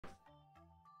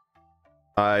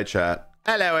Hi, chat.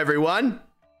 Hello, everyone.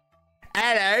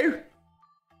 Hello.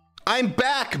 I'm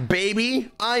back,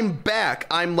 baby. I'm back.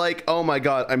 I'm like, oh my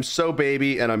god, I'm so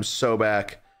baby and I'm so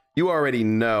back. You already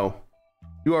know.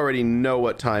 You already know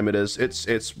what time it is. It's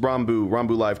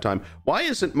Ranboo lifetime. Why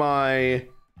isn't my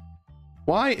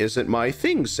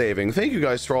thing saving? Thank you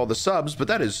guys for all the subs, but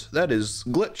that is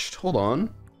glitched. Hold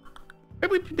on.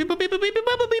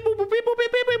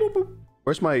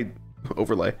 Where's my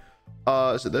overlay?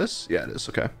 Is it this? Yeah, it is.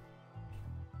 Okay.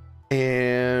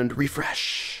 And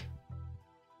refresh.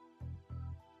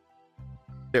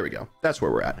 There we go. That's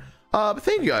where we're at. But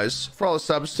thank you guys for all the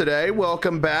subs today.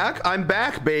 Welcome back. I'm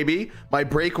back, baby. My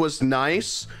break was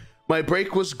nice. My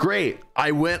break was great.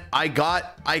 I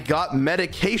got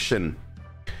medication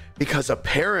because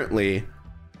apparently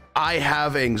I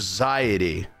have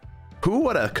anxiety. Who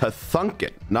would have thunk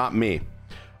it? Not me.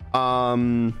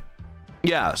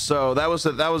 Yeah, so that was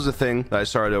the thing that I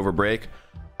started over break. It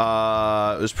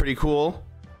was pretty cool,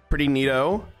 pretty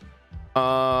neato.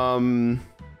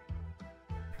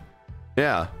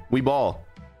 Yeah, we ball.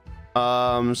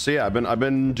 So yeah, I've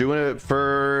been doing it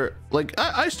for like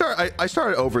I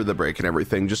started over the break and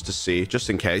everything just to see, just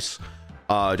in case,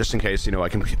 you know,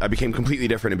 I became completely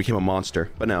different and became a monster.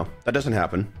 But no, that doesn't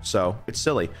happen, so it's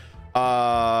silly.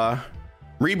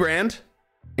 Rebrand,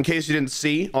 in case you didn't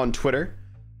see on Twitter.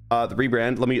 The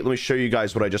rebrand, let me show you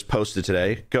guys what I just posted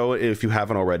today. Go, if you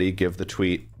haven't already, give the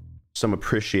tweet some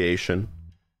appreciation.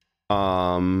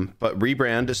 But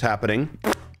rebrand is happening.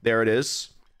 There it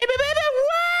is.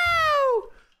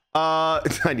 Wow!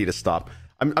 I need to stop.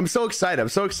 I'm so excited. I'm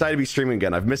so excited to be streaming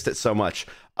again. I've missed it so much.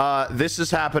 This is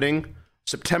happening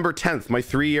September 10th, my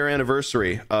 3-year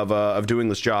anniversary of doing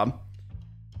this job.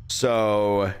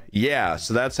 So yeah,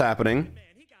 so that's happening.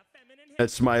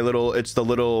 It's the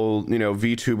little, you know,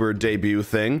 VTuber debut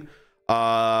thing.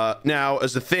 Now,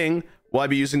 as a thing, will I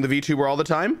be using the VTuber all the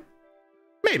time?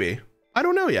 Maybe. I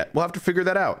don't know yet. We'll have to figure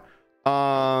that out.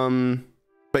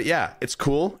 But yeah, it's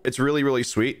cool. It's really, really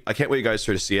sweet. I can't wait you guys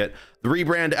to see it. The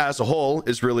rebrand as a whole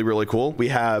is really, really cool. We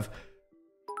have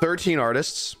 13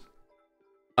 artists,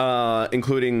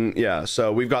 including, yeah,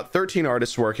 so we've got 13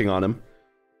 artists working on them,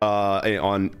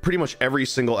 on pretty much every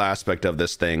single aspect of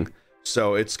this thing.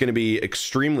 So it's going to be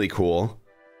extremely cool.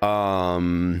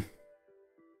 Yeah,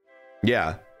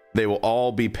 they will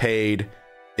all be paid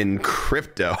in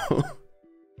crypto.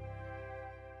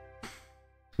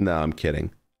 No, I'm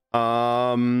kidding.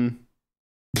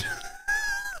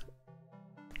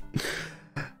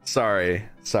 Sorry.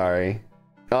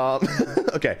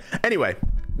 Okay. Anyway,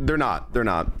 they're not.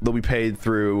 They'll be paid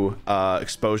through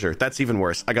exposure. That's even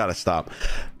worse. I gotta stop.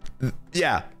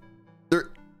 Yeah.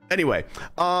 Anyway,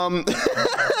 I'm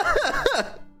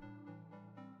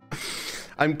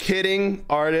kidding.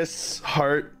 Artists,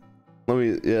 heart.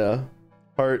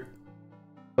 Heart.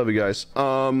 Love you guys.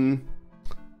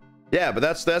 Yeah, but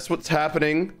that's what's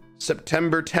happening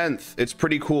September 10th. It's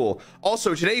pretty cool.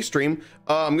 Also, today's stream,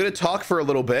 I'm gonna talk for a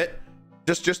little bit,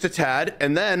 just a tad,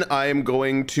 and then I am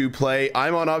going to play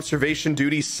I'm on Observation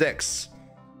Duty 6.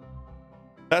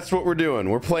 That's what we're doing.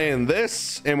 We're playing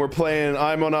this, and we're playing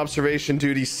I'm on Observation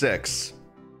Duty 6.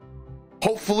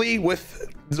 Hopefully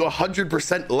with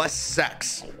 100% less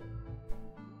sex.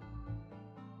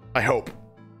 I hope.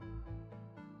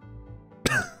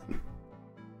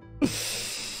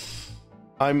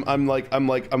 I'm like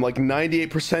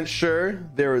 98% sure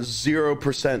there is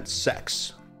 0%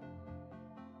 sex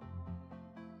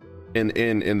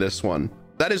in this one.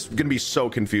 That is gonna be so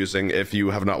confusing if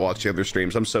you have not watched the other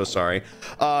streams. I'm so sorry.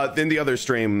 In the other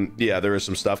stream, yeah, there was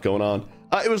some stuff going on.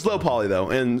 It was low poly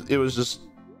though, and it was just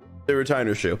they were tying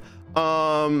her shoe.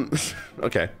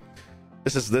 Okay.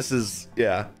 This is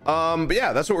yeah. But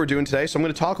yeah, that's what we're doing today. So I'm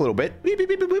gonna talk a little bit.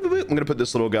 I'm gonna put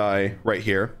this little guy right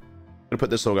here. I'm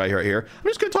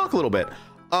just gonna talk a little bit.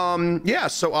 Yeah,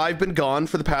 so I've been gone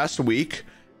for the past week,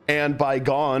 and by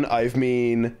gone I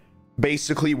mean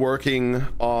basically working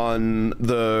on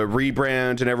the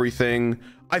rebrand and everything.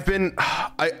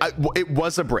 It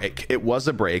was a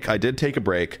break. I did take a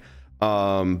break,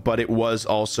 but it was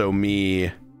also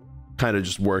me kind of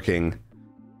just working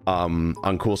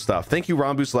on cool stuff. Thank you,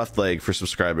 Ranboo's left leg, for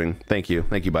subscribing. Thank you,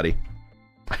 buddy.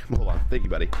 Hold on. Thank you,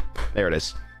 buddy. There it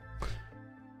is.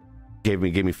 Gave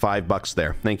me $5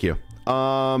 there. Thank you.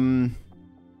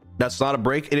 That's not a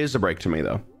break. It is a break to me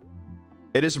though.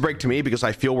 It is a break to me because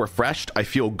I feel refreshed. I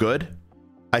feel good.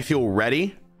 I feel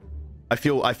ready. I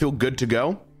feel good to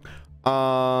go.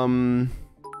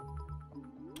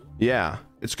 Yeah,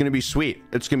 it's gonna be sweet.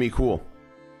 It's gonna be cool.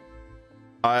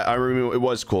 I remember it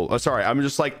was cool. Oh, sorry, I'm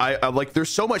just like I'm like there's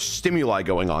so much stimuli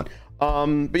going on.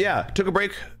 But yeah, took a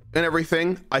break and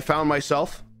everything, I found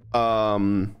myself.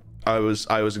 I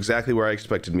was exactly where I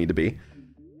expected me to be.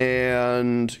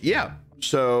 And yeah,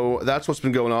 so that's what's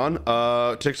been going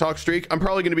on. TikTok streak, I'm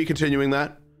probably going to be continuing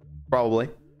that. Probably.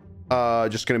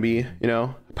 Just going to be, you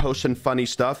know, posting funny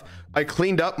stuff. I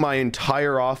cleaned up my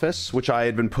entire office, which I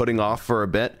had been putting off for a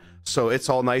bit. So it's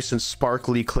all nice and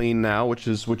sparkly clean now, which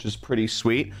is pretty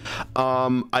sweet.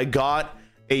 I got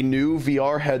a new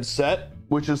VR headset,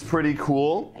 which is pretty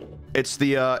cool. It's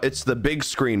the big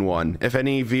screen one. If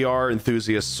any VR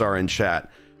enthusiasts are in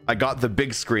chat, I got the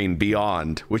big screen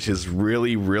Beyond, which is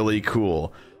really, really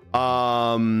cool.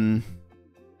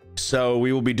 So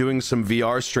we will be doing some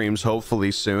VR streams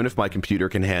hopefully soon if my computer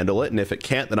can handle it, and if it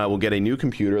can't, then I will get a new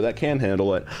computer that can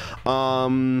handle it.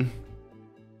 God,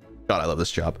 I love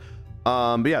this job.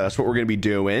 But yeah, that's what we're gonna be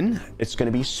doing. It's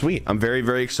gonna be sweet. I'm very,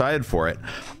 very excited for it.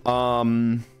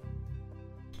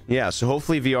 Yeah, so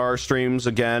hopefully VR streams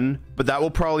again, but that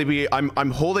will probably be,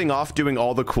 I'm holding off doing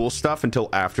all the cool stuff until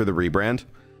after the rebrand.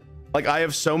 Like, I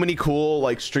have so many cool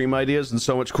like stream ideas and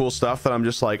so much cool stuff that I'm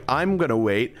just like, I'm gonna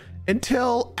wait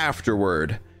until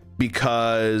afterward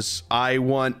because I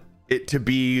want it to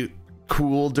be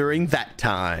cool during that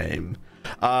time.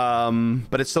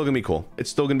 But it's still gonna be cool. It's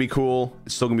still gonna be cool.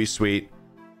 It's still gonna be sweet.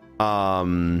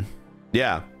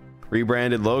 Yeah,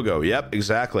 rebranded logo. Yep,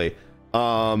 exactly.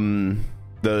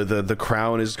 The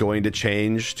crown is going to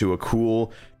change to a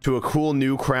cool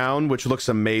new crown, which looks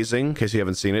amazing. In case you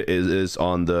haven't seen it, is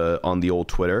on the old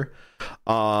Twitter.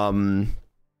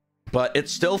 But it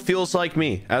still feels like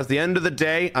me. At the end of the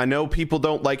day, I know people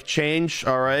don't like change.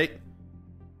 All right,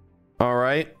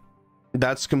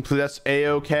 that's complete. That's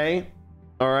a-okay.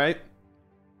 All right,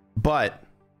 but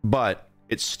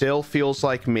it still feels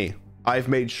like me. I've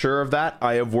made sure of that.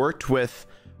 I have worked with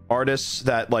artists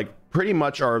that like pretty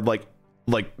much are like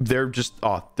they're just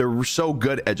they're so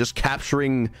good at just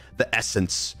capturing the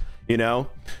essence, you know.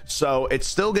 So it's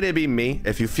still gonna be me.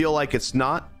 If you feel like it's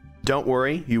not, don't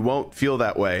worry, you won't feel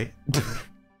that way.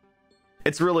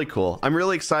 It's really cool. I'm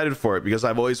really excited for it because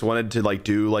I've always wanted to like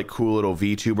do like cool little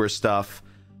VTuber stuff,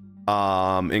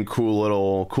 and cool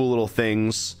little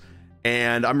things,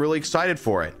 and I'm really excited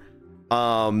for it.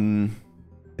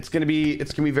 It's gonna be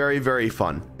very, very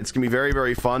fun. It's gonna be very,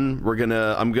 very fun.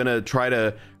 I'm gonna try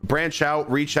to branch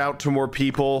out, reach out to more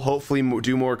people, hopefully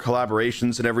do more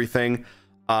collaborations and everything.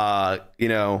 You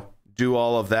know, do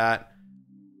all of that.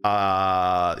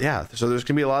 Yeah, so there's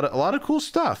gonna be a lot of cool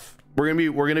stuff. We're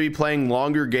gonna be playing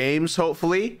longer games,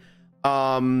 hopefully.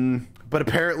 But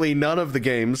apparently none of the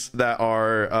games that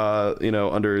are you know,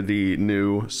 under the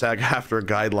new SAG-AFTRA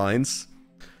guidelines.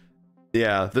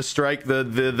 Yeah, the strike,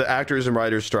 the actors and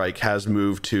writers strike has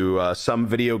moved to some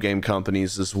video game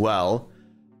companies as well,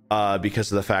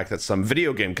 because of the fact that some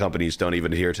video game companies don't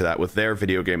even adhere to that with their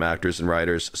video game actors and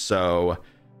writers. So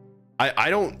I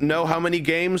don't know how many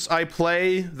games I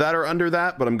play that are under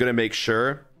that, but I'm gonna make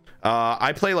sure.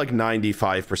 I play like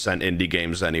 95% indie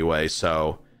games anyway,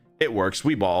 so it works.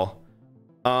 We ball.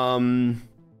 But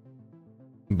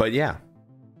yeah,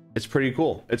 it's pretty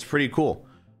cool. It's pretty cool.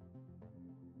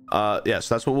 Yes,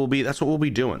 that's what we'll be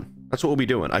doing. That's what we'll be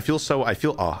doing. I feel so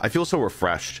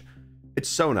refreshed. It's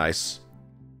so nice.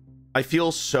 I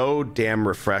feel so damn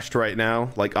refreshed right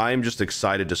now. Like, I'm just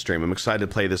excited to stream. I'm excited to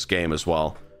play this game as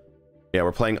well. Yeah,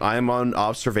 we're playing I'm on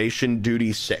Observation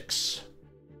Duty 6.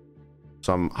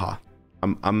 So I'm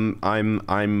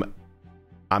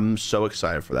so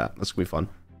excited for that. That's gonna be fun.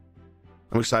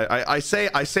 I'm excited. I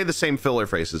say the same filler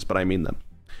phrases, but I mean them.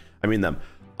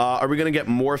 Are we gonna get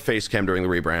more face cam during the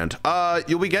rebrand?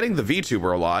 You'll be getting the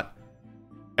VTuber a lot,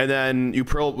 and then you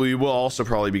will also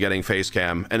probably be getting face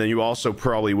cam, and then you also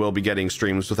probably will be getting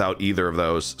streams without either of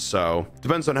those. So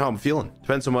depends on how I'm feeling.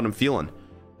 Depends on what I'm feeling.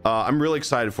 I'm really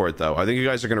excited for it though. I think you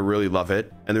guys are gonna really love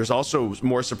it, and there's also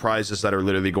more surprises that are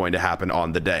literally going to happen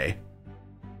on the day.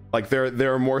 Like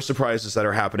there are more surprises that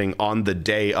are happening on the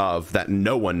day of that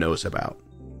no one knows about.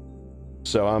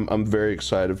 So I'm very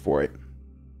excited for it.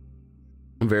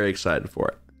 I'm very excited for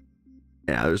it.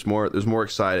 Yeah, there's more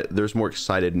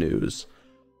excited news.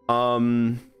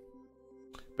 But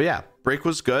yeah, break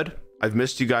was good. I've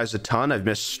missed you guys a ton. I've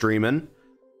missed streaming.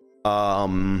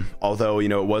 Although, you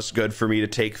know, it was good for me to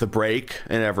take the break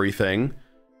and everything.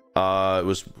 It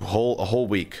was a whole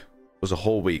week. It was a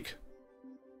whole week.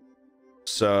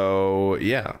 So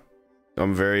yeah,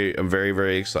 I'm very,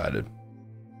 very excited.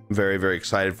 I'm very, very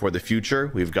excited for the future.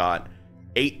 We've got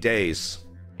 8 days.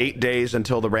 8 days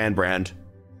until the Ranbrand.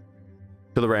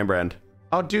 To the Ranbrand.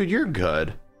 Oh, dude, you're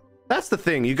good. That's the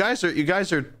thing. You guys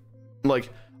are like,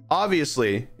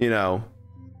 obviously, you know,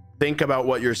 think about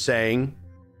what you're saying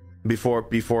before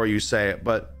you say it,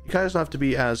 but you guys don't have to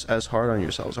be as hard on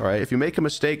yourselves. All right, if you make a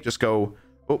mistake, just go,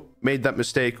 oh, made that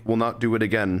mistake, will not do it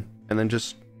again, and then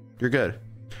just, you're good.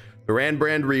 The Rand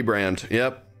brand rebrand.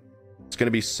 Yep, it's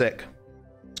gonna be sick.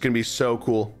 It's gonna be so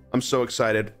cool. I'm so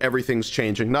excited. Everything's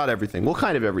changing. Not everything, well,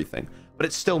 kind of everything, but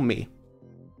it's still me.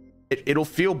 It'll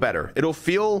feel better.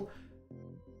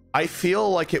 I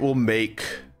feel like it will make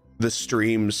the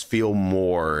streams feel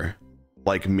more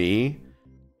like me,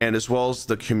 and as well as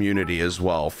the community as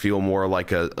well feel more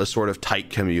like a sort of tight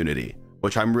community,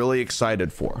 which I'm really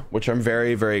excited for, which I'm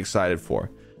very, very excited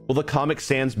for. Will the Comic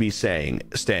Sans be staying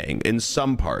in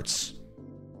some parts?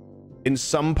 In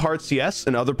some parts, yes.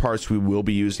 In other parts, we will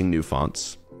be using new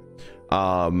fonts.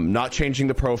 Not changing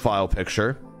the profile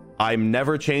picture. I'm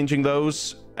never changing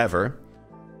those ever.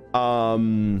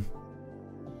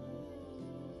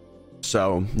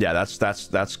 So yeah,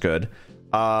 that's good.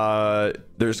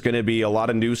 There's gonna be a lot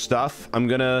of new stuff. I'm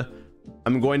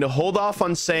going to hold off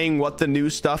on saying what the new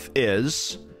stuff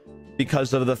is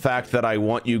because of the fact that I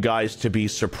want you guys to be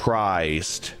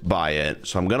surprised by it.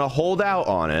 So I'm gonna hold out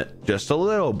on it just a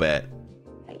little bit.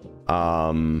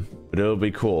 But it'll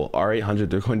be cool. R800,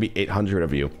 there's going to be 800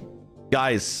 of you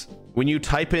guys. When you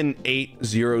type in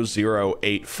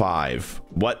 80085,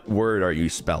 what word are you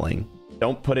spelling?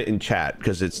 Don't put it in chat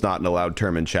because it's not an allowed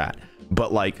term in chat.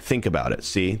 But like, think about it.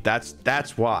 See,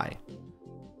 that's why.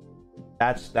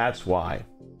 That's why.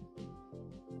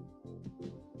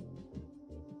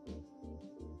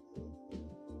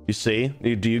 You see?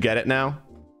 Do you get it now?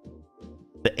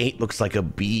 The 8 looks like a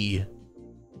B.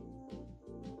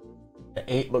 The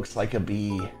 8 looks like a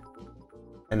B.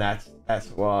 And that's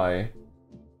why.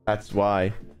 That's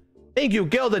why. Thank you,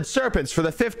 Gilded Serpents, for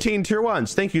the 15 tier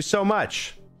 1s. Thank you so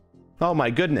much. Oh my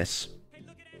goodness.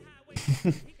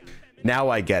 Now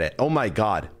I get it. Oh my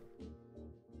god.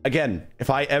 Again, if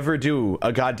I ever do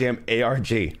a goddamn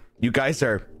ARG, you guys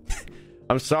are...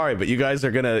 I'm sorry, but you guys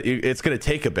are gonna... It's gonna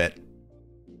take a bit.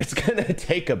 It's gonna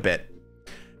take a bit.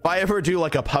 If I ever do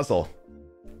like a puzzle...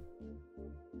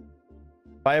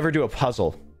 If I ever do a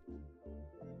puzzle...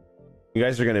 You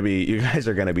guys are gonna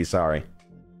be sorry.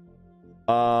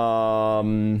 All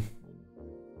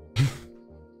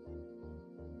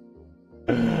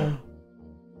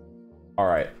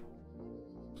right.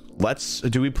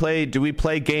 Do we play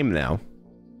game now?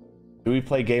 Do we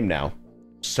play game now?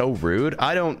 So rude.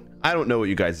 I don't know what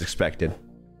you guys expected.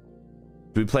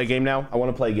 Do we play game now? I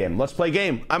want to play game. Let's play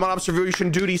game. I'm on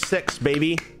observation duty 6,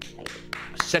 baby.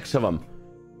 6 of them.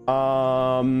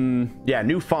 Yeah,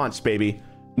 new fonts, baby.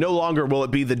 No longer will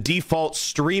it be the default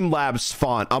Streamlabs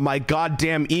font on my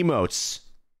goddamn emotes.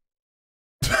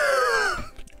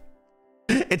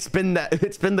 It's been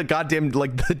the goddamn,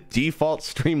 like, the default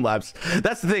Streamlabs.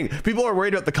 That's the thing. People are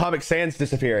worried about the Comic Sans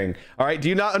disappearing. All right, do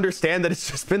you not understand that it's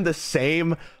just been the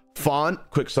same font?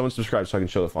 Quick, someone subscribe so I can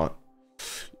show the font.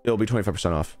 It'll be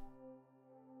 25% off.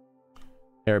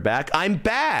 They're back. I'm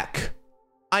back.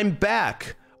 I'm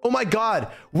back. Oh my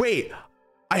god. Wait,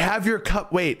 I have your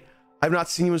cup. Wait, I've not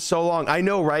seen you in so long. I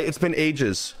know, right? It's been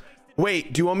ages.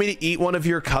 Wait, do you want me to eat one of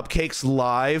your cupcakes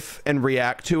live and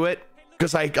react to it?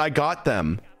 Because I got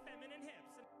them.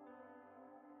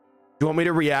 Do you want me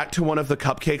to react to one of the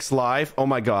cupcakes live? Oh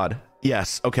my god.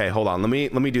 Yes. Okay, hold on. Let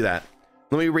me do that.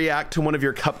 Let me react to one of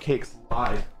your cupcakes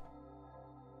live.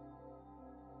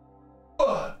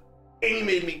 Ugh. Amy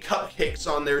made me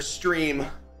cupcakes on their stream.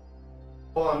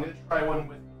 Hold on, I'm gonna try one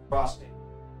with frosting.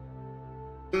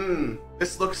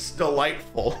 This looks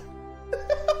delightful.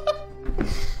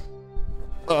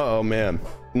 Oh man.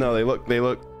 No, they look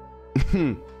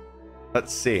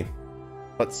Let's see.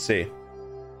 All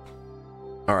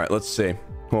right, let's see.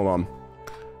 Hold on.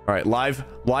 All right, live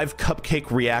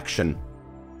cupcake reaction.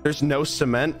 There's no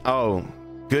cement. Oh,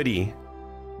 goody.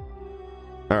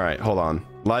 All right, hold on.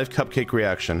 Live cupcake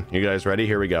reaction. You guys ready?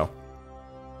 Here we go.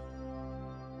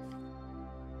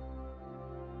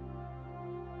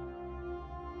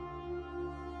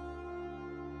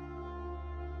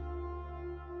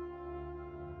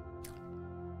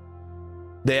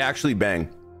 They actually bang.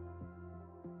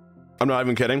 I'm not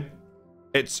even kidding.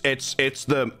 It's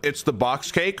the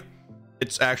box cake.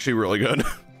 It's actually really good.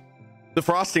 The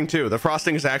frosting too. The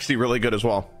frosting is actually really good as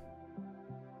well.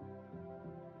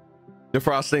 The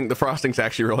frosting's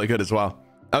actually really good as well.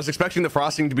 I was expecting the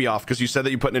frosting to be off because you said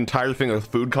that you put an entire thing of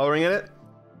food coloring in it,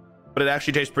 but it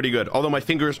actually tastes pretty good. Although my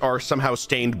fingers are somehow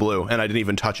stained blue and I didn't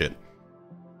even touch it.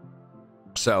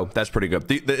 So that's pretty good.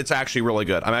 It's actually really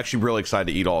good. I'm actually really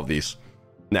excited to eat all of these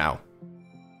now.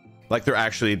 Like they're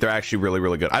actually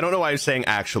really good. I don't know why I was saying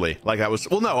actually. Like that was,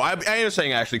 well, no, I am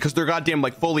saying actually because they're goddamn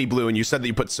like fully blue and you said that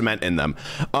you put cement in them.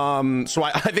 So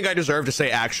I think I deserve to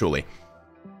say actually.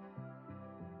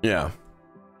 Yeah.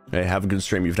 Hey, have a good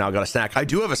stream. You've now got a snack. I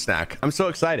do have a snack. I'm so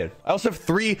excited. I also have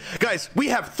 3 guys. We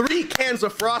have 3 cans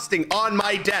of frosting on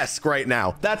my desk right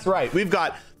now. That's right. We've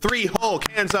got 3 whole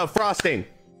cans of frosting.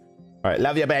 All right,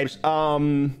 love you, babes.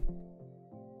 I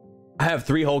have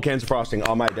 3 whole cans of frosting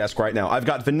on my desk right now. I've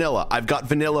got vanilla, I've got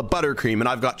vanilla buttercream, and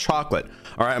I've got chocolate.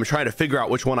 All right, I'm trying to figure out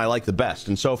which one I like the best,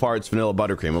 and so far it's vanilla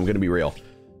buttercream. I'm gonna be real.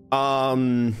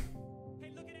 Ranboo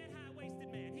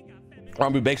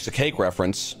bakes a cake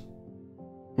reference.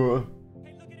 All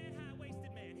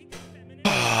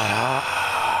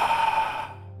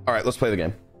right, let's play the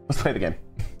game. Let's play the game.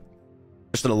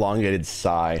 Just an elongated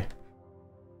sigh.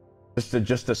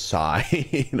 Just a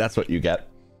sigh. That's what you get.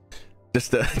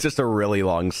 Just a really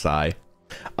long sigh.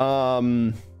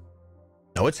 No,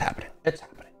 it's happening. It's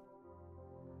happening.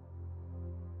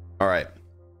 All right.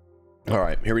 All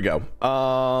right, here we go.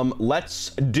 Let's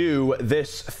do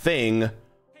this thing.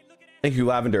 Thank you,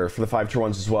 Lavender, for the 5 tier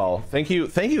 1s as well. Thank you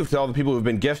to all the people who've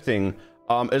been gifting,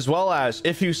 as well as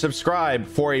if you subscribe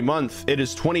for a month, it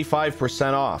is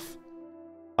 25% off.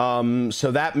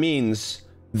 So that means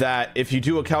that if you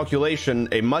do a calculation,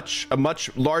 a much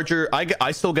larger,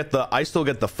 I still get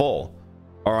the full.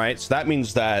 All right, so that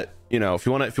means that, you know, if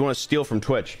you want to steal from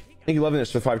Twitch. Thank you, Lavender,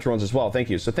 for the 5 tier 1s as well.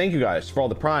 Thank you. So thank you guys for all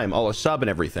the prime, all the sub, and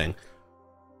everything.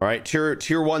 All right, tier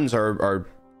 1s are.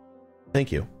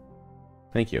 Thank you.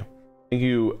 Thank you. Thank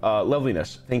you,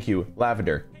 Loveliness. Thank you,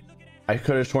 Lavender. I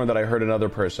could have sworn that I heard another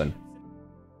person.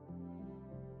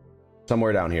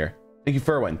 Somewhere down here. Thank you,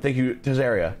 Furwin. Thank you,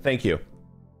 Tezaria. Thank you.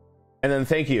 And then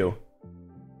thank you,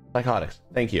 Psychotics.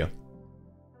 Thank you.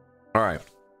 All right.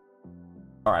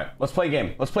 All right, let's play a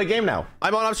game. Let's play a game now.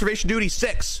 I'm on observation duty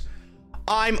 6.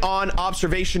 I'm on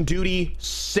observation duty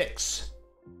 6.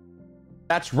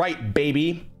 That's right,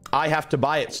 baby. I have to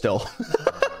buy it still.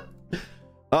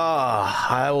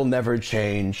 I will never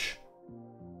change.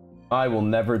 I will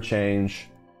never change.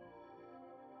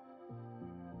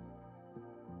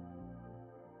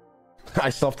 I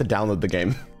still have to download the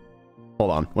game.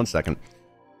 Hold on, 1 second.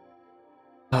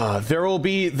 There will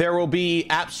be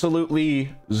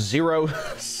absolutely 0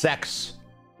 sex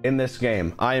in this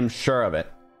game. I am sure of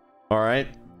it. All right.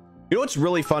 You know what's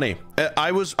really funny?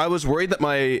 I was worried that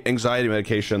my anxiety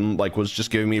medication like was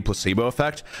just giving me a placebo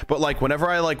effect, but like whenever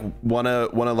I like wanna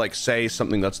like say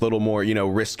something that's a little more, you know,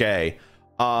 risque,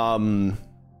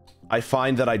 I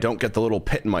find that I don't get the little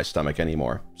pit in my stomach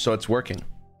anymore. So it's working.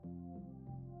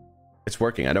 It's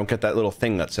working. I don't get that little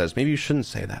thing that says maybe you shouldn't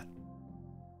say that.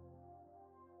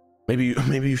 Maybe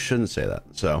you shouldn't say that.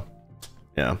 So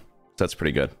yeah, that's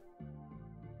pretty good.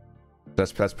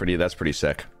 That's pretty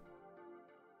sick.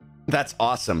 That's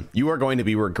awesome. You are going to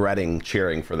be regretting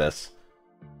cheering for this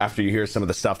after you hear some of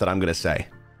the stuff that I'm going to say.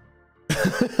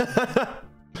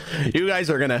 you guys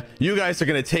are going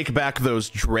to take back those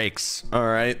drakes, all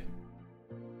right?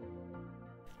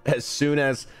 As soon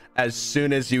as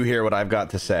you hear what I've got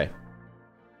to say.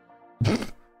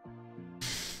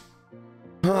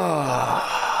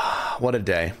 What a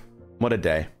day. What a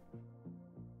day.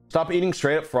 Stop eating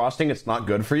straight up frosting. It's not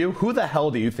good for you. Who the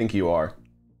hell do you think you are?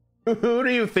 Who do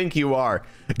you think you are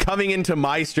coming into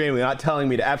my stream and not telling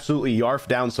me to absolutely yarf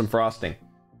down some frosting?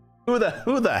 Who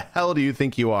the hell do you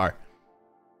think you are?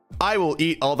 I will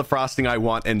eat all the frosting I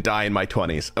want and die in my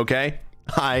 20s, okay?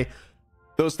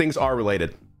 Those things are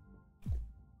related.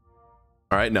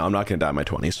 All right, no, I'm not gonna die in my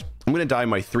 20s. I'm gonna die in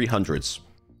my 300s.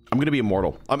 I'm gonna be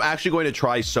immortal. I'm actually going to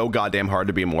try so goddamn hard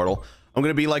to be immortal. I'm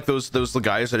gonna be like those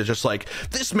guys that are just like,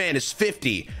 this man is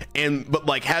 50 but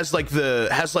like has like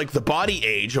the body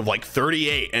age of like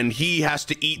 38 and he has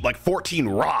to eat like 14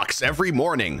 rocks every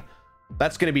morning.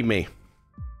 That's gonna be me.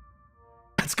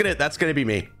 That's gonna be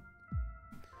me.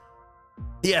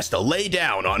 He has to lay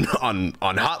down on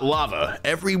hot lava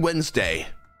every Wednesday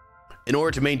in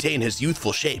order to maintain his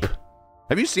youthful shape.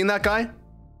 Have you seen that guy?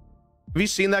 Have you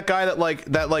seen that guy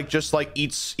that just like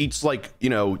eats like, you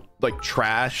know, like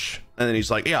trash, and then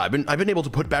he's like, yeah, I've been able to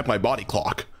put back my body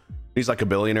clock. He's like a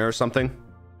billionaire or something.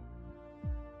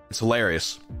 It's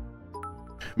hilarious.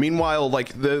 Meanwhile,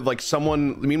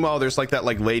 there's like that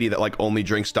like lady that like only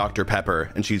drinks Dr.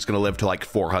 Pepper and she's gonna live to like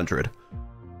 400.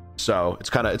 So it's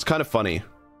kind of funny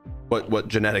what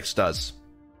genetics does.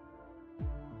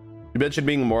 You mentioned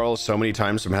being immortal so many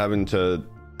times from having to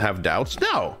have doubts.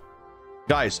 No,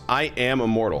 guys, I am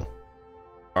immortal.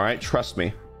 All right, trust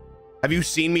me. Have you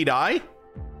seen me die?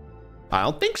 I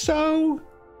don't think so.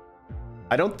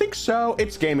 I don't think so.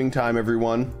 It's gaming time,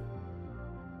 everyone.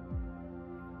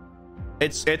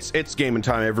 It's gaming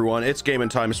time, everyone. It's gaming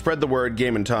time. Spread the word,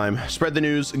 gaming time. Spread the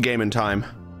news, gaming time.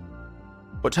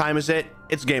 What time is it?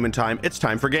 It's gaming time. It's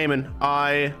time for gaming.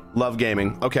 I love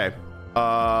gaming. Okay.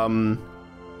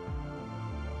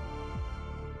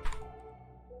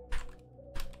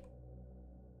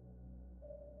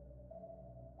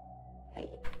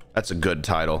 That's a good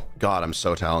title. God, I'm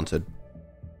so talented.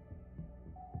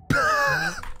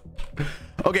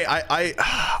 Okay,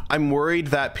 I'm worried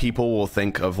that people will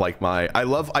think of like my I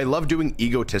love doing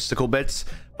egotistical bits,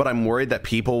 but I'm worried that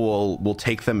people will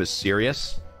take them as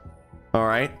serious. All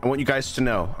right, I want you guys to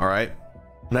know. All right,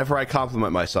 whenever I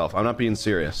compliment myself, I'm not being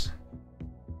serious.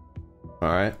 All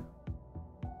right,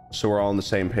 so we're all on the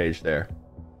same page there.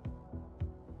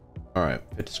 All right,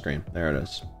 fit to screen. There it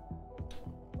is.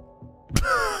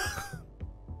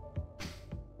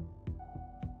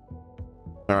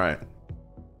 All right.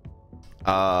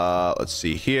 Let's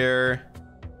see here.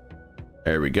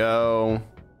 There we go.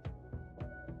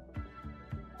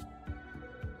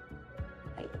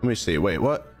 Let me see. Wait,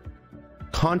 what?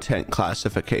 Content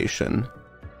classification.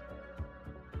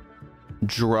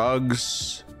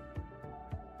 Drugs.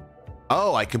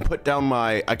 Oh, I can put down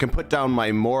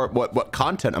my more what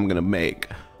content I'm gonna make.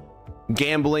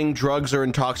 Gambling, drugs or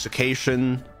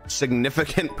intoxication,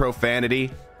 significant profanity,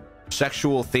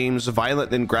 sexual themes,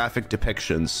 violent and graphic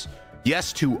depictions.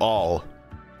 Yes to all.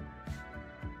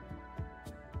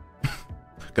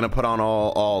 Gonna put on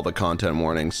all the content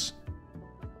warnings.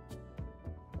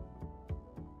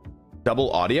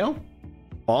 Double audio?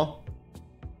 Huh?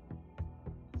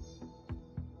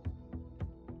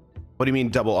 What do you mean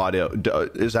double audio?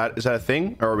 Is that a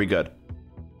thing, or are we good?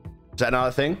 Is that not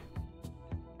a thing?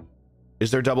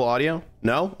 Is there double audio?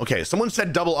 No? Okay, someone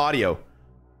said double audio.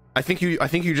 I think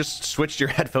you just switched your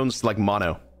headphones to like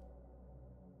mono.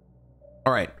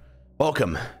 All right,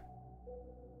 welcome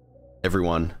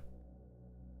everyone.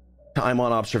 I'm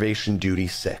on observation duty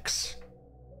 6.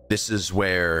 This is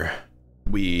where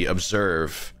we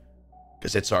observe,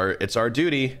 because it's our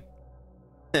duty.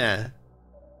 Yeah,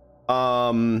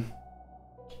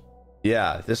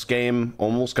 this game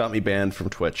almost got me banned from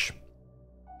Twitch.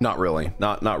 Not really,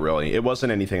 not really. It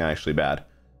wasn't anything actually bad,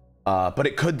 but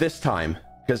it could this time,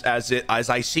 because as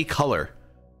I see color,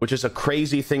 which is a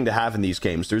crazy thing to have in these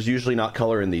games. There's usually not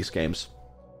color in these games,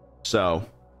 so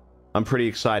I'm pretty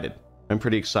excited.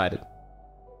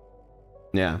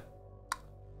 Yeah,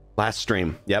 last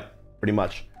stream. Yep, pretty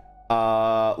much.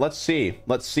 Let's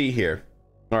see here.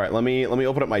 All right, let me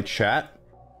open up my chat.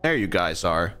 There you guys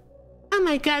are. Oh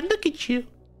my god, look at you.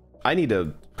 I need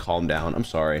to calm down. I'm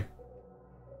sorry.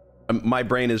 My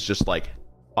brain is just like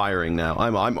firing now.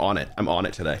 I'm on it. I'm on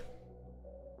it today.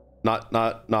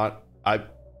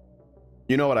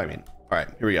 You know what I mean. All right,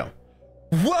 here we go.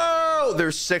 Whoa,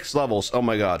 there's 6 levels. Oh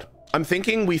my god. I'm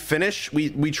thinking we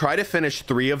try to finish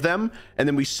 3 of them, and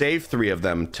then we save 3 of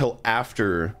them till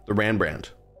after the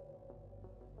Ranbrand.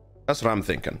 That's what I'm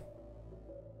thinking.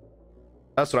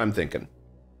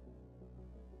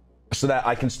 So that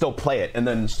I can still play it and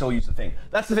then still use the thing.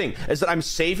 That's the thing, is that I'm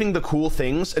saving the cool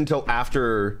things until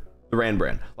after the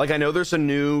Ranbrand. Like, I know there's a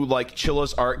new like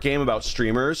Chilla's art game about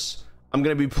streamers. I'm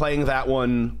gonna be playing that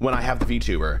one when I have the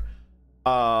VTuber.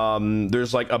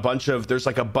 There's like a bunch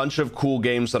of cool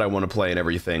games that I want to play and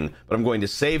everything, but I'm going to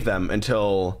save them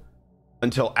until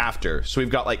after. So we've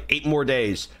got like 8 more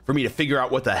days for me to figure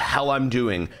out what the hell I'm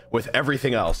doing with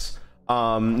everything else.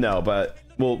 No, but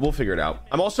we'll figure it out.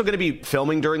 I'm also going to be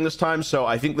filming during this time, so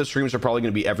I think the streams are probably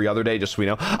going to be every other day, just so we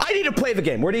know. I need to play the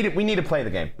game. We need to play the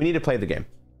game. We need to play the game.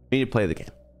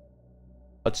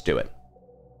 Let's do it.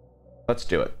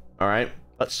 All right.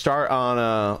 Let's start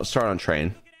on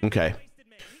train. Okay.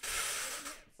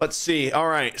 Let's see. All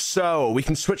right. So we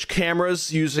can switch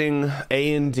cameras using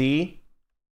A and D.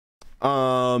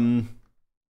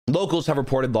 Locals have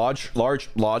reported large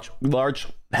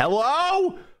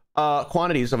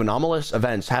quantities of anomalous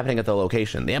events happening at the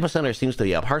location. The epicenter seems to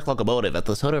be a parked locomotive at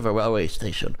the center of a railway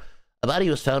station. A body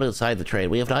was found inside the train.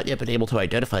 We have not yet been able to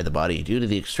identify the body due to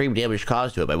the extreme damage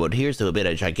caused to it by what appears to have been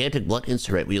a gigantic blunt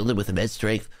instrument wielded with immense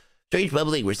strength. Strange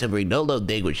bubbling resembling no known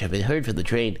language have been heard from the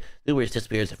train. Numerous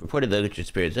disappearances have reported language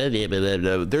disappearances.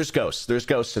 There's ghosts. There's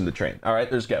ghosts in the train. All right,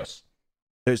 there's ghosts.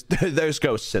 There's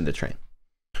ghosts in the train.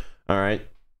 All right.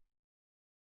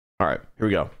 Here we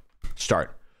go.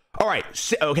 Start. All right.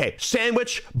 Okay.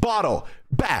 Sandwich bottle.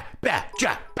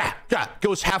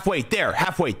 Goes halfway there.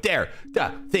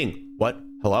 Thing. What?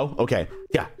 Hello? Okay.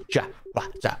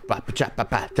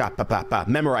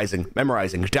 Memorizing.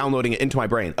 Downloading it into my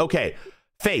brain. Okay.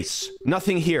 Face.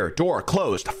 Nothing here. Door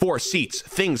closed. 4 seats.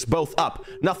 Things both up.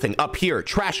 Nothing up here.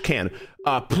 Trash can.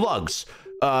 Plugs.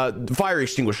 Fire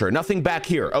extinguisher. Nothing back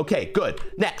here. Okay, good.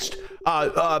 Next.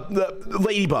 The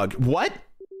ladybug. What?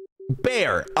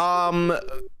 Bear.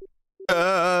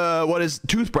 What is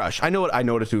toothbrush? I know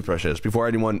what a toothbrush is before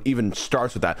anyone even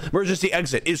starts with that. Emergency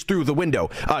exit is through the window.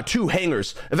 2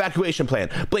 hangers. Evacuation plan.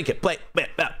 Blanket.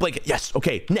 Blanket. Yes.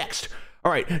 Okay. Next.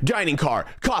 All right. Dining car.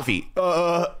 Coffee.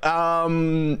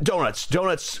 Donuts.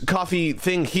 Coffee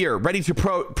thing here. Ready to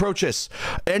purchase.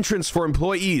 Entrance for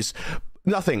employees.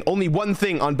 Nothing. Only one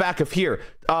thing on back of here.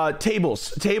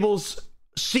 Tables.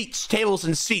 Seats, tables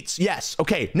and seats. Yes.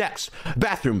 Okay. Next.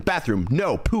 Bathroom.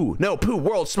 No poo.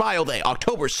 World Smile Day,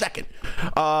 October 2nd.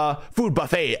 Food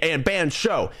buffet and band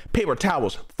show. Paper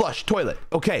towels. Flush toilet.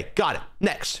 Okay. Got it.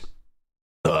 Next.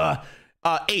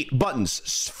 8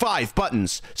 buttons. 5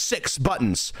 buttons. 6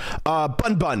 buttons.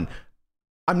 Bun.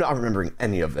 I'm not remembering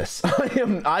any of this.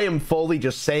 I am fully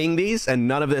just saying these and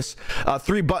none of this.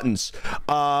 3 buttons.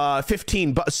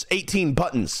 18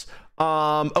 buttons.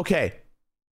 Okay.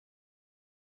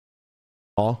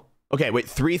 Okay, wait,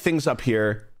 3 things up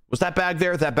here. Was that bag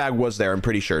there? That bag was there, I'm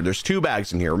pretty sure. There's 2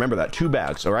 bags in here. Remember that, 2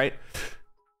 bags, all right?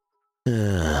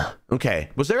 Okay,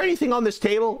 was there anything on this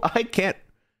table? I can't.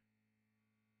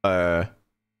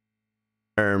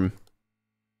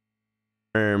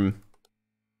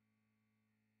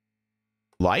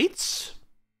 Lights?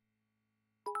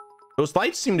 Those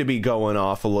lights seem to be going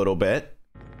off a little bit.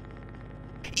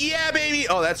 Yeah, baby!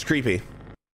 Oh, that's creepy.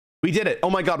 We did it. Oh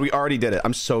my god, we already did it.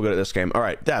 I'm so good at this game. All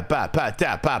right.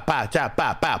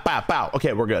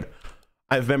 Okay, we're good.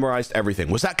 I've memorized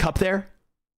everything. Was that cup there?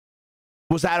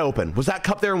 Was that open? Was that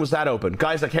cup there and was that open?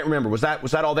 Guys, I can't remember. Was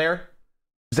that all there?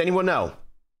 Does anyone know?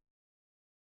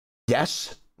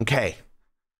 Yes? Okay.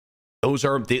 Those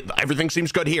are everything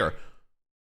seems good here.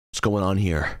 What's going on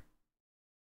here?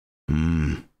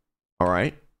 All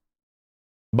right.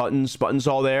 Buttons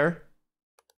all there.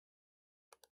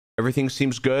 Everything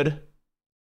seems good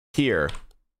here.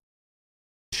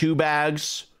 2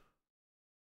 bags.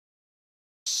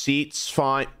 Seats,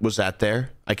 fine. Was that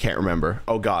there? I can't remember.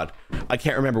 Oh god. I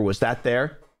can't remember. Was that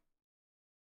there?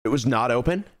 It was not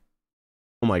open?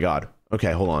 Oh my god.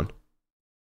 Okay, hold on.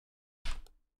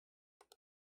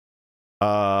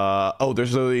 Oh,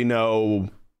 there's really no...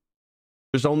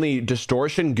 There's only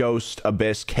distortion, ghost,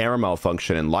 abyss, camera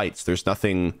malfunction, and lights. There's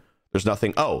nothing...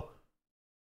 Oh.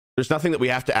 There's nothing that we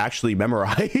have to actually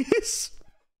memorize.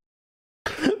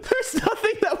 There's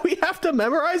nothing that we have to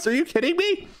memorize. Are you kidding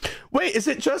me? Wait, is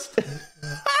it just...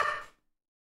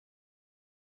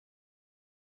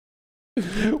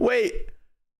 Wait.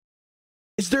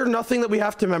 Is there nothing that we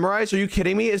have to memorize? Are you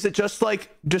kidding me? Is it just like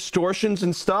distortions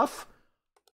and stuff?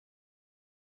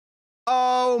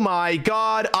 Oh my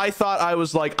god. I thought I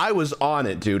was on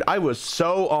it, dude. I was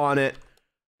so on it.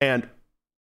 And...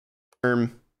 how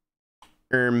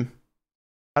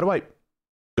do I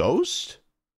ghost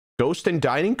and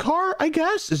dining car? I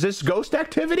guess is this ghost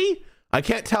activity? I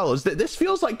can't tell. Is that this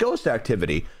feels like ghost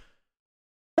activity?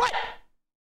 What?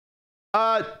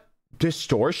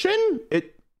 Distortion?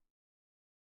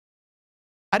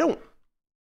 I don't.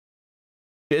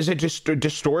 Is it just a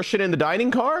distortion in the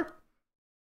dining car?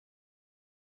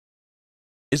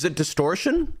 Is it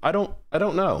distortion? I don't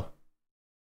know.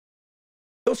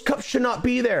 Those cups should not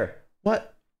be there. What?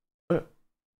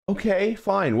 Okay,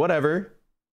 fine, whatever.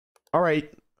 All right,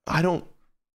 I don't...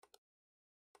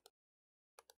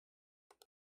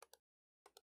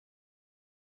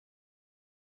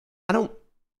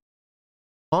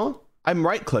 Huh? I'm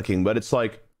right-clicking, but it's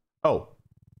like... Oh.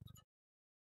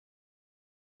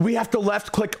 We have to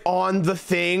left-click on the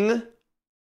thing,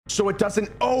 so it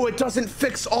doesn't... Oh, it doesn't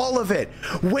fix all of it.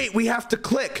 Wait, we have to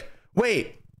click.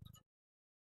 Wait.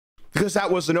 Because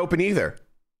that wasn't open either.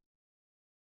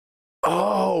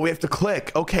 Oh, we have to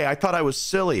click. Okay, I thought I was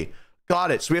silly. Got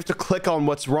it. So we have to click on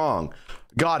what's wrong.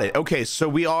 Got it. Okay, so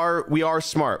we are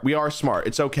smart. We are smart.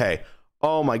 It's okay.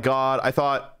 Oh my god. I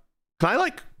thought, can I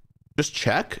like just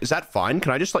check? Is that fine?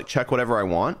 Can I just like check whatever I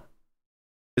want?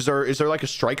 Is there like a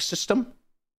strike system?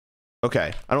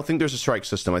 Okay, I don't think there's a strike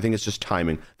system. I think it's just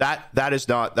timing. That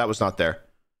was not there.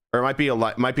 Or it might be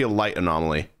a light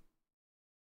anomaly.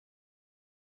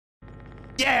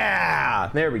 Yeah,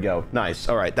 there we go. Nice.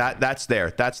 All right, that's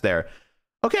there.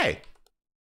 Okay,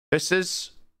 this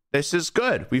is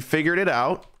good. We figured it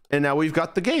out, and now we've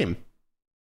got the game.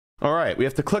 All right, we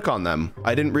have to click on them.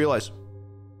 I didn't realize.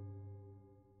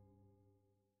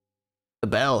 The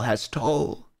bell has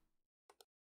toll.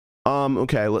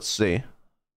 Okay, let's see.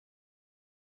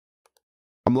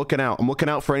 I'm looking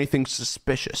out for anything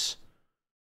suspicious.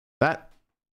 That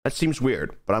seems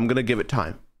weird, but I'm gonna give it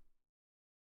time.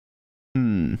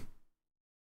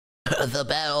 The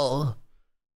bell.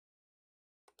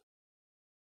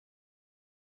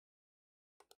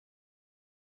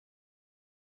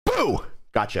 Boo!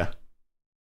 Gotcha.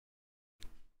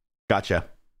 Gotcha.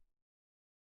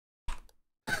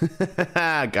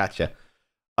 Gotcha.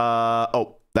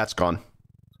 Oh, that's gone.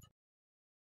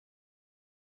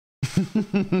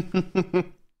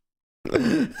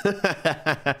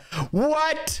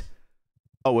 What?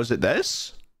 Oh, was it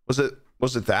this? Was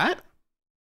it that?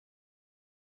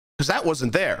 Because that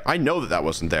wasn't there. I know that that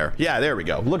wasn't there. Yeah, there we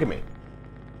go. Look at me.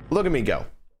 Look at me go.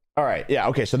 All right. Yeah.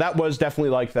 Okay. So that was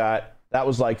definitely like that. That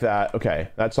was like that. Okay.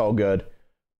 That's all good.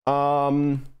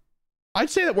 I'd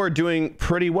say that we're doing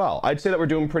pretty well. I'd say that we're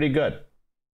doing pretty good.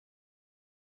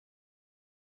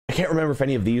 I can't remember if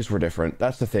any of these were different.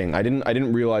 That's the thing. I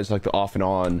didn't realize like the off and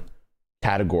on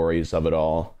categories of it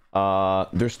all.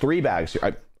 There's 3 bags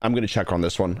here. I'm gonna check on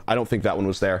this one. I don't think that one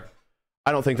was there.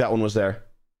 I don't think that one was there.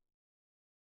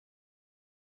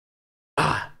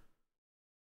 Ah,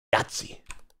 Yahtzee.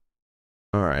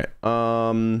 All right.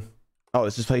 Oh,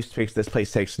 this takes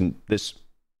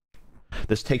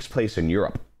place in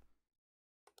Europe,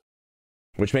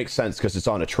 which makes sense because it's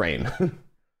on a train.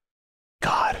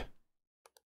 God,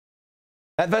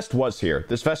 that vest was here.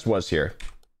 This vest was here.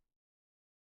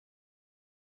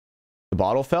 The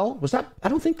bottle fell? Was that? I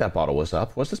don't think that bottle was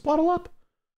up. Was this bottle up?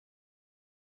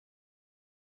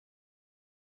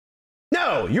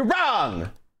 No, you're wrong.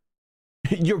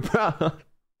 You're wrong.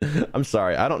 I'm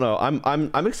sorry. I don't know.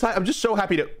 I'm excited. I'm just so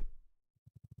happy to.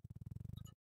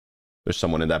 There's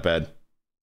someone in that bed.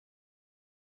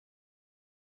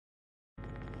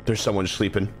 There's someone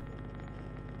sleeping.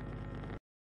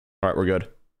 All right, we're good.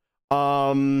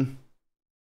 I'm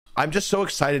just so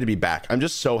excited to be back. I'm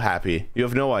just so happy. You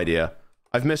have no idea.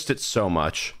 I've missed it so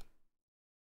much.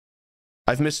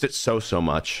 I've missed it so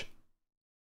much.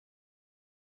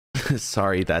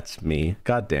 Sorry, that's me.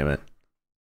 God damn it.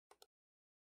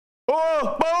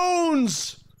 Oh,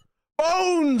 bones!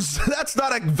 Bones! That's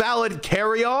not a valid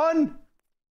carry-on.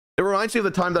 It reminds me of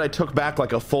the time that I took back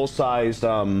like a full-sized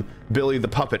Billy the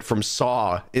Puppet from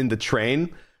Saw in the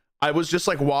train. I was just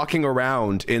like walking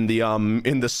around in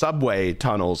the subway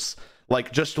tunnels,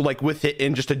 like just like with it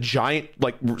in just a giant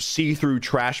like see-through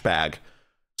trash bag.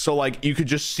 So like you could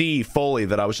just see fully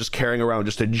that I was just carrying around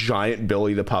just a giant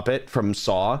Billy the Puppet from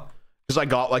Saw, because I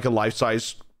got like a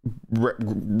life-size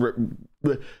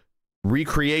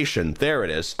recreation. There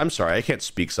it is. I'm sorry, I can't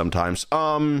speak sometimes.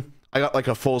 I got like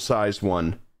a full-sized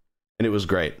one, and it was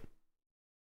great.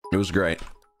 It was great.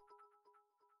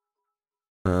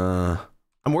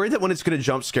 I'm worried that when it's gonna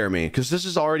jump scare me, because this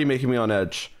is already making me on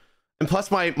edge. And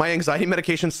plus my anxiety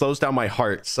medication slows down my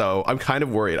heart, so I'm kind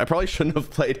of worried. I probably shouldn't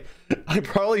have played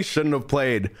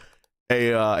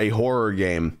a horror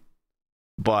game,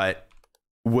 but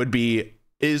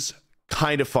is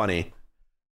kind of funny.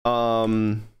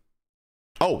 Oh,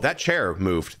 that chair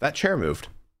moved. That chair moved.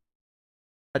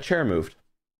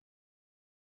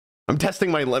 I'm testing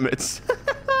my limits.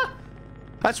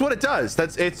 That's what it does.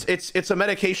 It's a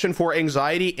medication for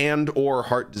anxiety and or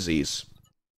heart disease.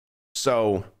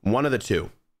 So one of the two.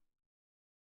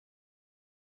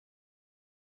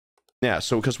 Yeah,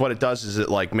 so because what it does is it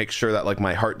like makes sure that like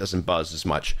my heart doesn't buzz as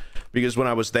much. Because when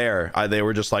I was there, they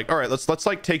were just like, all right, let's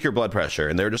like take your blood pressure,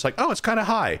 and they were just like, oh, it's kind of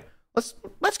high. Let's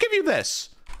give you this.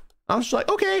 I was just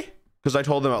like, okay, because I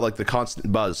told them about like the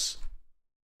constant buzz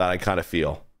that I kind of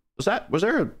feel. Was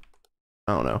there a,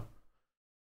 I don't know.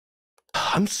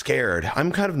 I'm scared.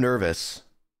 I'm kind of nervous.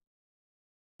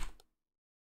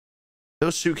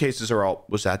 Those suitcases are all,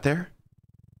 was that there?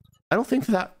 I don't think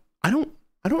that, I don't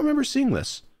remember seeing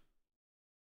this.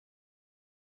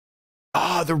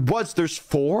 Ah, there's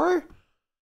 4?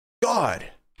 God,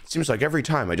 it seems like every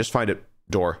time I just find it,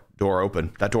 door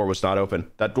open. That door was not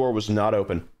open. That door was not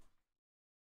open.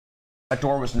 That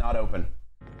door was not open.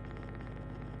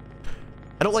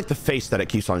 I don't like the face that it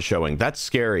keeps on showing. That's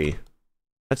scary.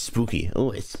 That's spooky.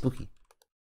 Oh, it's spooky.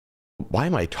 Why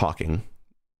am I talking?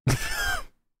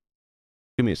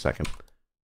 Give me a second.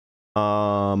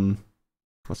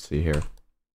 Let's see here.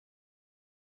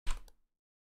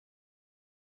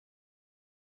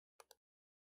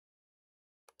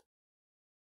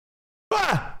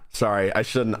 Ah! Sorry, I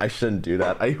shouldn't do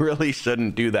that. I really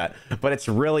shouldn't do that. But it's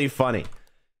really funny.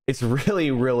 It's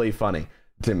really funny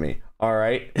to me. All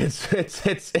right? It's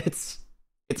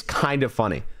kind of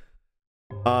funny.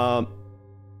 The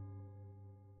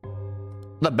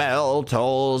bell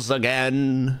tolls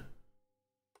again.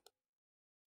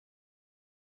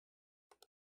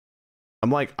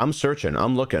 I'm searching.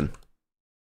 I'm looking.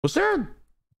 Is there a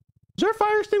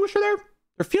fire extinguisher there?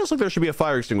 There feels like there should be a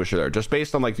fire extinguisher there, just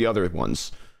based on like the other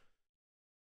ones.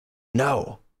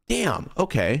 No. Damn.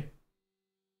 Okay.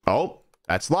 Oh,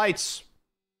 that's lights.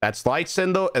 That's lights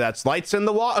in the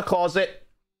water closet.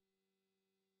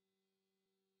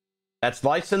 That's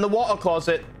lights in the water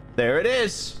closet. There it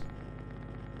is.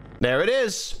 There it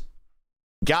is.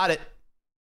 Got it.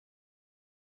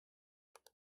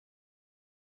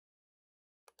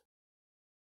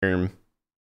 I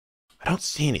don't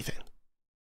see anything.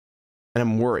 And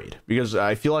I'm worried because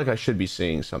I feel like I should be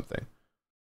seeing something.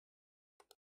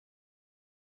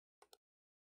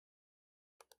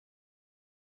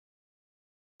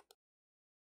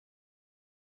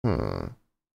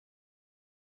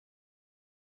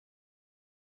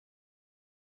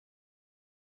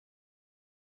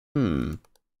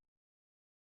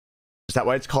 Is that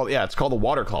why it's called? Yeah, it's called the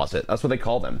water closet. That's what they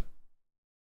call them.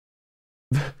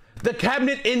 The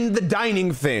cabinet in the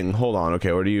dining thing. Hold on.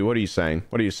 Okay, what are you saying?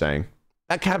 What are you saying?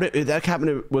 That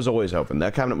cabinet was always open.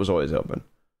 That cabinet was always open.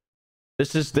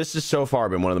 This is so far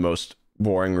been one of the most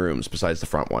boring rooms besides the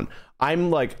front one.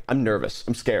 I'm nervous.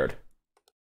 I'm scared.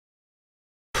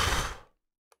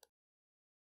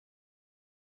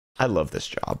 I love this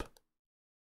job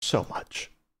so much.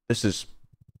 This is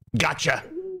gotcha.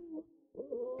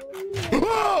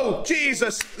 Oh,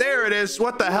 Jesus. There it is.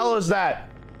 What the hell is that?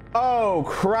 Oh,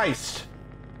 Christ.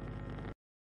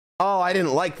 Oh, I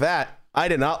didn't like that. I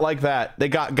did not like that. They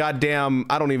got goddamn,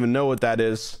 I don't even know what that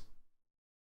is.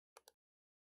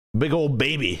 Big old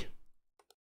baby.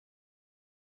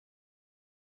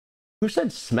 Who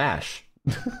said smash?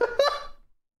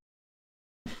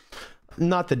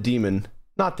 Not the demon.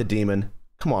 Not the demon.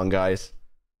 Come on, guys.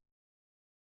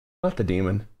 Not the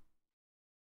demon.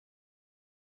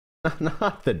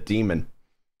 Not the demon.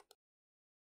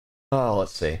 Oh,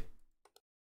 let's see.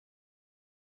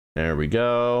 There we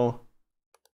go.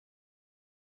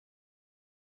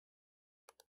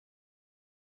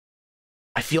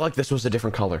 I feel like this was a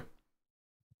different color.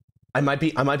 I might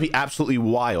be absolutely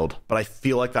wild, but I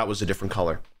feel like that was a different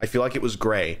color. I feel like it was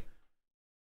gray.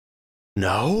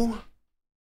 No?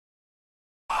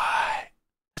 What?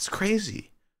 That's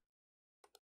crazy.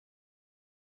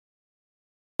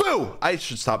 Boo! I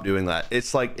should stop doing that.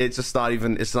 It's like it's not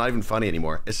even funny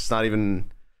anymore. It's not even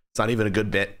a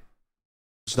good bit.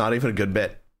 It's not even a good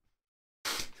bit.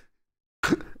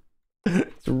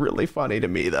 It's really funny to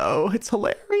me though. It's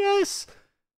hilarious.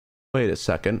 Wait a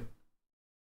second.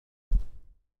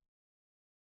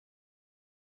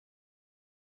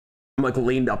 I'm like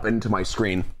leaned up into my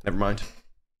screen. Never mind.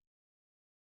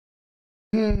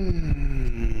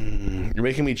 You're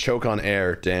making me choke on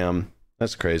air. Damn.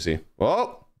 That's crazy.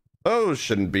 Well, oh,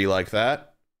 shouldn't be like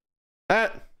that.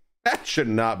 That should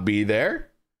not be there.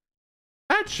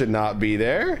 That should not be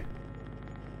there.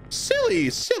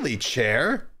 Silly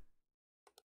chair.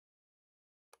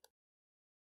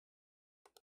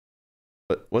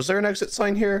 But was there an exit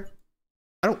sign here?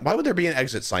 Why would there be an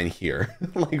exit sign here?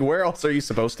 Like, where else are you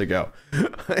supposed to go?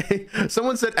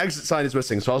 Someone said exit sign is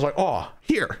missing, so I was like, oh,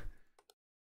 here.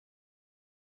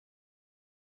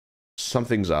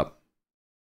 Something's up.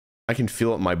 I can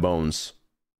feel it in my bones.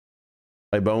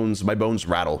 My bones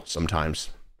rattle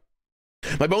sometimes.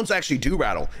 My bones actually do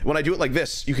rattle. When I do it like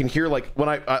this, you can hear like when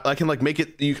I can like make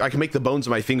it. I can make the bones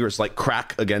of my fingers like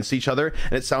crack against each other,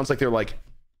 and it sounds like they're like.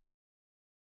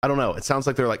 I don't know. It sounds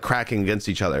like they're like cracking against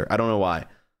each other. I don't know why.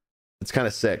 It's kind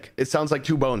of sick. It sounds like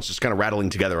two bones just kind of rattling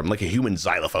together. I'm like a human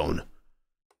xylophone,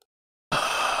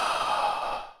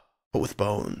 but with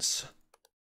bones.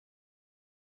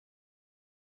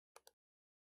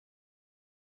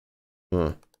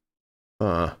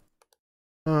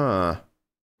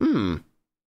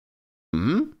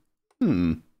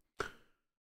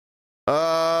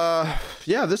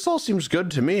 Yeah, this all seems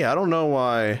good to me. I don't know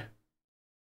why.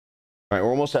 All right, we're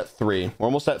almost at 3. We're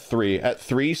almost at 3. At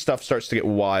 3, stuff starts to get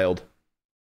wild.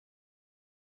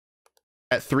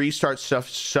 At 3, stuff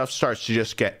starts to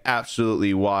just get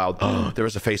absolutely wild. There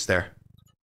was a face there.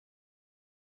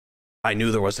 I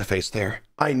knew there was a face there.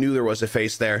 I knew there was a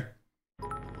face there.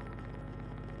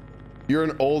 You're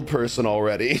an old person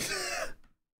already.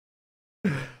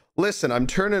 Listen, I'm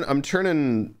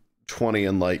turning 20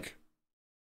 in like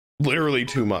literally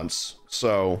 2 months.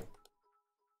 So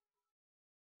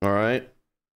all right.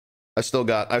 I've still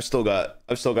got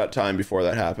time before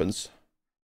that happens.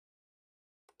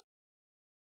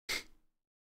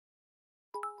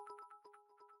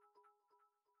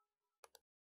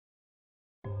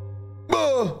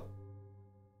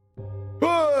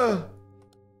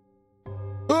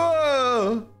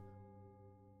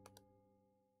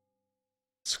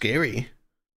 Scary.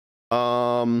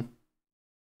 Let's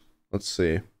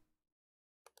see.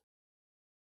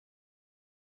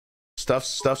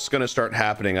 Stuff's gonna start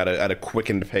happening at a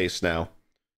quickened pace now. You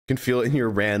can feel it in your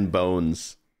Ran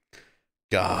bones.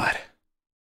 God.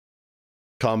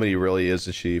 Comedy really is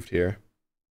achieved here.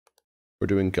 We're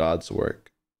doing God's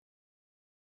work.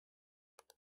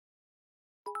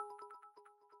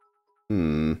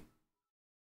 Hmm.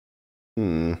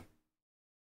 Hmm.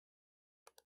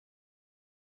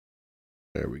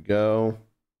 There we go.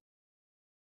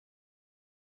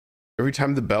 Every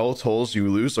time the bell tolls, you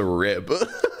lose a rib.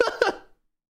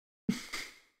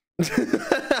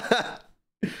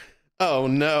 Oh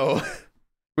no.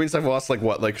 Means I've lost like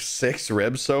what, like 6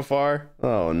 ribs so far?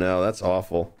 Oh no, that's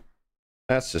awful.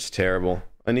 That's just terrible.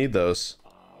 I need those.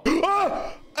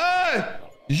 Ah! Ah!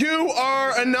 You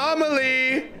are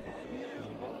anomaly!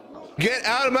 Get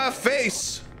out of my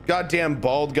face! Goddamn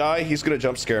bald guy. He's gonna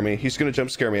jump scare me. He's gonna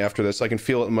jump scare me after this. I can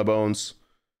feel it in my bones.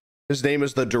 His name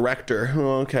is the director.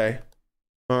 Oh, okay.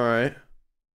 Alright.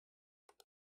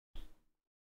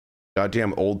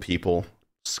 Goddamn old people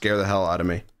scare the hell out of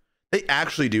me. They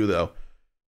actually do though.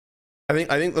 I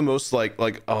think the most like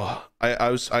oh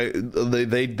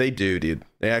they do, dude.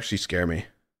 They actually scare me.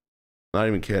 Not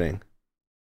even kidding.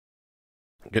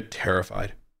 I get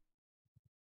terrified.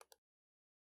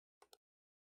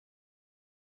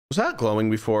 Was that glowing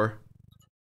before? I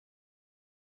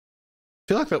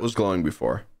feel like that was glowing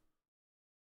before.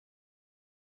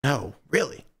 No,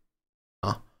 really?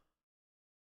 Huh?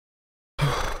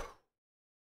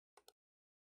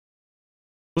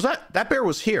 Was that bear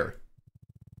was here?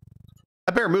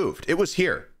 That bear moved. It was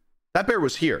here. That bear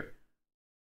was here.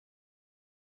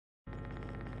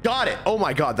 Got it. Oh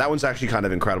my god, that one's actually kind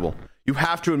of incredible. You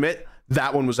have to admit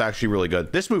that one was actually really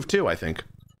good. This moved too, I think.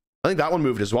 I think that one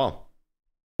moved as well.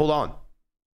 Hold on.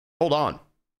 Hold on.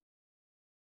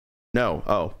 No.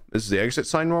 Oh, is the exit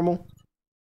sign normal?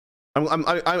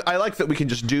 I like that we can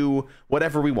just do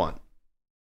whatever we want.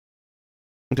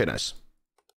 Okay, nice.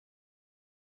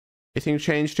 Anything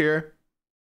changed here?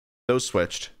 Those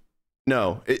switched.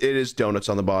 No, it is donuts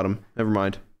on the bottom. Never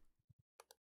mind.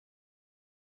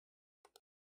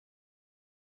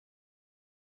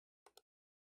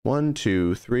 One,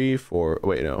 two, three, four.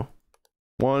 Wait, no.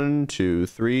 1, 2,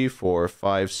 3, 4,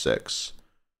 5, 6.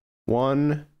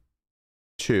 1,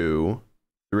 2,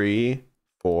 3,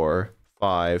 4,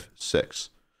 5, 6.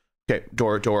 Okay,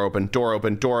 door open, door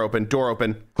open, door open, door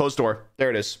open. Closed door. There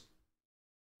it is.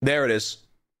 There it is.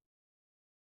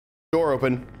 Door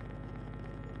open.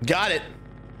 Got it.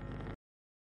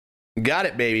 Got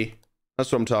it, baby.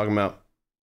 That's what I'm talking about.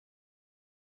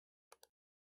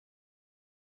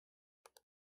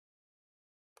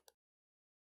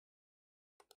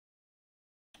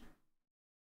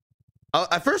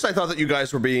 At first, I thought that you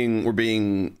guys were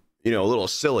being, you know, a little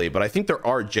silly, but I think there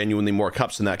are genuinely more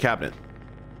cups in that cabinet.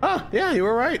 Ah, yeah, you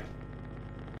were right.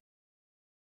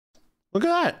 Look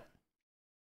at that.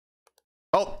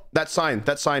 Oh, that sign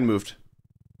moved.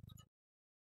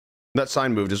 That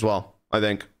sign moved as well, I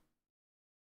think.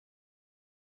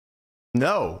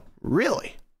 No,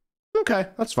 really? Okay,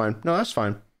 that's fine. No, that's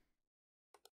fine.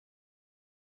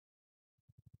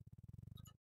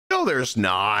 No, there's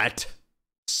not.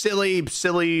 Silly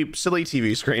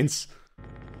TV screens.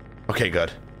 Okay,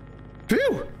 good.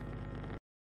 Phew.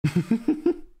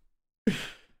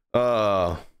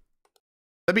 That'd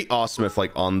be awesome if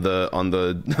like on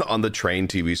the train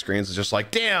TV screens it's just like,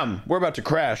 damn, we're about to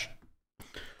crash.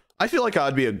 I feel like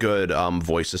I'd be a good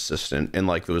voice assistant in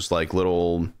like those like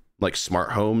little like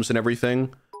smart homes and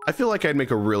everything. I feel like I'd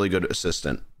make a really good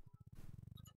assistant.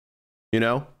 You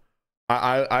know?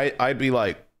 I'd be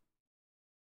like,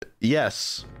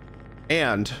 yes,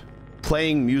 and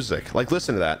playing music. Like,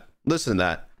 listen to that. Listen to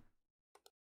that.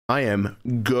 I am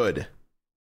good.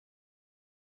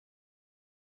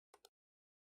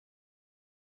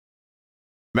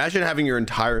 Imagine having your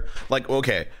entire, like,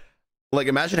 okay, like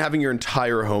imagine having your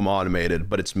entire home automated,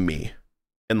 but it's me,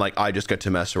 and like I just get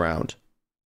to mess around.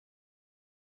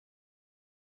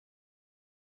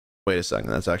 Wait a second,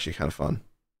 that's actually kind of fun.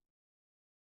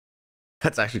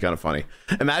 That's actually kind of funny.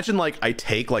 Imagine like I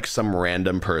take like some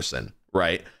random person,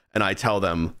 right? And I tell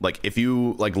them like, if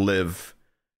you like live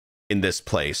in this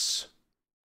place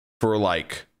for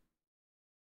like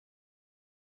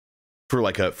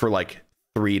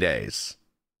 3 days,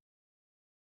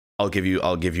 I'll give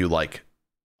you like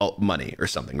money or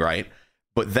something, right?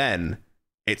 But then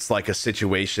it's like a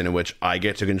situation in which I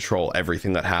get to control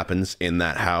everything that happens in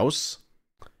that house.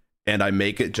 And I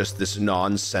make it just this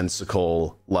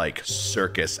nonsensical like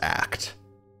circus act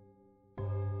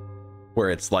where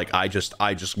it's like I just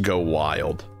go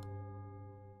wild.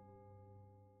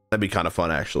 That'd be kind of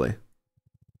fun, actually.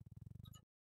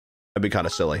 That'd be kind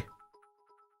of silly.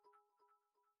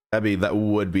 That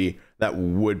would be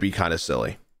kind of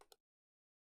silly.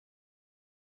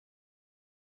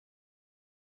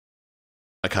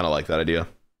 I kind of like that idea.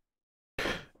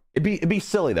 It'd be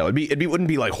silly though. It wouldn't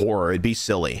be like horror. It'd be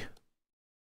silly.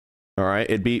 All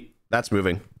right, that's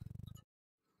moving.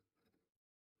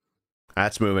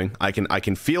 That's moving. I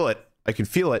can feel it. I can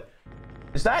feel it.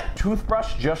 Is that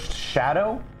toothbrush just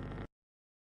shadow?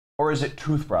 Or is it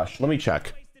toothbrush? Let me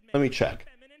check. Let me check.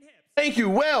 Thank you,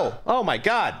 Will. Oh my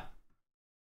god.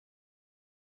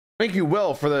 Thank you,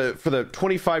 Will, for the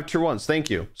 25 tier ones. Thank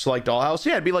you. So like Dollhouse?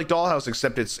 Yeah, it'd be like Dollhouse,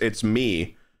 except it's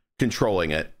me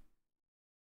controlling it.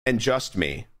 And just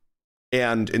me.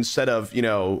 And instead of, you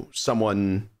know,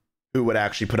 someone who would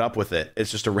actually put up with it,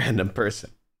 it's just a random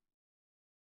person.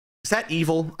 Is that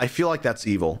evil? I feel like that's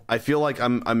evil. I feel like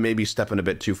I'm maybe stepping a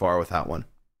bit too far with that one.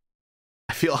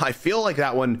 I feel like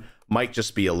that one might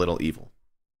just be a little evil.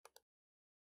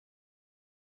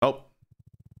 Oh.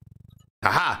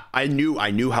 Aha! I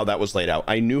knew how that was laid out.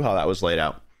 I knew how that was laid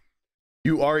out.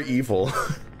 You are evil.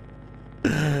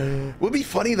 Would be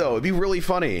funny though. It'd be really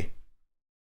funny.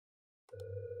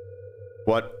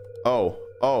 What?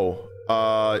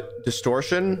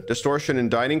 Distortion in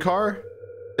dining car.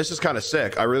 This is kind of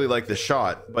sick. I really like this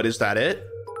shot, but is that it?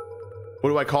 What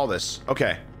do I call this?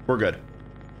 Okay, we're good.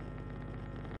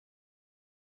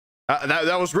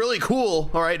 That was really cool.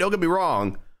 All right, don't get me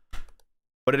wrong,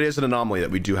 but it is an anomaly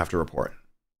that we do have to report.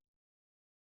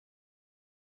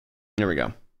 There we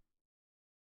go.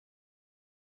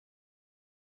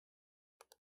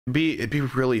 It'd be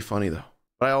really funny though,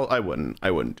 but I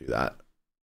wouldn't do that.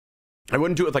 I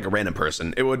wouldn't do it with like a random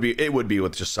person. It would be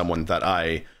with just someone that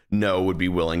I know would be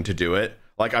willing to do it.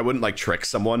 Like I wouldn't like trick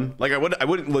someone. Like I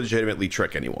wouldn't legitimately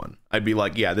trick anyone. I'd be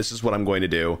like, yeah, this is what I'm going to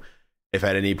do. If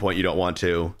at any point you don't want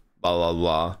to, blah blah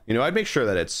blah. You know, I'd make sure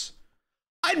that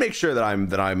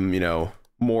I'm, you know,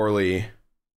 morally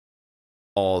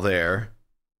all there.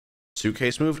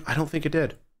 Suitcase moved? I don't think it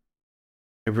did.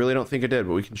 I really don't think it did,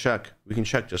 but we can check. We can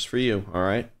check just for you, all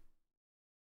right?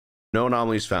 No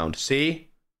anomalies found. See?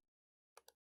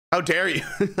 How dare you?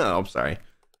 Oh, I'm sorry.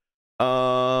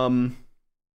 All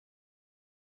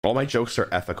my jokes are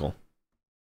ethical.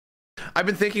 I've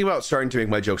been thinking about starting to make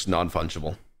my jokes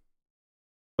non-fungible.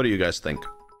 What do you guys think?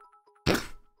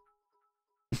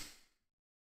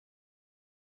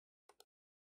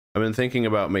 I've been thinking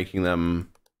about making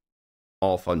them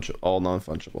all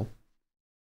non-fungible.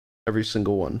 Every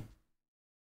single one.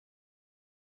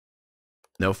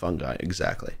 No fungi,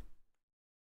 exactly.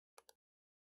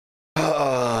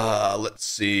 Let's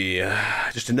see.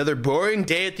 Just another boring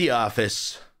day at the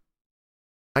office.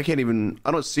 I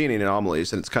don't see any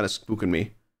anomalies, and it's kind of spooking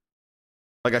me.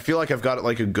 Like, I feel like I've got it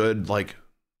like a good, like,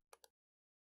 I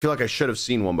feel like I should have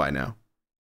seen one by now.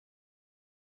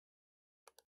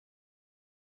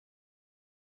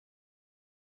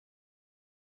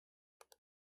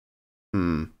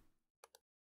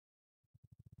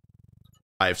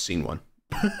 I have seen one.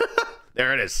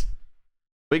 There it is.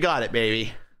 We got it,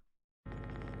 baby.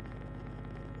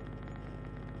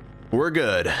 We're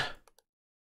good.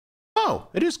 Oh,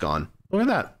 it is gone. Look at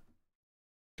that.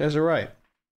 You guys are right.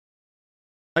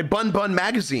 My Bun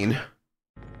magazine.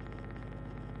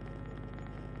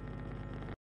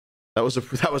 That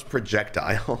was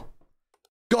projectile.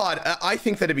 God, I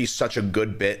think that'd be such a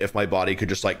good bit if my body could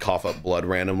just like cough up blood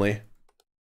randomly.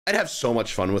 I'd have so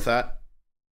much fun with that.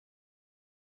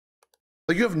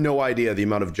 Like, you have no idea the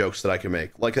amount of jokes that I can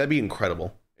make. Like, that'd be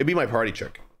incredible. It'd be my party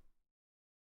trick.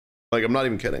 Like, I'm not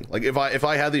even kidding. Like, if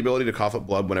I had the ability to cough up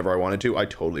blood whenever I wanted to, I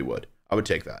totally would. I would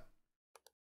take that.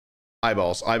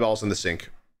 Eyeballs in the sink.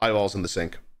 Eyeballs in the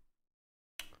sink.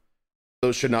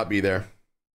 Those should not be there.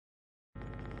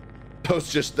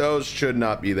 Those should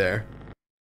not be there.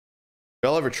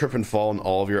 Y'all ever trip and fall and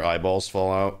all of your eyeballs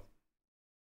fall out?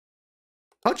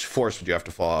 How much force would you have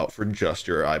to fall out for just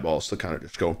your eyeballs to kind of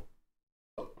just go?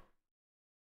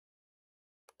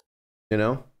 You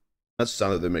know? That's the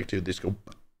sound that they make too. They just go.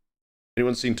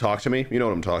 Anyone seen Talk to Me? You know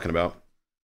what I'm talking about.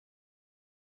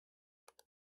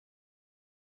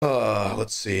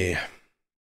 Let's see.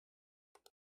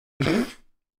 The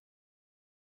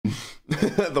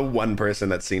one person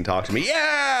that's seen Talk to Me.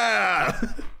 Yeah!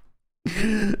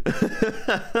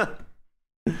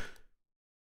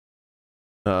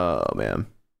 Oh man.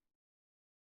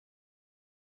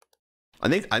 I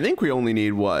think we only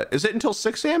need what? Is it until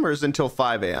 6 a.m. or is it until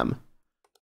 5 a.m.?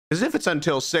 Because if it's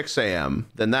until 6 a.m.,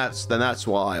 then that's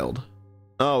wild.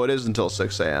 Oh, it is until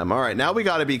 6 a.m. All right, now we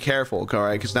got to be careful, all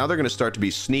right? Because now they're going to start to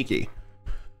be sneaky.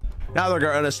 Now they're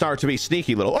going to start to be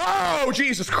sneaky little. Oh,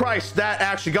 Jesus Christ! That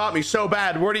actually got me so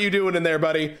bad. What are you doing in there,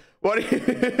 buddy? What are you?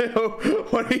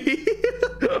 What are you?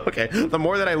 Okay, the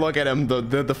more that I look at him,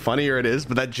 the funnier it is.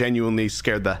 But that genuinely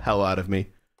scared the hell out of me.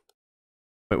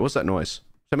 Wait, what's that noise? Is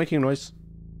that making a noise?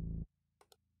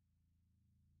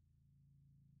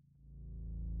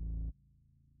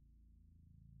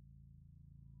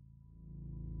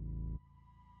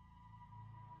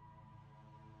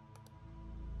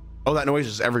 Oh, that noise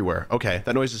is everywhere. Okay,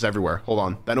 that noise is everywhere. Hold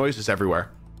on. That noise is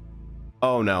everywhere.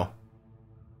 Oh, no.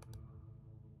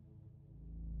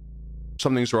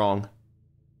 Something's wrong.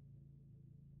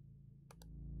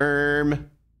 Are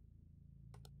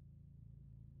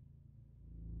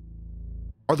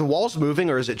the walls moving,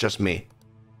 or is it just me?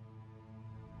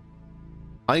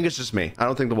 I think it's just me. I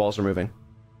don't think the walls are moving.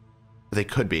 But they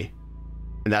could be.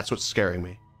 And that's what's scaring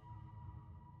me.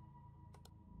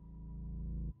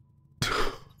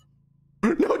 No,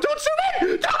 don't shoot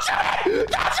me! Don't shoot me!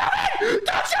 Don't shoot me!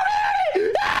 Don't shoot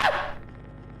me! Ah!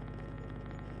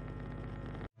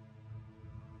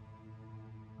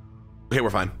 Okay, we're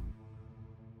fine.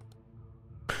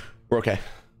 We're okay.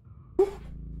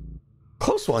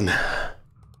 Close one.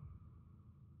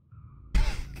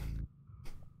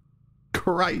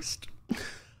 Christ.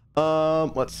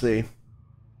 Let's see.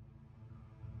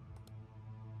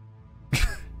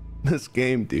 This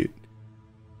game, dude.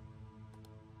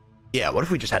 Yeah, what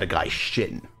if we just had a guy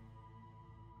shitting?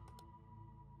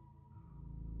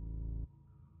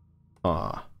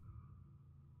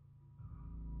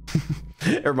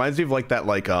 It reminds me of like that,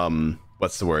 like,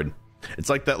 what's the word? It's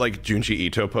like that, like, Junji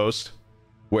Ito post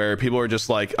where people are just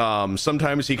like,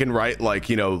 sometimes he can write, like,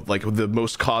 you know, like the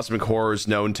most cosmic horrors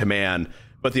known to man,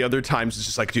 but the other times it's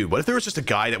just like, dude, what if there was just a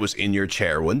guy that was in your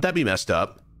chair? Wouldn't that be messed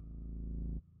up?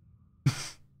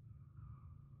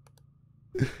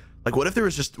 Like, what if there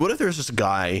was just a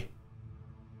guy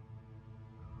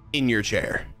in your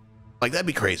chair? Like, that'd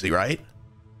be crazy, right?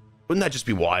 Wouldn't that just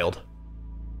be wild?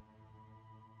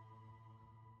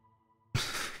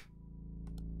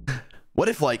 What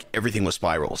if, like, everything was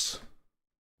spirals?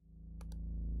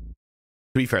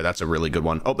 To be fair, that's a really good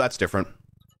one. Oh, that's different.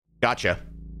 Gotcha.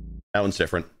 That one's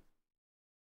different.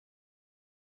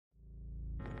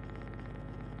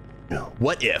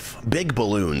 What if big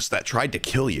balloons that tried to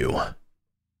kill you,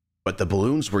 but the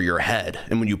balloons were your head,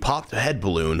 and when you popped a head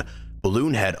balloon,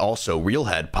 balloon head also real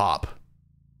head pop?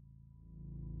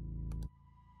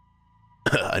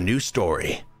 A new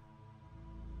story.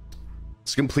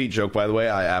 It's a complete joke, by the way.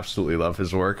 I absolutely love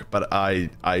his work, but I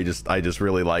just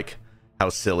really like how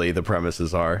silly the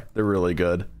premises are. They're really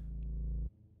good.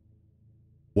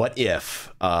 What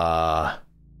if what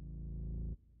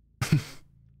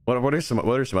are some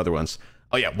other ones?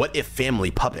 Oh yeah, what if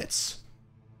family puppets?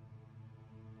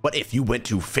 What if you went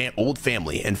to old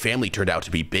family and family turned out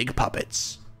to be big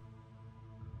puppets?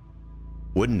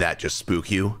 Wouldn't that just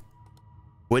spook you?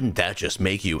 Wouldn't that just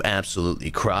make you absolutely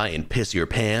cry and piss your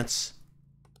pants?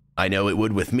 I know it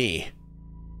would with me.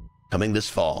 Coming this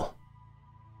fall.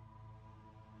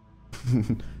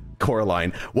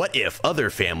 Coraline, what if other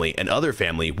family and other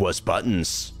family was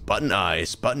buttons? Button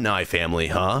eyes, button eye family,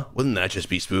 huh? Wouldn't that just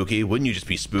be spooky? Wouldn't you just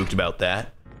be spooked about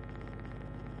that?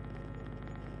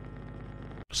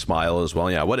 Smile as well,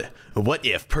 yeah. What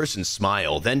if person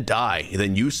smile, then die,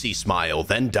 then you see smile,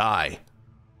 then die?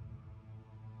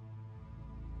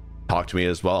 Talk to me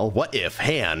as well. What if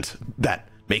hand that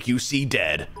make you see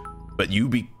dead, but you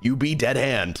be dead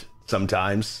hand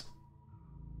sometimes?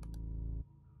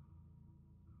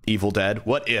 Evil Dead.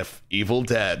 What if Evil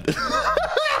Dead?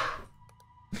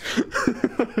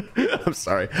 I'm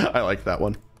sorry. I like that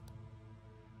one.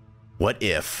 What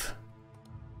if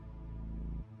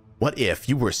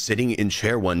you were sitting in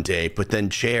chair one day, but then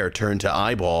chair turned to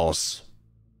eyeballs?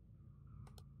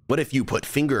 What if you put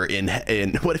finger in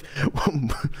what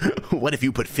if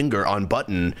you put finger on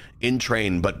button in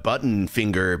train, but button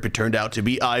finger turned out to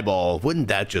be eyeball? Wouldn't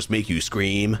that just make you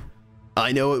scream?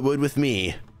 I know it would with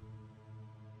me.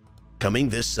 Coming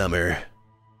this summer.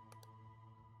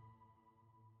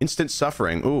 Instant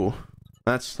suffering. Ooh,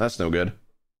 that's no good.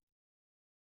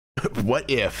 What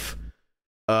if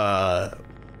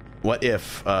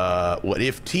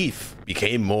teeth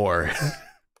became more?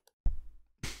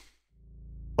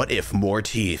 What if more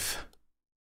teeth?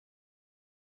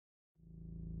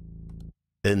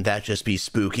 Didn't that just be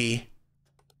spooky?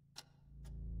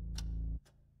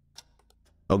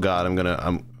 Oh god,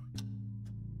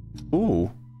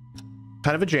 ooh.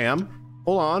 Kind of a jam.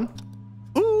 Hold on.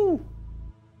 Ooh.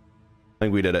 I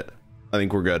think we did it. I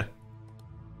think we're good.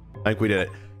 I think we did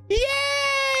it.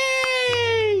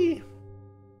 Yay!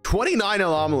 29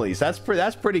 anomalies. That's pretty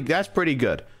good.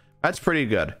 That's pretty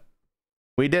good.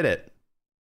 We did it.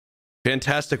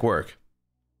 Fantastic work.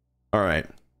 All right.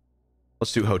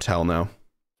 Let's do hotel now.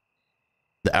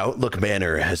 The Outlook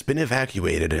Manor has been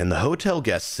evacuated and the hotel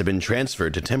guests have been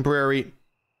transferred to temporary...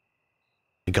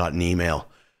 I got an email.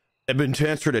 Have been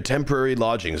transferred to temporary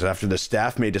lodgings after the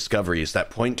staff made discoveries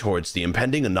that point towards the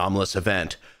impending anomalous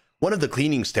event. One of the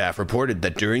cleaning staff reported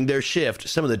that during their shift,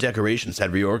 some of the decorations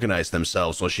had reorganized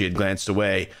themselves while she had glanced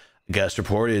away. Guest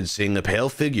reported seeing a pale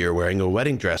figure wearing a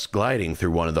wedding dress gliding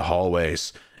through one of the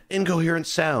hallways. Incoherent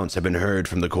sounds have been heard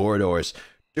from the corridors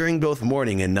during both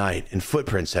morning and night, and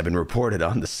footprints have been reported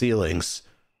on the ceilings.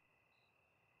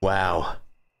 Wow.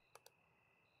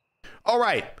 All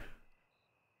right.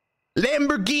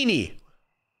 Lamborghini.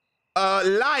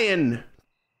 Lion.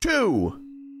 2.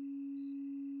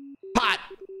 Pot.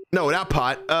 No, not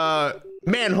pot.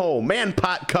 Manhole. Man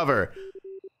pot cover.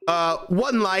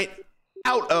 1 light.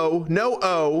 Out O. No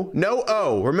O. No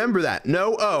O. Remember that.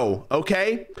 No O.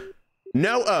 Okay?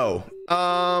 No O.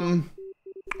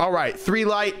 All right. 3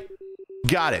 light.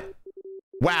 Got it.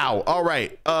 Wow. All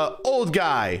right. Old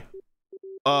guy.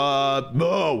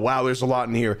 Oh, wow. There's a lot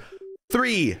in here.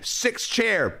 3. 6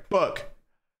 chair. Book.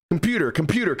 Computer.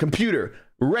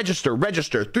 Register.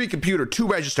 3 computer. 2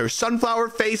 register. Sunflower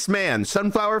face man.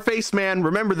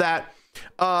 Remember that.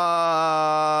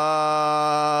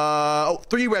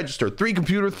 3 register. 3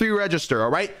 computer. 3 register.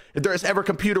 All right. If there is ever a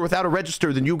computer without a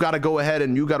register, then you got to go ahead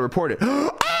and you got to report it.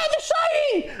 Ah, the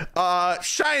shining.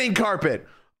 Shining carpet.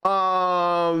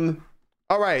 All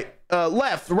right.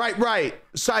 Left, right,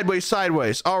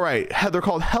 sideways. All right. They're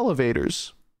called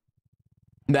elevators.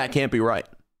 That can't be right.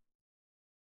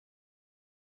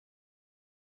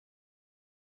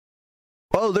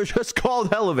 Oh, they're just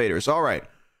called elevators. All right.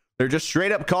 They're just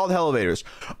straight up called elevators.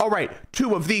 All right.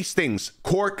 2 of these things.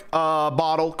 Cork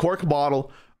bottle.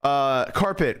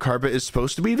 Carpet. Carpet is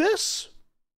supposed to be this.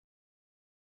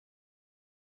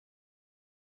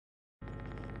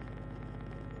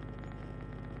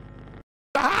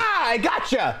 Ah, I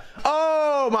gotcha.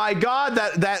 Oh my God.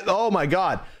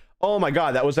 Oh my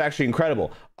God. That was actually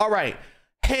incredible. All right.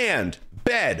 Hand,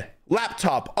 bed,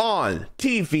 laptop, on,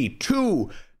 TV, 2,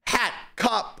 hat,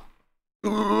 cup,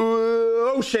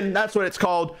 ocean. That's what it's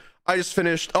called. I just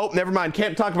finished. Oh, never mind.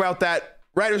 Can't talk about that.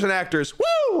 Writers and actors.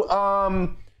 Woo!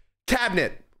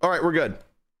 Cabinet. All right, we're good.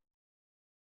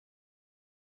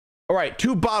 All right,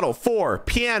 2 bottle, 4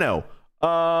 piano.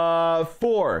 4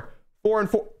 and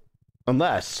 4.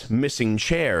 Unless missing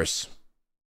chairs.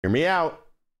 Hear me out.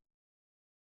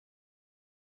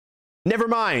 Never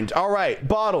mind. All right,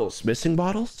 bottles. Missing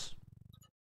bottles?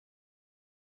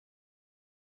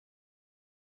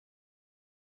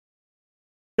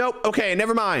 Nope. Okay,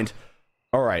 never mind.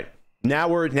 All right. Now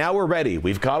we're ready.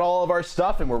 We've got all of our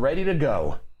stuff and we're ready to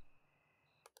go.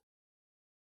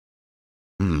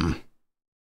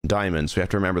 Diamonds. We have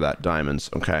to remember that. Diamonds.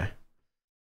 Okay.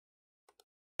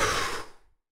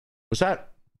 Was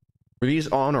that? Were these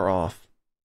on or off?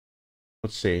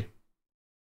 Let's see.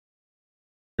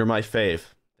 You're my fave.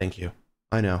 Thank you.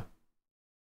 I know.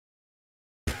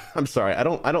 I'm sorry. I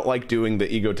don't like doing the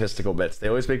egotistical bits. They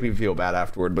always make me feel bad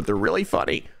afterward, but they're really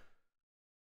funny.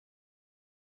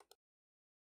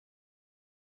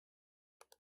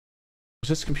 Was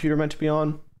this computer meant to be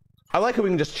on? I like how we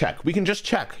can just check. We can just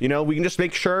check, you know, we can just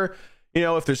make sure, you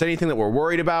know, if there's anything that we're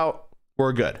worried about,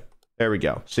 we're good. There we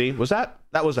go. See, was that?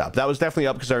 That was up. That was definitely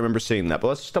up because I remember seeing that, but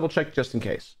let's just double check just in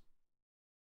case.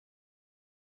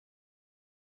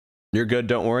 You're good,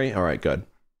 don't worry. All right, good.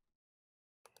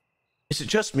 Is it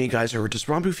just me, guys, or does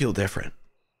Ranboo feel different?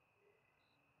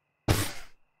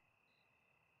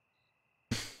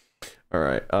 All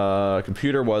right,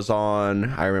 computer was on.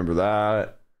 I remember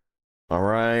that. All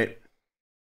right.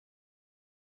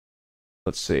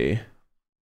 Let's see.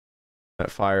 That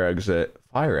fire exit.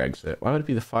 Fire exit? Why would it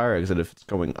be the fire exit if it's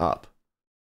going up?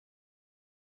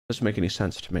 Doesn't make any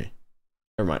sense to me.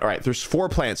 Never mind. All right, there's 4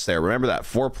 plants there. Remember that.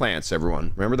 4 plants,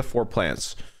 everyone. Remember the 4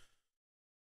 plants.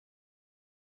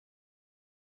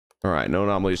 All right, no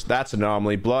anomalies. That's an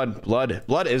anomaly.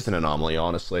 Blood is an anomaly,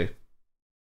 honestly.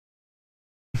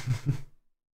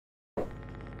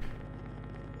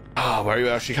 Oh, why are you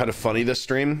actually kind of funny this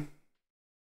stream?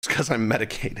 It's because I'm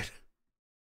medicated.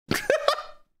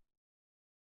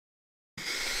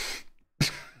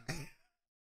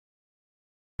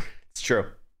 It's true.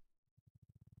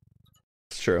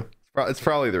 It's true. It's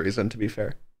probably the reason, to be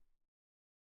fair.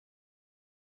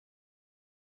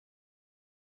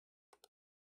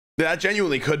 That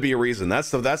genuinely could be a reason. That's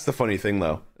the funny thing,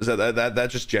 though, is that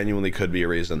just genuinely could be a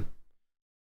reason.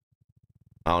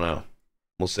 I don't know.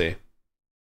 We'll see.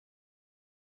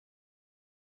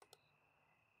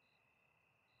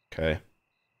 Okay.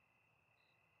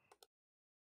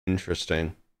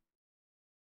 Interesting.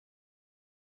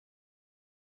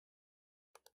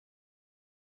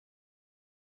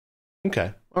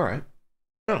 Okay. All right.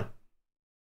 Oh.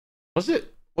 Was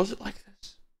it like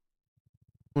this?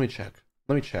 Let me check.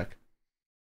 Were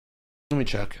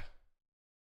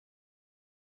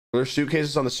there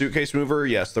suitcases on the suitcase mover?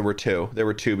 Yes, there were 2. There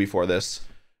were 2 before this.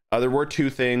 There were 2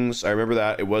 things. I remember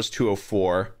that. It was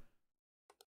 204.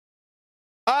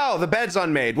 Oh, the bed's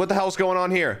unmade. What the hell's going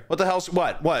on here? What the hell's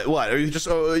what? Are you just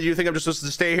you think I'm just supposed to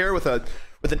stay here with an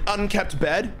unkept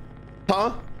bed?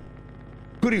 Huh?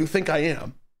 Who do you think I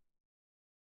am?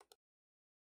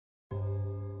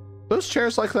 Those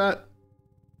chairs like that?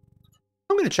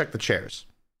 I'm gonna check the chairs.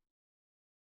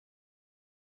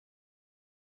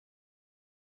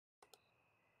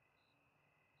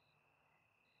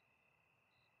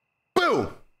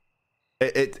 Boom!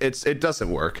 It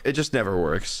doesn't work. It just never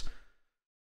works.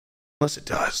 Unless it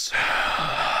does.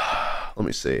 Let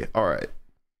me see. All right.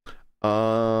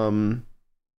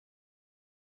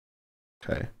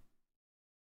 Okay.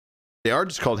 They are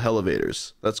just called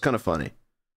elevators. That's kind of funny.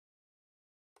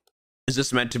 Is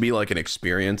this meant to be like an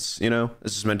experience, you know?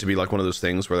 Is this meant to be like one of those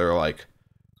things where they're like,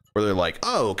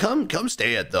 oh, come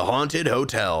stay at the haunted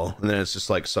hotel, and then it's just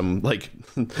like some like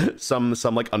some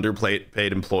like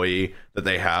paid employee that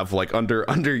they have like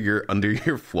under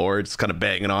your floor, just kind of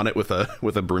banging on it with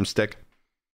a broomstick.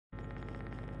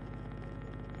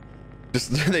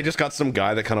 They just got some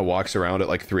guy that kind of walks around at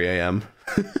like 3 a.m.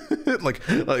 like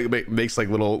makes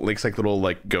little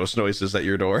like ghost noises at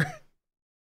your door.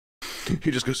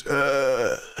 He just goes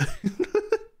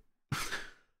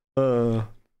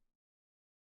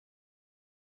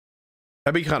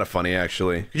That'd be kind of funny,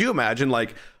 actually. Could you imagine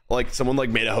like someone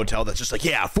like made a hotel that's just like,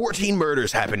 yeah, 14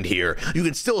 murders happened here, you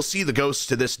can still see the ghosts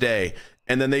to this day,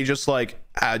 and then they just like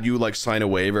had you like sign a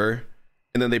waiver,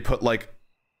 and then they put like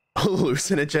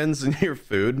hallucinogens in your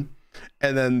food,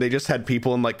 and then they just had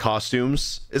people in like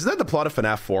costumes? Isn't that the plot of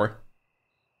FNAF 4?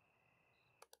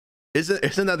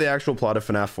 Isn't that the actual plot of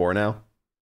FNAF 4 now?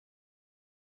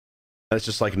 That's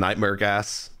just like nightmare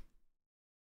gas.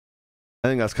 I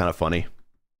think that's kind of funny.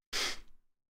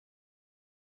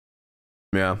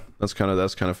 Yeah, that's kind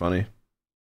of funny.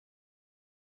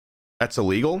 That's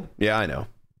illegal? Yeah, I know.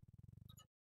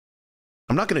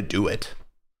 I'm not gonna do it.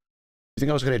 You think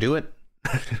I was gonna do it?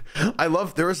 I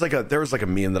love there was like a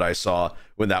meme that I saw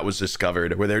when that was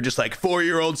discovered where they're just like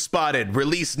 4-year-old spotted,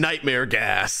 release nightmare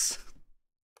gas.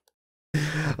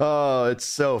 Oh, it's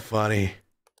so funny.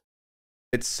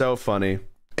 It's so funny.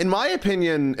 In my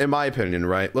opinion,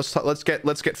 right? Let's get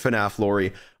FNAF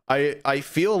lore. I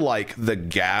feel like the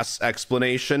gas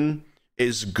explanation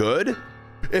is good.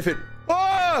 If it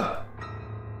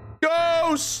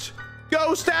Ghost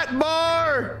at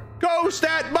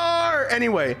bar.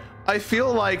 Anyway, I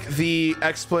feel like the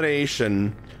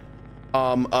explanation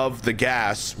of the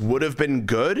gas would have been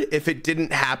good if it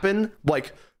didn't happen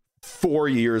like 4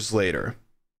 years later,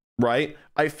 right?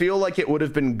 I feel like it would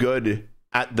have been good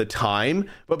at the time,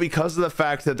 but because of the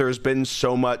fact that there's been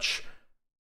so much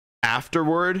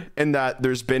afterward and that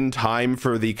there's been time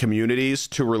for the communities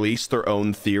to release their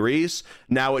own theories,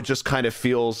 now it just kind of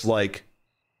feels like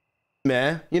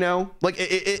meh, you know? Like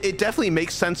it definitely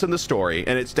makes sense in the story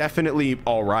and it's definitely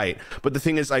all right, but the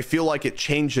thing is, I feel like it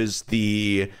changes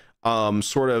the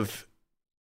sort of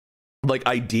like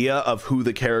idea of who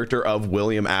the character of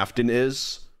William Afton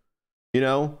is, you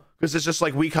know? Because it's just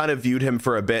like we kind of viewed him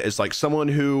for a bit as like someone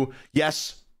who,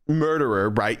 yes, murderer,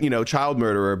 right? You know, child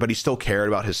murderer, but he still cared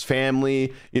about his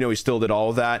family. You know, he still did all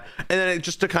of that. And then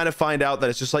just to kind of find out that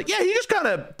it's just like, yeah, he just kind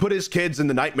of put his kids in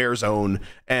the nightmare zone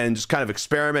and just kind of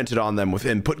experimented on them with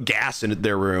and put gas in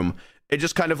their room. It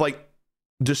just kind of like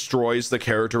destroys the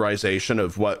characterization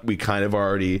of what we kind of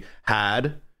already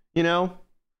had, you know?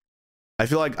 I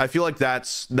feel like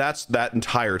that's that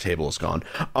entire table is gone.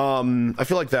 I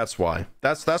feel like that's why.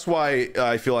 That's why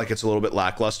I feel like it's a little bit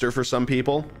lackluster for some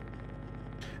people.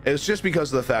 It's just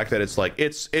because of the fact that it's like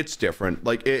it's different.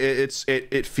 Like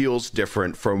it feels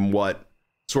different from what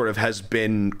sort of has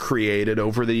been created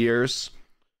over the years,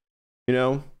 you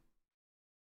know?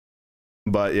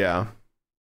 But yeah.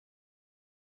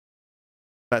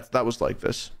 That was like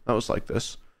this. That was like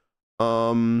this.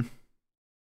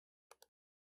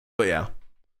 But yeah,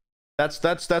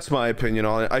 that's my opinion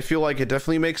on it. I feel like it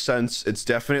definitely makes sense. It's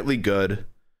definitely good.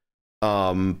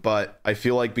 But I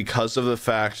feel like because of the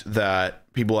fact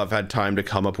that people have had time to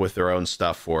come up with their own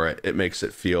stuff for it, it makes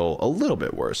it feel a little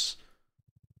bit worse.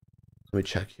 Let me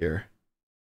check here.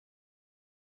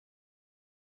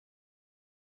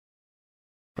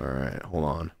 All right, hold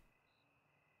on.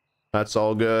 That's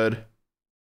all good.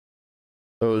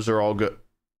 Those are all good.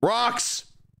 Rocks!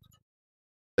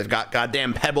 They've got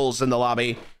goddamn pebbles in the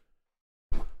lobby.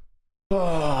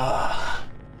 Oh.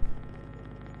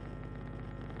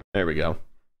 There we go.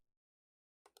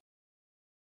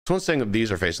 Someone's saying that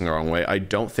these are facing the wrong way. I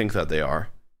don't think that they are,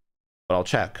 but I'll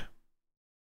check.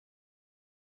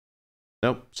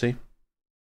 Nope, see?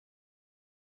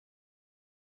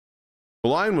 The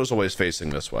line was always facing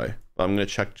this way, but I'm going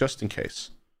to check just in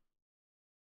case.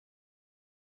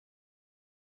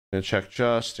 Gonna check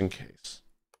just in case.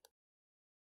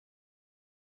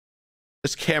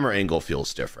 This camera angle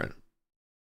feels different.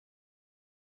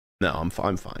 No, I'm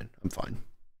fine. I'm fine.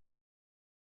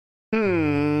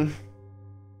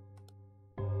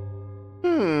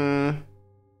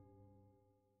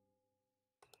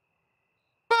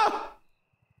 Ah!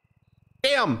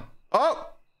 Damn. Oh.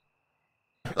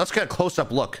 Let's get a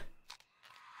close-up look.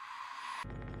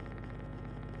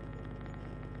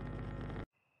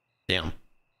 Damn.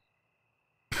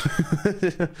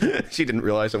 She didn't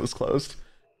realize it was closed.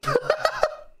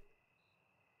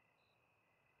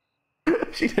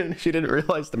 She didn't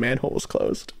realize the manhole was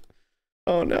closed.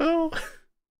 Oh no.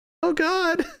 Oh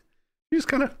god. She just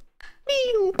kind of.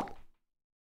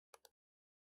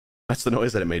 That's the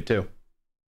noise that it made too.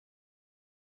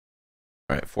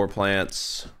 All right, 4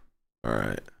 plants. All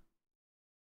right.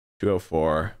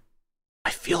 204.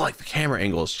 I feel like the camera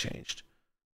angle has changed.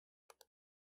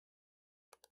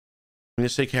 I'm gonna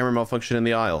say camera malfunction in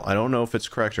the aisle. I don't know if it's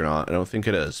correct or not. I don't think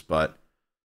it is, but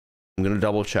I'm gonna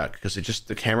double check because it just,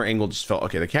 the camera angle just felt,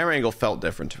 okay, the camera angle felt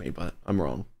different to me, but I'm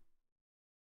wrong.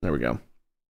 There we go.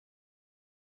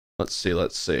 Let's see,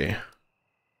 let's see.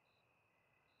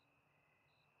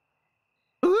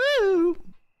 Ooh.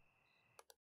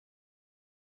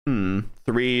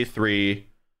 3 3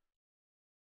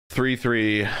 3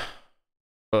 3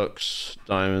 hooks,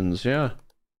 diamonds, yeah.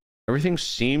 Everything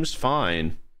seems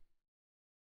fine.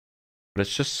 But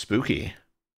it's just spooky.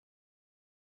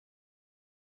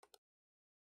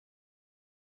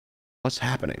 What's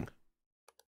happening?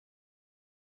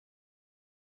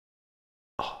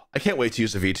 Oh, I can't wait to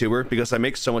use a VTuber because I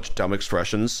make so much dumb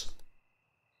expressions.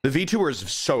 The VTuber is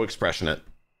so expressionate.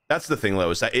 That's the thing though,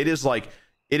 is that it is like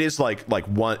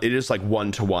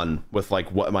one to one with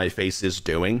like what my face is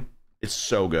doing. It's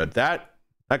so good. That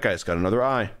guy's got another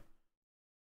eye.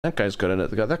 That guy's got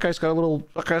another. That guy's got a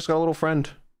little friend.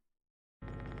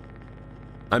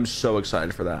 I'm so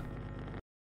excited for that.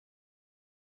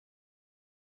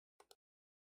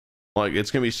 Like, it's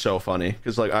gonna be so funny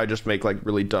because like I just make like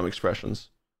really dumb expressions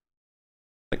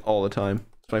like all the time.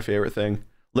 It's my favorite thing.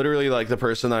 Literally, like the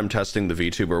person I'm testing the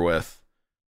VTuber with,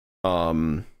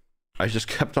 I just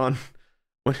kept on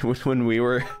when we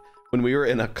were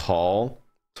in a call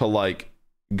to like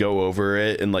go over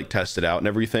it and like test it out and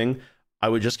everything, I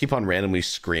would just keep on randomly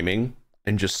screaming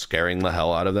and just scaring the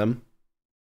hell out of them.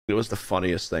 It was the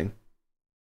funniest thing.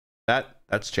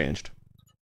 That's changed.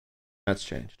 That's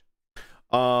changed.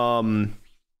 But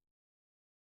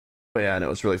yeah, and it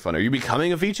was really fun. Are you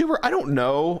becoming a VTuber? I don't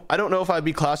know. I don't know if I'd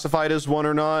be classified as one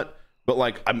or not, but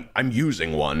like I'm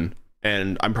using one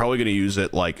and I'm probably going to use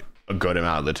it like a good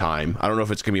amount of the time. I don't know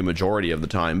if it's going to be a majority of the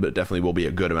time, but it definitely will be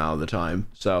a good amount of the time.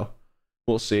 So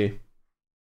we'll see.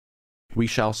 We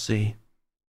shall see.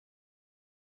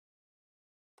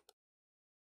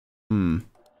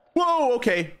 Whoa,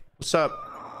 okay. What's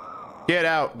up? Get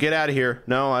out of here.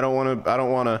 No, I don't want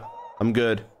to. I'm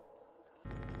good.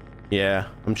 Yeah,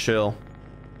 I'm chill.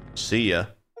 See ya.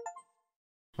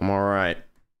 I'm all right.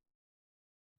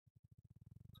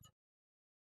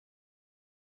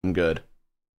 I'm good.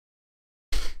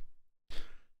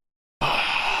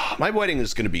 My wedding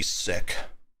is gonna be sick.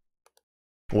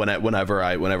 Whenever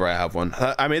I have one.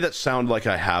 I made that sound like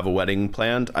I have a wedding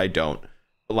planned. I don't.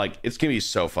 But like, it's gonna be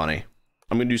so funny.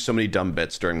 I'm gonna do so many dumb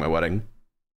bits during my wedding.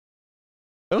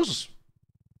 Those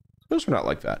were not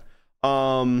like that.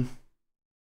 I'm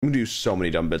gonna do so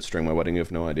many dumb bits during my wedding. You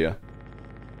have no idea.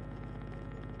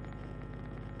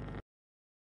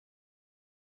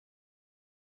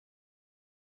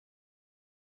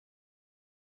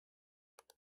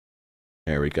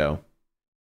 There we go.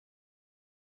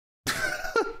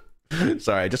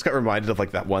 Sorry, I just got reminded of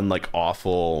like that one like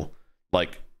awful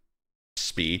like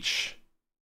speech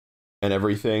and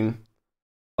everything.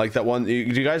 Like that one, do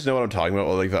you guys know what I'm talking about?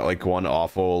 Like that like one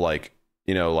awful like,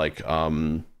 you know, like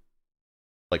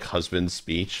husband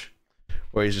speech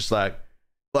where he's just like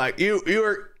you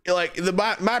are like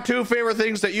my two favorite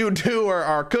things that you do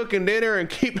are cooking dinner and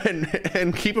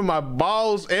keeping my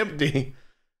balls empty.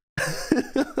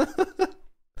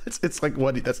 it's like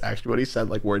that's actually what he said,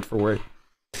 like word for word.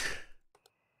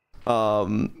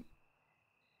 And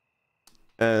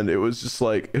it was just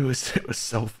like it was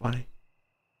so funny.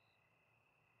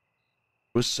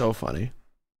 It was so funny.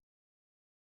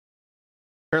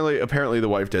 Apparently the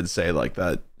wife did say like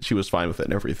that she was fine with it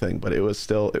and everything, but it was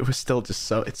still just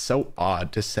so, it's so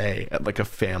odd to say at like a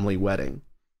family wedding.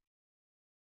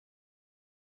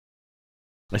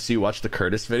 I see you watched the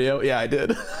Curtis video. Yeah, I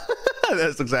did.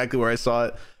 That's exactly where I saw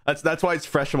it. That's why it's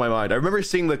fresh in my mind. I remember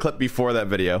seeing the clip before that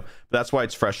video, but that's why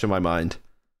it's fresh in my mind.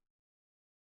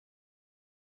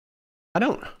 I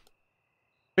don't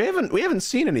We haven't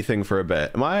seen anything for a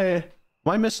bit. Am I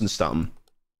missing something?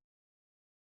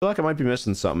 I feel like I might be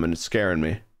missing something and it's scaring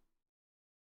me.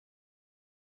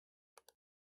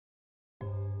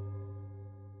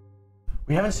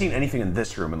 We haven't seen anything in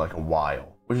this room in like a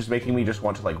while, which is making me just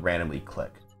want to like randomly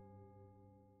click.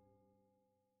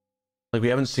 Like we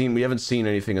haven't seen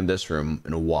anything in this room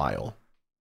in a while.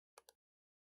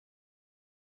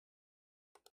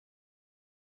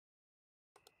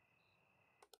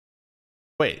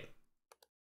 Wait.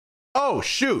 Oh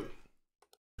shoot.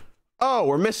 Oh,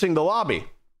 we're missing the lobby.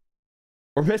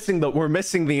 We're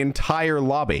missing the entire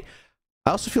lobby.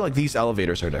 I also feel like these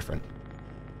elevators are different.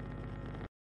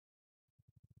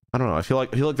 I don't know. I feel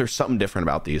like there's something different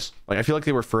about these. Like I feel like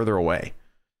they were further away.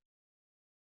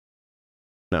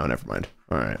 No, never mind.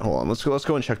 All right, hold on. Let's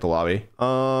go and check the lobby.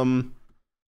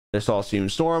 This all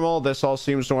seems normal. This all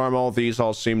seems normal. These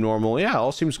all seem normal. Yeah,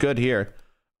 all seems good here.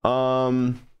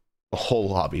 The whole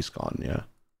lobby's gone. Yeah.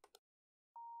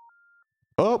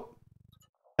 Oh,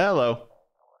 hello.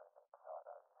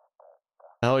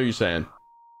 The hell are you saying?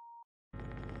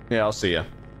 Yeah, I'll see ya.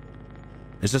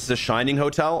 Is this the Shining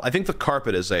Hotel? I think the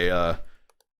carpet is a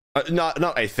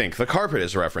not I think the carpet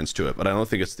is a reference to it, but I don't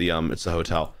think it's the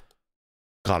hotel.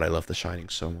 God, I love The Shining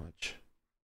so much.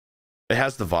 It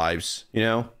has the vibes, you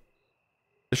know?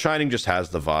 The Shining just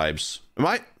has the vibes. Am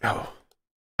I? Oh,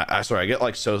 sorry. I get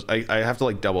like so. I have to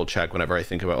like double check whenever I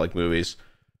think about like movies.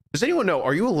 Does anyone know?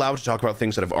 Are you allowed to talk about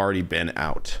things that have already been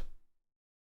out?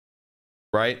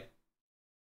 Right?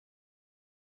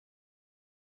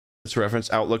 Let's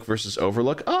reference Outlook versus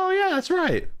Overlook. Oh yeah, that's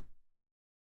right.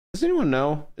 Does anyone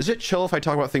know? Is it chill if I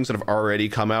talk about things that have already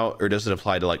come out, or does it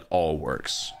apply to like all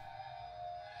works?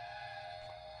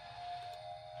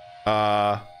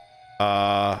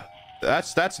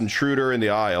 That's Intruder in the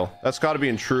Aisle. That's got to be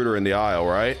Intruder in the Aisle,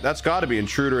 right? That's got to be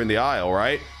Intruder in the Aisle,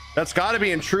 right? That's got to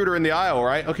be Intruder in the Aisle,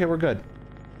 right? Okay, we're good.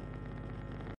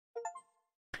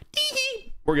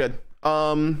 We're good.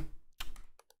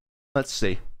 Let's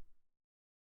see.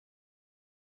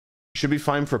 Should be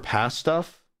fine for past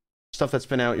stuff. Stuff that's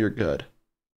been out, you're good.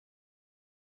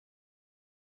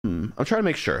 I'm trying to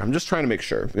make sure. I'm just trying to make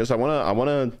sure because I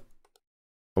want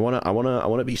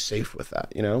to be safe with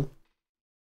that, you know?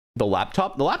 The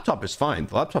laptop is fine.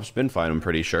 The laptop's been fine, I'm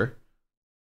pretty sure.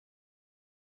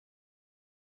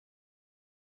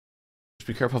 Just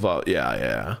be careful about,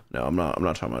 yeah. No, I'm not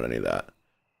talking about any of that.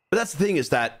 But that's the thing,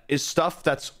 is stuff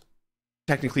that's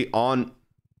technically on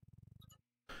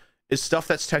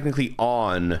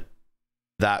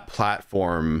that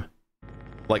platform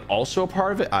like also a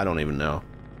part of it? I don't even know.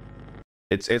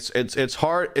 It's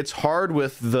hard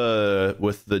with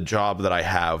the job that I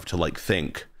have to like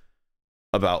think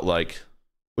about like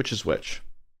which is which.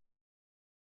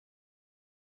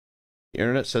 The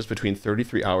internet says between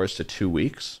 33 hours to 2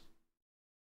 weeks.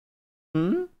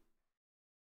 Hmm.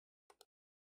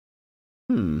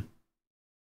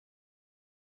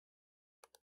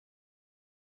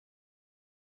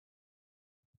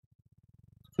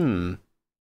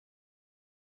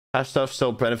 That stuff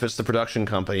still benefits the production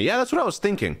company. Yeah, that's what I was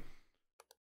thinking.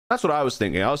 I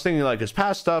was thinking like, is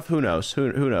past stuff? Who knows?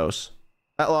 Who knows?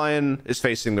 That lion is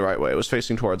facing the right way. It was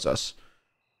facing towards us.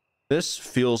 This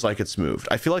feels like it's moved.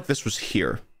 I feel like this was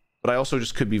here, but I also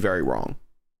just could be very wrong.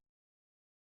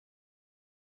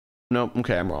 No,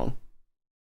 okay, I'm wrong.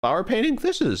 Flower painting?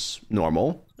 This is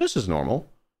normal. This is normal.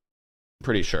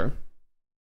 Pretty sure.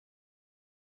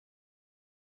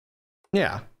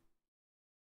 Yeah.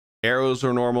 Arrows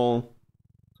are normal.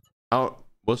 Out.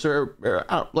 What's there?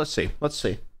 Out. Let's see.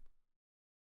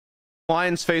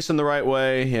 Lion's facing the right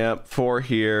way. Yep. 4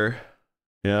 here.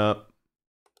 Yep.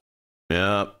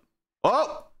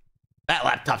 Oh! That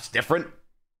laptop's different.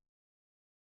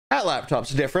 That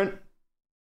laptop's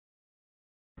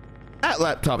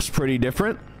pretty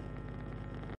different.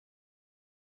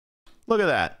 Look at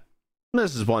that.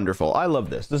 This is wonderful. I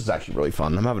love this. This is actually really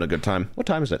fun. I'm having a good time. What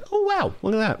time is it? Oh, wow.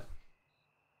 Look at that.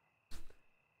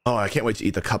 Oh, I can't wait to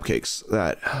eat the cupcakes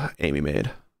that Amy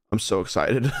made. I'm so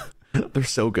excited. They're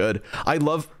so good. I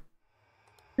love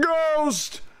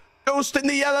Ghost! Ghost in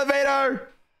the elevator!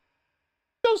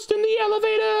 Ghost in the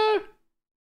elevator!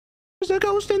 There's a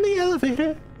ghost in the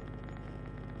elevator.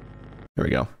 There we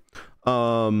go.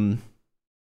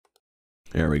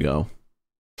 There we go.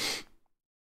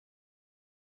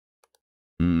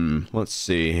 Let's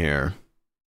see here.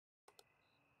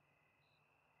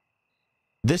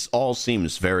 This all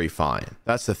seems very fine.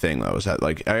 That's the thing, though, is that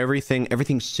like everything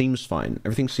seems fine.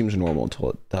 Everything seems normal until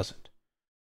it doesn't.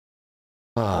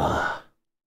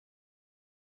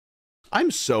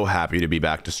 I'm so happy to be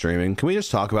back to streaming. Can we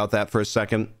just talk about that for a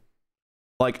second?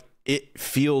 Like, it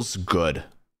feels good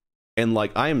And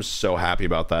like, I am so happy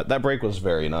about that. That break was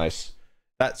very nice.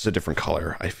 That's a different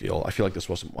color. I feel like this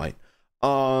wasn't white.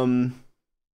 But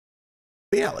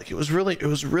yeah, like it was really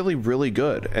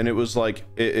good. And it was like,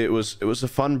 it was a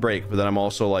fun break, but then I'm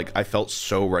also like, I felt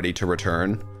so ready to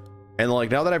return. And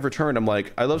like, now that I've returned, I'm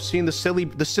like, I love seeing the silly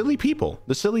people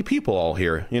all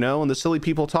here, you know, and the silly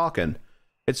people talking.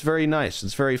 It's very nice.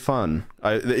 It's very fun.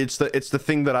 It's the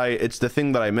thing that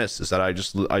I miss, is that I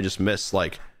just miss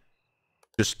like,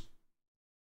 just,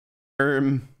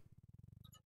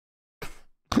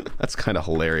 that's kind of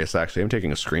hilarious, actually. I'm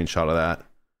taking a screenshot of that.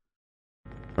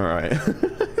 All right.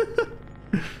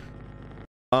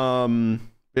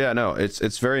 Yeah, no,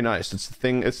 it's very nice. It's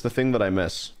the thing that I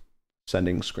miss.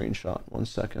 Sending screenshot. 1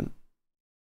 second.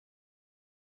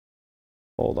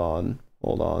 Hold on.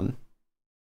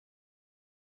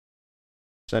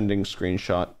 Sending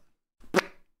screenshot.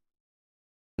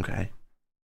 Okay.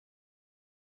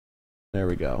 There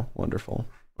we go. Wonderful.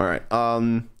 All right.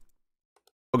 Oh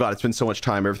god, it's been so much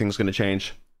time. Everything's gonna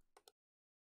change.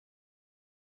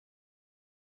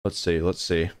 Let's see.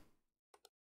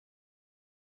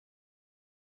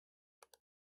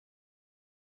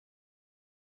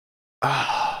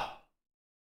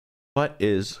 What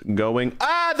is going?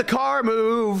 The car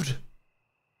moved.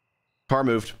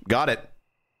 Got it.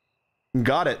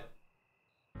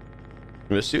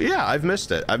 Missed you? Yeah, I've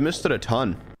missed it. I've missed it a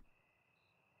ton.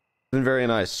 It's been very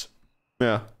nice.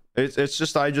 Yeah. It's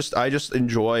just I just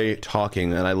enjoy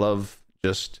talking, and I love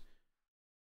just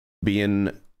being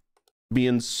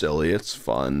silly. It's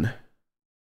fun.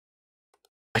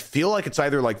 I feel like it's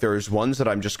either like there's ones that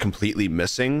I'm just completely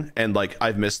missing, and like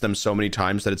I've missed them so many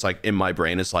times that it's like in my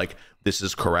brain it's like this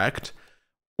is correct,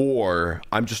 or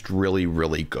I'm just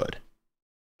really good.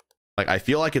 Like I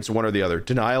feel like it's one or the other.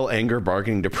 Denial, anger,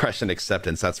 bargaining, depression,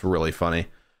 acceptance. That's really funny.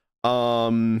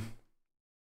 There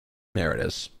it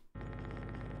is.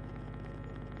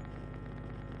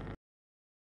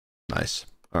 Nice.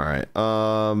 All right.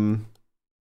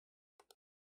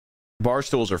 Bar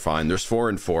stools are fine. There's 4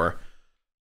 and 4.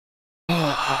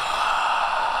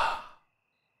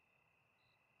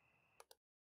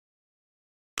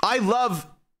 I love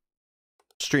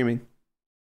streaming.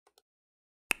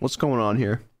 What's going on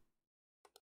here?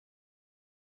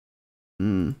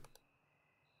 Any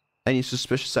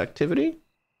suspicious activity?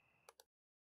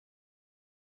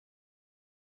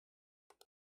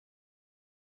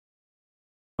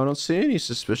 I don't see any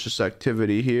suspicious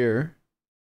activity here.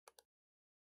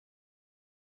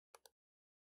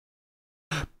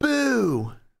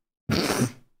 Boo! I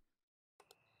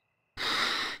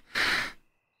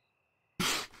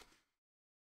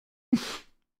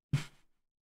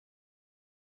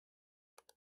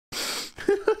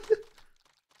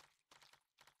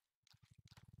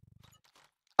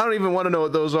don't even want to know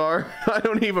what those are. I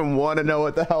don't even want to know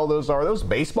what the hell those are. Are those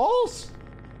baseballs?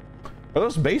 Are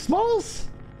those baseballs?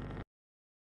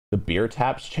 The beer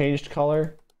taps changed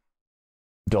color.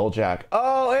 Jack.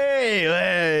 Oh,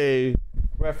 hey.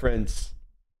 Reference.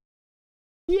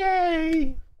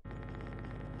 Yay.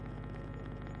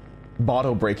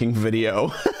 Bottle breaking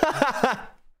video.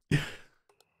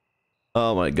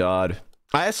 Oh my god.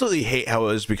 I absolutely hate how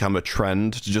it has become a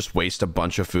trend to just waste a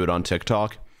bunch of food on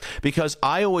TikTok, because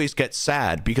I always get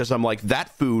sad because I'm like, that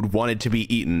food wanted to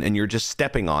be eaten and you're just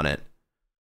stepping on it.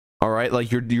 All right,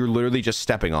 like you're literally just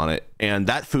stepping on it, and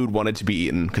that food wanted to be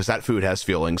eaten because that food has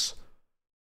feelings,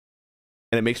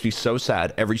 and it makes me so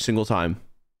sad every single time.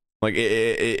 Like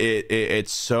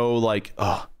it's so like,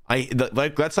 oh,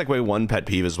 like that's like my one pet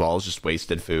peeve as well, is just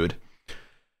wasted food.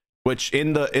 Which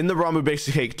in the Ranboo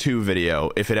Basic Cake 2 video,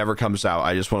 if it ever comes out,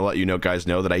 I just want to let you know, guys,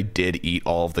 know that I did eat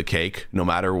all of the cake, no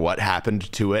matter what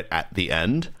happened to it at the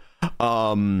end.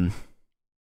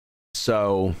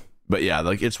 So, but yeah,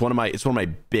 like it's one of my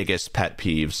biggest pet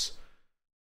peeves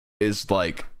is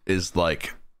like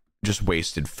just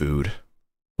wasted food.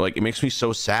 Like it makes me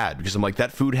so sad because I'm like,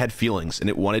 that food had feelings and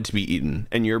it wanted to be eaten,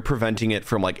 and you're preventing it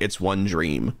from like its one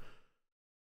dream.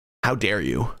 How dare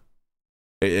you?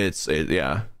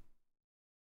 Yeah.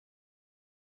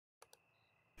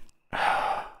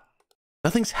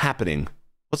 Nothing's happening.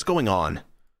 What's going on?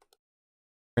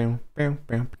 Let's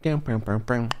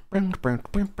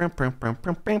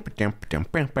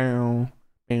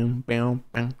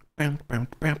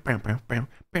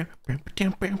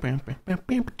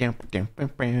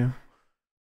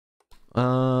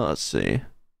see.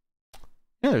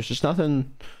 Yeah, there's just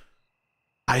nothing.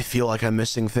 I feel like I'm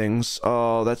missing things.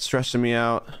 Oh, that's stressing me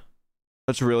out.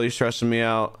 That's really stressing me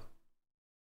out.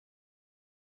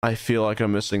 I feel like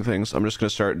I'm missing things. I'm just gonna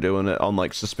start doing it on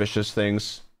like suspicious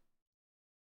things.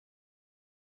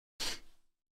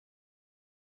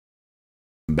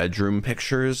 Bedroom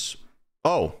pictures.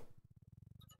 Oh.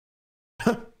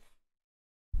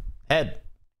 Head.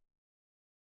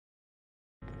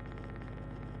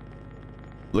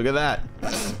 Look at that.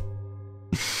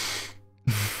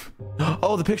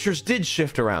 Oh, the pictures did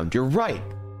shift around. You're right.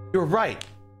 You're right.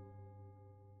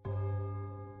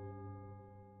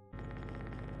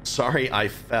 Sorry, I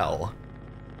fell.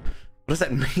 What does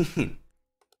that mean?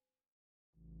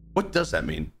 What does that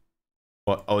mean?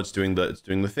 What? Oh, it's doing the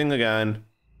thing again.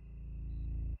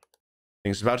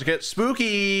 Things about to get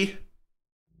spooky. I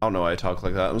don't know why I talk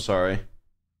like that. I'm sorry.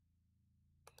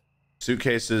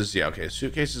 Suitcases. Yeah, okay.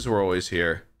 Suitcases were always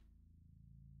here.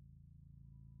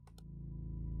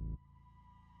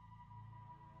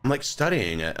 I'm like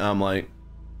studying it. I'm like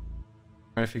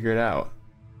trying to figure it out.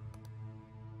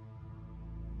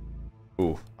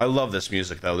 Ooh, I love this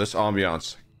music though. This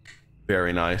ambiance,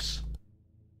 very nice.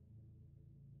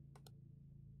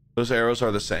 Those arrows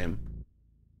are the same.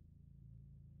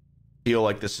 Feel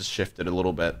like this is shifted a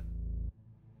little bit.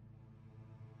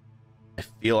 I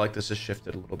feel like this is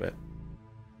shifted a little bit.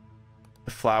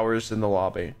 The flowers in the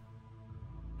lobby.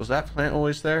 Was that plant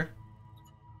always there?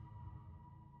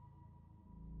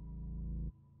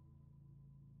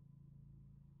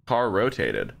 Car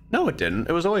rotated. No, it didn't.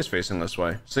 It was always facing this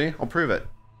way. See? I'll prove it.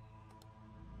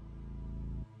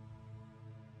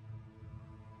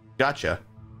 Gotcha.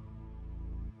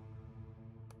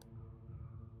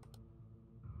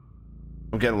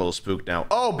 I'm getting a little spooked now.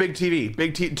 Oh, big TV.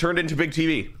 Big T turned into big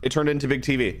TV. It turned into big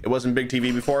TV. It wasn't big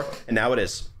TV before, and now it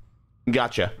is.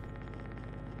 Gotcha.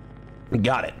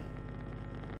 Got it.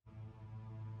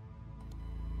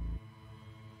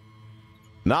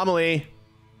 Anomaly.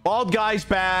 Bald guy's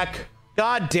back.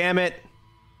 God damn it.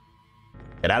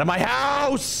 Get out of my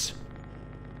house.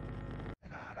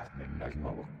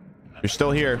 You're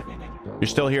still here. You're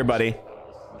still here, buddy.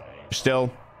 You're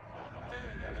still.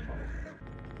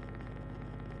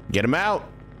 Get him out.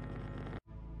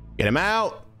 Get him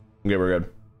out. Okay, we're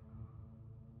good.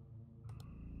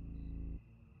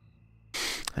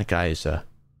 That guy is,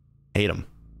 hate him.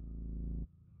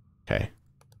 Okay.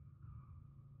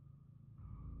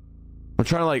 I'm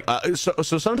trying to like, so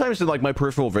sometimes in like my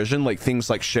peripheral vision, like things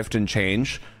like shift and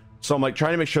change. So I'm like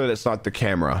trying to make sure that it's not the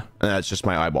camera and that's just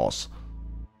my eyeballs.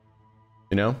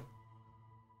 You know?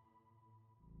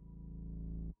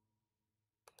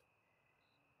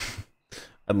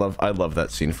 I love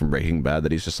that scene from Breaking Bad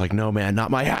that he's just like, no man,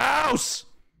 not my house.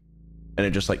 And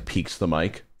it just like peaks the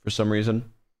mic for some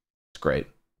reason. It's great.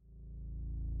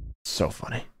 It's so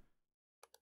funny.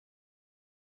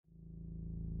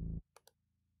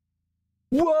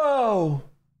 Whoa!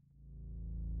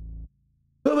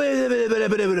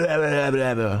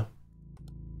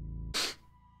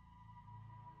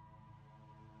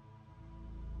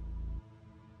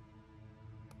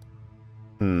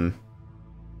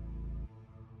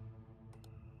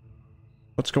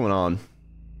 What's going on?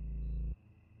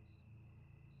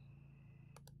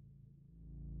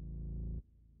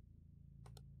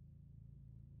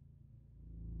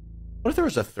 What if there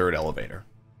was a third elevator?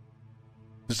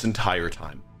 This entire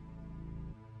time.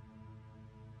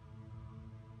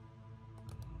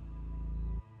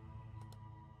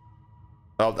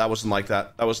 Oh, that wasn't like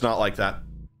that. That was not like that.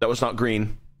 That was not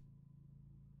green.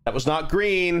 That was not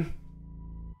green.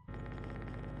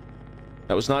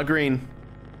 That was not green.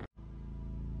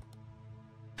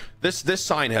 This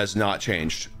sign has not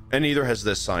changed, and neither has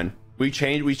this sign. We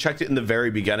checked it in the very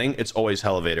beginning. It's always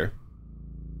elevator.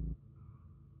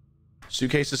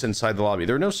 Suitcases inside the lobby.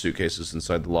 There are no suitcases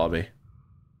inside the lobby.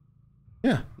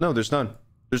 Yeah, no, there's none.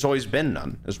 There's always been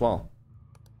none as well.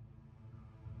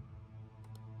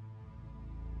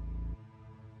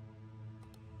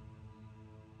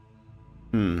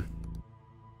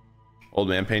 Old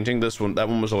man painting. This one, that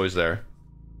one was always there.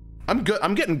 I'm good.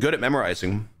 I'm getting good at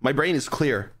memorizing. My brain is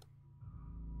clear.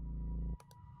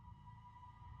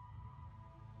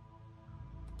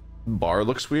 Bar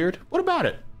looks weird. What about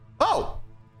it? Oh!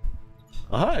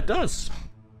 It does.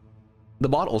 The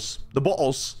bottles. The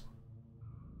bottles.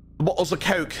 The bottles of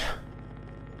Coke.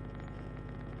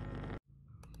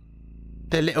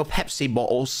 The little Pepsi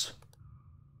bottles.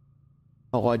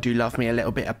 Oh, I do love me a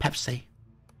little bit of Pepsi.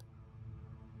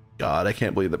 God, I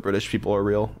can't believe that British people are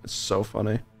real. It's so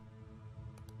funny.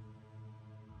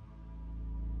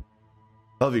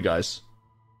 Love you guys.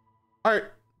 All right.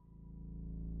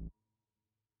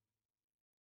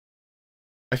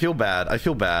 I feel bad. I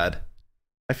feel bad.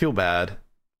 I feel bad.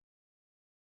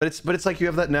 But it's like you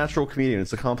have that natural comedian.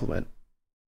 It's a compliment.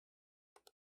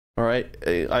 All right,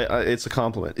 it's a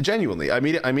compliment. Genuinely, I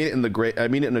mean it in the great. I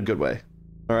mean it in a good way.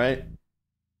 All right.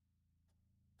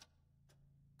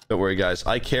 Don't worry, guys.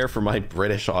 I care for my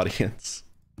British audience.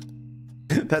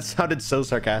 That sounded so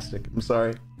sarcastic. I'm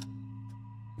sorry.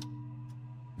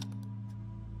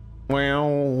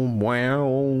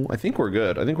 Wow. I think we're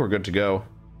good. I think we're good to go.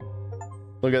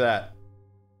 Look at that.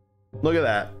 Look at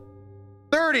that.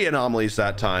 30 anomalies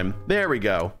that time. There we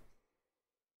go.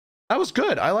 That was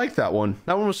good. I like that one.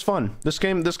 That one was fun. This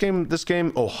game.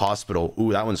 Oh, hospital.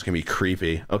 Ooh, that one's gonna be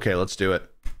creepy. Okay, let's do it.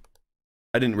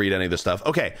 I didn't read any of this stuff.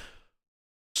 Okay.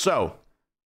 So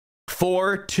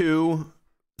 4, 2,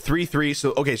 3, 3.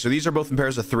 So okay, so these are both in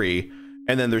pairs of 3,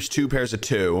 and then there's 2 pairs of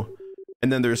 2.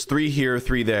 And then there's 3 here,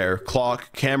 3 there.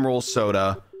 Clock, cam roll,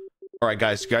 soda. All right,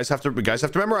 guys. You guys have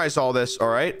to memorize all this. All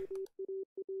right.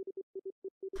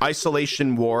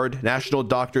 Isolation ward. National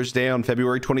Doctors Day on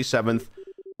February 27th.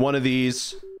 One of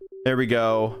these. There we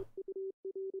go.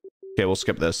 Okay, we'll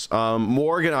skip this.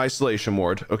 Morgan isolation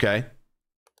ward. Okay.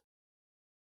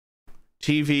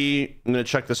 TV. I'm gonna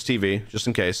check this TV just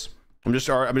in case. I'm just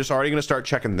already gonna start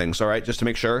checking things. All right, just to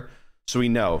make sure, so we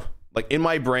know. Like in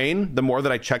my brain, the more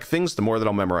that I check things, the more that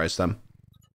I'll memorize them.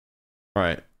 All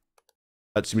right.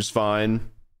 That seems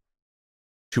fine.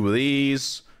 2 of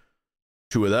these.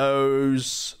 2 of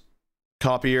those.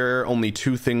 Copier, only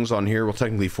 2 things on here. Well,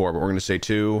 technically 4, but we're going to say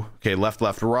 2. Okay, left,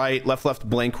 right. Left,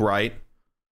 blank, right.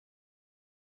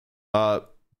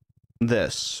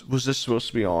 This. Was this supposed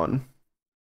to be on?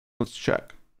 Let's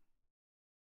check.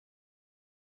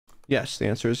 Yes, the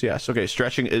answer is yes. Okay,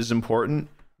 stretching is important.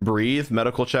 Breathe,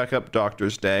 medical checkup,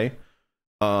 doctor's day.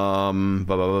 Blah, blah,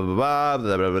 blah, blah, blah,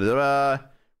 blah, blah, blah, blah.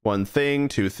 1 thing,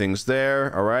 2 things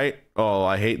there. All right. Oh,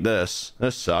 I hate this.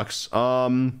 This sucks.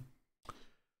 All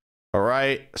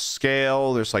right.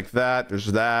 Scale. There's like that. There's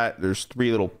that. There's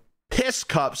 3 little piss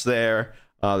cups there.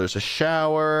 There's a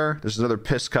shower. There's another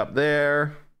piss cup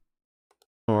there.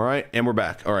 All right. And we're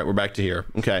back. All right. We're back to here.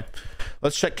 Okay.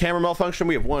 Let's check camera malfunction.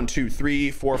 We have 1, 2,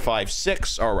 3, 4, 5,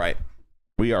 6. All right.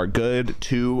 We are good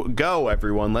to go,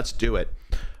 everyone. Let's do it.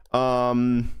 All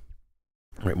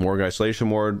right, more isolation,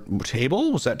 more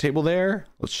table. Was that table there?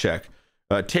 Let's check.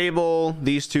 Table,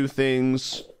 these 2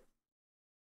 things.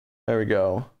 There we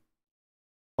go.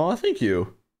 Oh, thank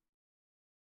you.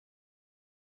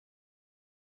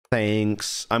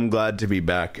 Thanks. I'm glad to be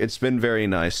back. It's been very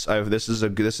nice. This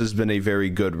has been a very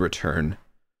good return.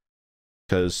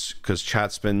 Because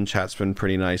chat's been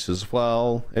pretty nice as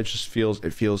well. It just feels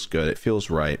good. It feels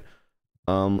right.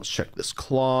 Let's check this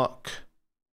clock.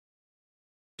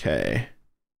 Okay.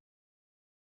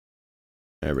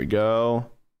 There we go.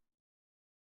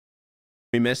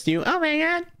 We missed you. Oh my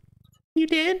god. You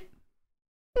did?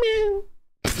 Meow.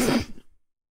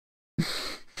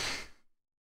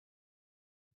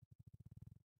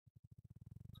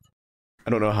 I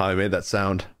don't know how I made that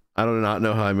sound. I do not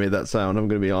know how I made that sound. I'm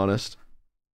gonna be honest.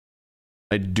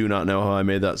 I do not know how I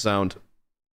made that sound.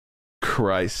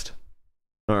 Christ.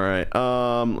 All right.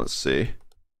 Let's see.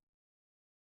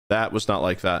 That was not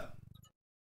like that.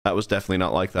 That was definitely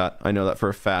not like that. I know that for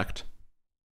a fact.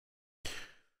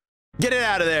 Get it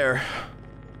out of there.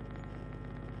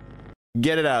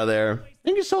 Get it out of there.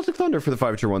 Thank you, Celtic Thunder, for the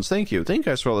 5 tier ones. Thank you. Thank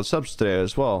you guys for all the subs today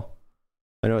as well.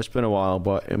 I know it's been a while,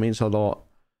 but it means a lot.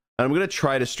 And I'm gonna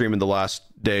try to stream in the last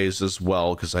days as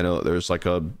well, because I know that there's like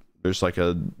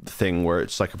a thing where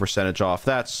it's like a percentage off.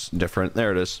 That's different.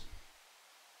 There it is.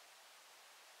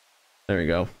 There you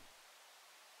go.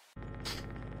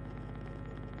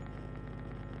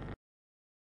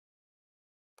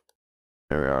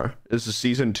 There we are. Is this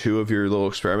season 2 of your little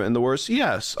experiment in the works?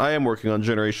 Yes, I am working on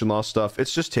Generation Lost stuff.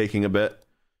 It's just taking a bit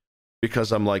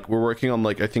because we're working on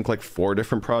I think 4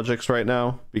 different projects right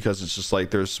now, because it's just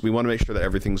we want to make sure that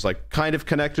everything's kind of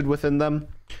connected within them.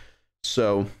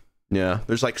 So yeah,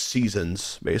 there's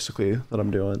seasons basically that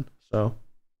I'm doing. So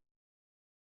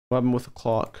what happened with the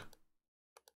clock?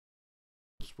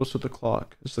 What's with the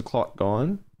clock? Is the clock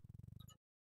gone?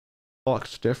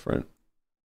 Clock's different.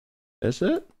 Is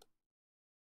it?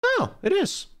 Oh, it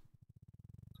is.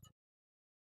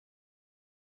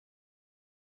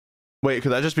 Wait,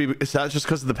 could that just be, is that just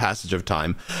because of the passage of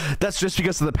time? That's just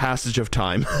because of the passage of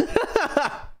time.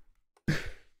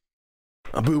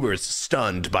 A boomer's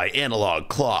stunned by analog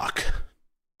clock.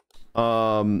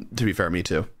 To be fair, me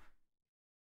too.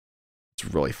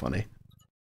 It's really funny.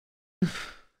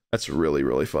 That's really,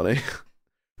 really funny.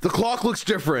 The clock looks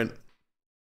different.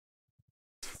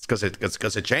 It's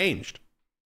because it changed.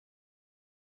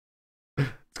 It's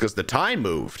because the time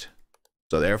moved.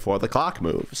 So therefore the clock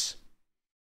moves.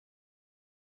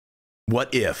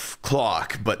 What if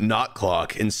clock, but not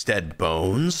clock, instead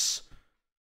bones?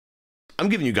 I'm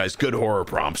giving you guys good horror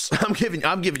prompts. I'm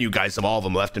giving you guys all of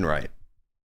them left and right.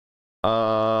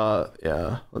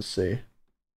 Yeah, let's see.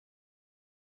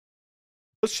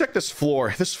 Let's check this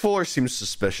floor. This floor seems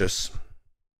suspicious.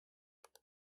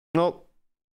 Nope.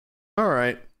 All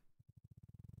right.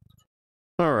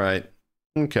 All right.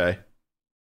 Okay.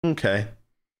 Okay.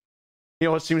 You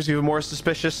know what seems even more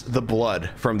suspicious? The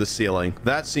blood from the ceiling.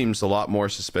 That seems a lot more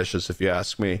suspicious, if you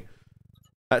ask me.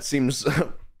 That seems...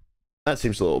 that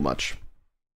seems a little much.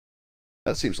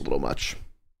 That seems a little much.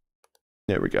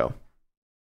 There we go.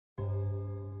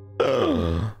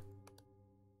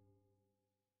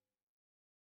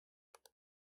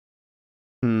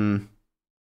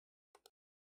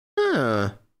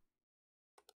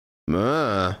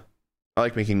 I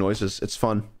like making noises. It's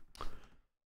fun.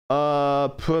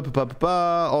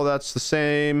 Oh, that's the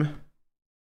same.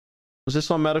 Was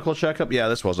this on medical checkup? Yeah,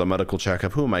 this was a medical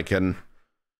checkup. Who am I kidding?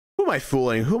 Who am I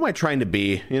fooling? Who am I trying to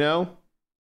be? You know?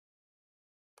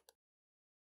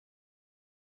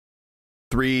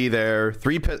 3 there.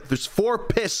 3 piss. There's 4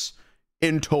 piss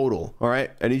in total. All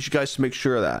right. I need you guys to make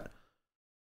sure of that.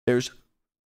 There's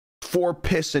 4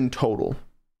 piss in total.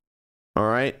 All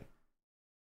right.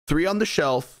 3 on the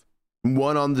shelf,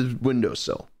 1 on the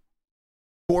windowsill.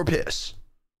 4 piss.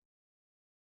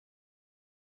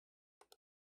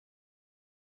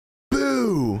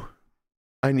 Boo!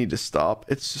 I need to stop.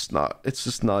 It's just not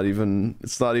even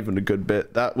a good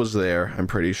bit. That was there, I'm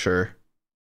pretty sure.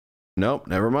 Nope,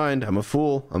 never mind. I'm a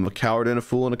fool. I'm a coward and a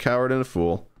fool and a coward and a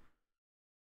fool.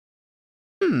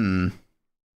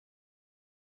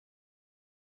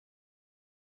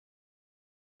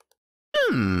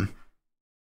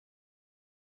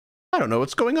 I don't know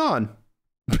what's going on.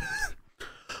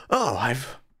 Oh, I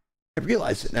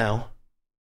realize it now.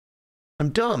 I'm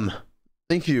dumb.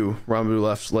 Thank you, Ranboo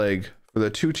Left's Leg, for the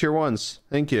 2 tier 1s.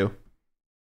 Thank you.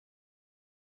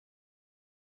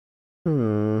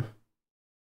 The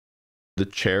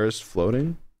chair is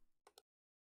floating?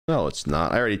 No, it's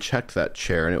not. I already checked that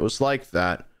chair and it was like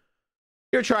that.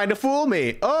 You're trying to fool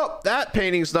me. Oh, that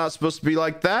painting's not supposed to be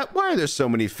like that. Why are there so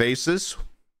many faces?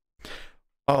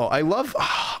 Oh, I love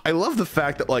the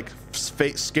fact that like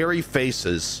scary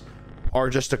faces are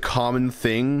just a common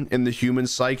thing in the human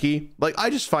psyche. Like, I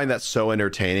just find that so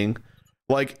entertaining.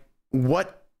 Like,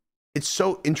 it's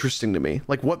so interesting to me.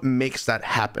 Like, what makes that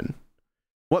happen?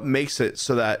 What makes it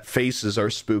so that faces are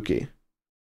spooky?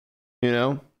 You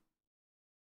know?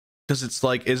 Because it's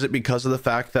like, is it because of the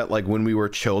fact that like when we were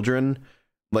children,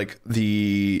 like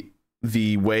the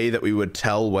way that we would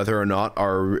tell whether or not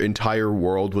our entire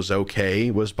world was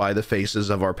okay was by the faces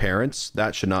of our parents?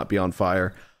 That should not be on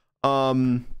fire.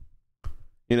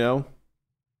 You know,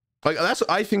 like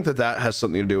I think that has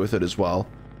something to do with it as well.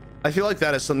 I feel like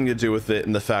that has something to do with it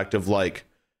in the fact of like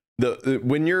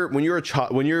when you're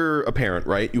a parent,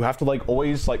 right? You have to like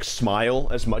always like smile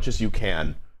as much as you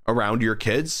can around your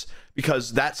kids,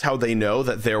 because that's how they know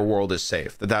that their world is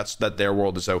safe, that their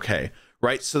world is okay,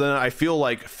 right? So then I feel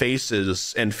like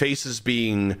faces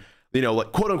being, you know,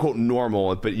 like quote unquote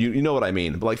normal, but you know what I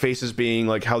mean, but like faces being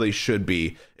like how they should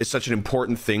be is such an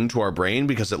important thing to our brain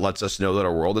because it lets us know that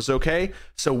our world is okay.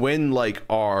 So when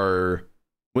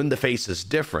the face is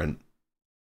different,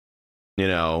 you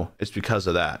know, it's because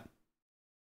of that.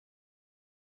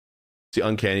 It's the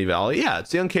uncanny valley. Yeah,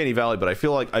 it's the uncanny valley, but I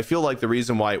feel like the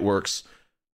reason why it works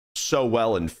so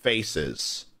well in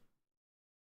faces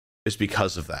is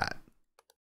because of that.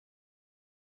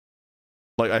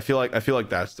 Like, I feel like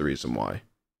that's the reason why.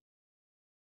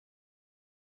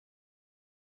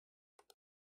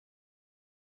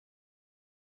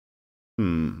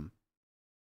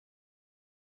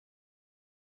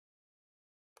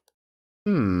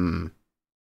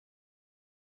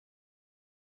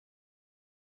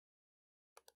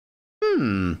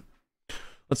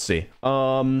 Let's see.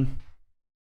 I'm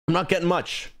not getting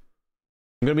much.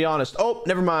 I'm gonna be honest. Oh,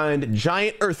 never mind.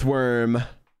 Giant earthworm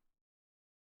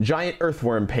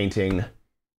painting.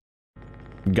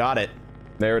 Got it.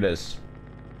 There it is.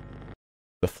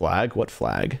 The flag? What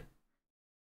flag?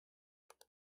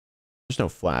 There's no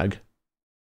flag.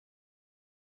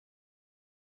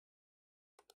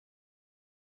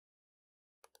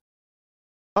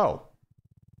 Oh.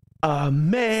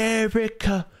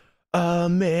 America.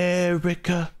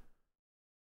 America.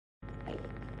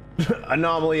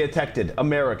 Anomaly detected.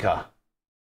 America.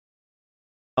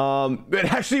 It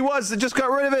actually was. It just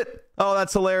got rid of it. Oh,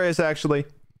 that's hilarious, actually.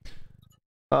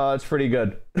 It's pretty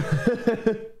good.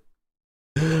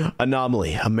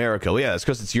 Anomaly. America. Well, yeah, that's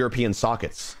because it's European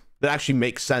sockets. That actually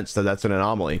makes sense that that's an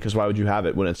anomaly, because why would you have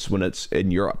it when it's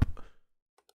in Europe?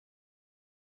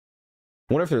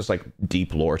 I wonder if there's like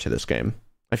deep lore to this game.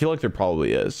 I feel like there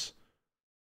probably is.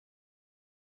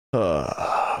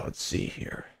 Let's see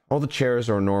here. All the chairs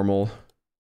are normal.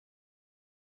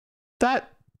 That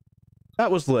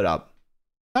was lit up.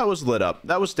 That was lit up.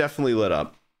 That was definitely lit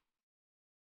up.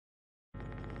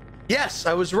 Yes,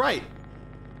 I was right.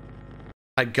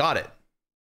 I got it.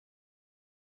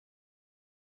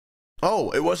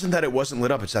 Oh, it wasn't that it wasn't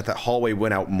lit up. It's that that hallway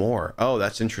went out more. Oh,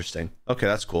 that's interesting. Okay,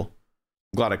 that's cool.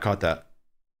 I'm glad I caught that.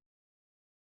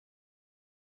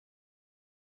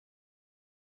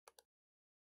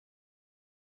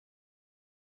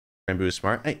 Ranboo is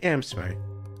smart. I am smart.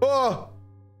 Oh!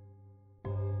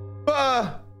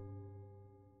 Ah!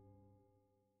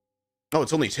 Oh,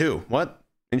 it's only 2. What?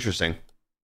 Interesting.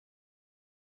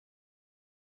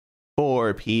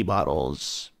 4 pee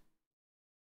bottles.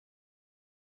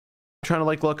 I'm trying to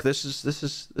like look. This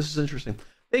is interesting.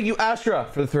 Thank you, Astra,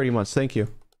 for the 30 months. Thank you.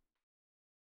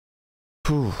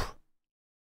 Whew.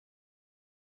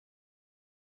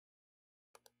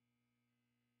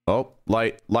 Oh,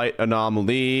 light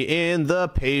anomaly in the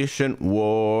patient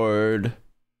ward.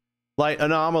 Light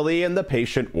anomaly in the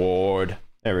patient ward.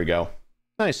 There we go.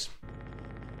 Nice.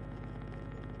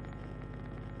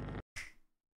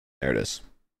 There it is.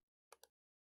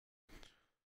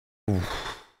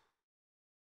 Oof.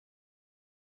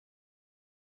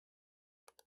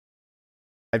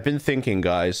 I've been thinking,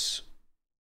 guys,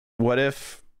 what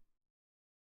if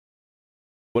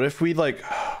we like,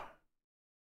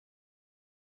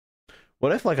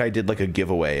 what if like I did like a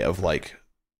giveaway of like,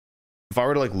 if I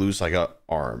were to like lose like a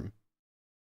arm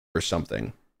or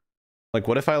something, like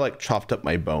what if I like chopped up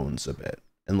my bones a bit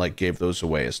and like gave those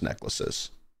away as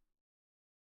necklaces?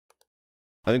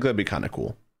 I think that'd be kind of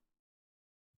cool.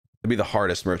 It'd be the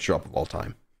hardest merch drop of all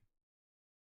time.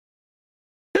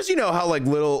 Because you know how like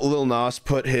Lil Nas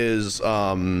put his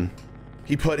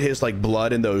he put his like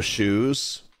blood in those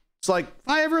shoes. It's like if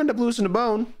I ever end up losing a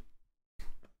bone,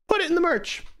 put it in the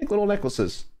merch, make little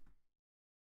necklaces.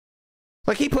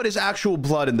 Like he put his actual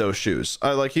blood in those shoes.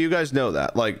 Like you guys know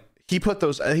that. Like he put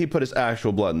his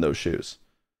actual blood in those shoes.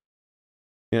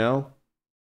 You know?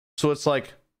 So it's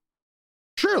like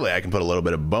surely I can put a little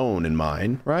bit of bone in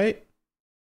mine, right?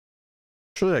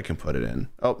 Surely I can put it in.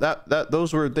 Oh,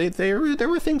 those were there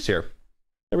were things here.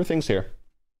 There were things here.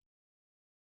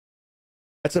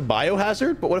 That's a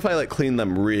biohazard, but what if I like clean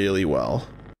them really well?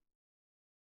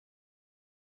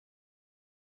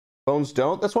 Bones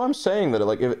don't. That's why I'm saying that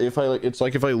like if I like it's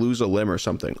like if I lose a limb or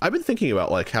something. I've been thinking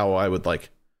about like how I would like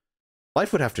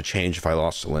life would have to change if I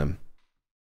lost a limb.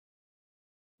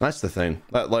 That's the thing.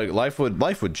 That like life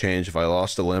would change if I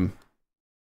lost a limb.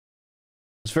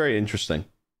 It's very interesting.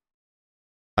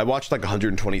 I watched like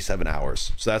 127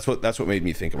 hours. So that's what made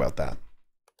me think about that.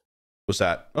 Was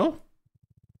that? Oh.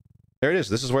 There it is.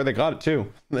 This is where they got it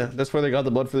too. That's where they got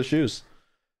the blood for the shoes.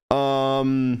 But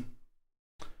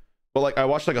like I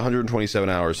watched like 127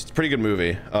 hours. It's a pretty good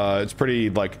movie. It's pretty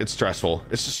like it's stressful.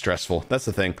 It's just stressful. That's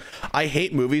the thing. I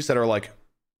hate movies that are like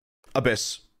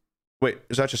Abyss. Wait,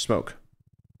 is that just smoke?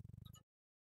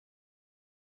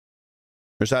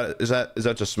 Or is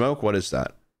that just smoke? What is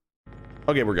that?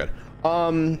 Okay, we're good.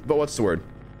 But what's the word?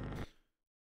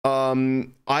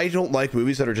 I don't like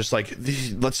movies that are just like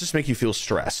let's just make you feel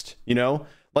stressed, you know?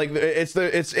 Like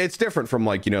it's different from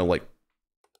like, you know, like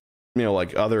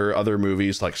other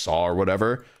movies like Saw or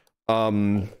whatever.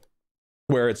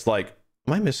 Where it's like,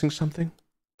 am I missing something?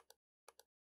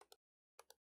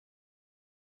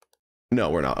 No,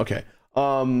 we're not. Okay.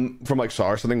 From like Saw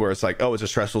or something where it's like, oh, it's a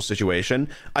stressful situation.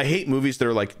 I hate movies that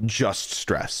are like just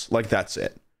stress. Like that's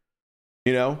it.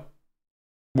 You know?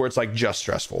 Where it's like just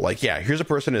stressful. Like, yeah, here's a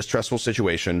person in a stressful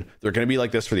situation. They're going to be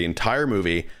like this for the entire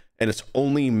movie, and it's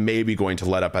only maybe going to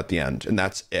let up at the end, and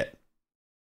that's it.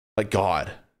 Like, God.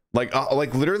 Like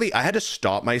literally, I had to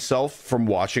stop myself from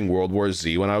watching World War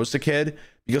Z when I was a kid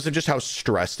because of just how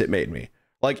stressed it made me.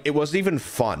 Like, it wasn't even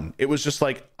fun. It was just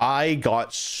like, I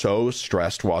got so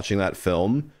stressed watching that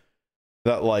film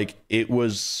that like, it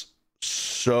was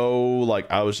so like,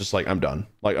 I was just like, I'm done.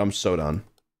 Like, I'm so done.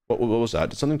 What was that?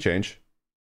 Did something change?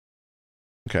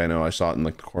 Okay, no, I saw it in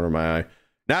like the corner of my eye.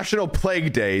 National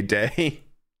Plague Day.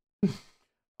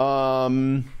 But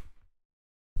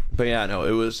yeah, no,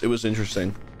 it was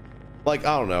interesting. Like,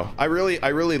 I don't know. I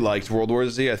really liked World War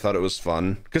Z. I thought it was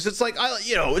fun because it's like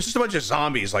it's just a bunch of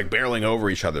zombies like barreling over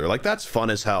each other. Like that's fun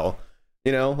as hell.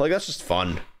 You know, like that's just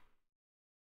fun.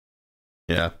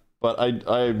 Yeah, but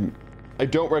I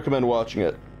don't recommend watching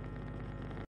it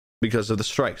because of the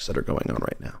strikes that are going on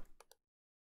right now.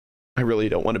 I really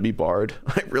don't want to be barred.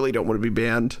 I really don't want to be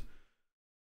banned.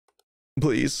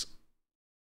 Please.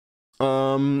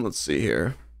 Let's see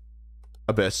here.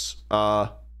 Abyss.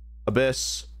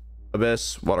 Abyss.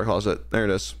 Water closet. There it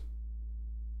is.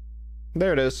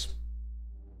 There it is.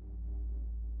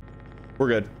 We're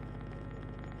good.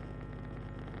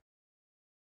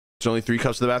 There's only 3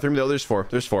 cups in the bathroom. No, there's 4.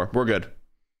 There's 4. We're good.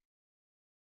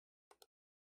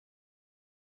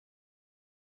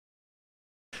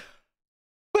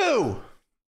 Boo!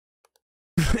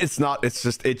 It's not, it's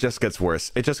just, it just gets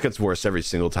worse. It just gets worse every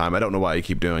single time. I don't know why you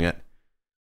keep doing it.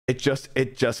 It just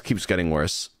keeps getting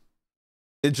worse.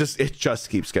 It just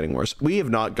keeps getting worse. We have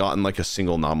not gotten like a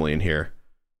single anomaly in here.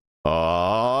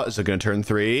 Oh, is it gonna turn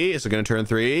 3? Is it gonna turn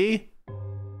 3?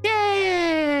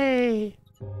 Yay!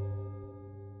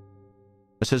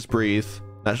 It says breathe.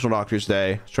 National Doctor's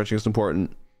Day. Stretching is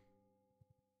important.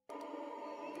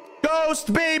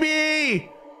 Ghost baby!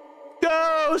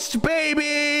 Ghost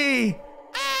baby!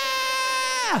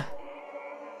 Ah!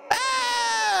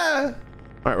 Ah! All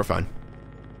right, we're fine.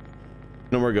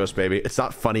 No more ghost baby. It's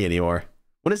not funny anymore.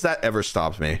 When has that ever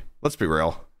stopped me? Let's be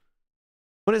real.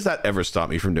 When has that ever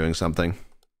stopped me from doing something?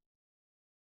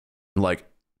 Like,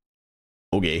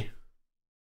 okay.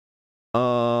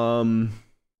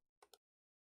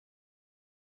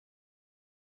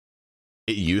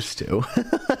 It used to.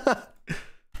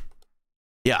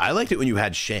 Yeah, I liked it when you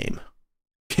had shame.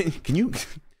 Can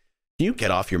you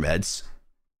get off your meds?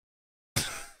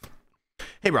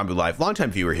 Hey, Ranboo Live,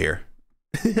 longtime viewer here.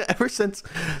 Ever since,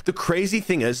 the crazy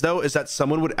thing is though, is that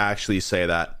someone would actually say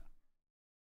that.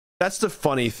 That's the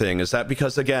funny thing, is that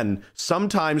because again,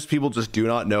 sometimes people just do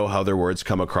not know how their words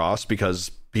come across because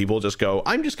people just go,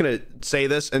 I'm just gonna say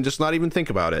this and just not even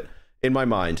think about it in my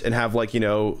mind and have like, you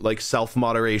know, like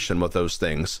self-moderation with those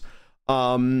things.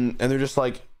 And they're just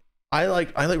like, I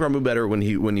like Ranboo better when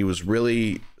he was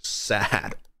really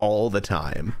sad all the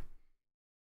time.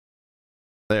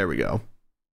 There we go.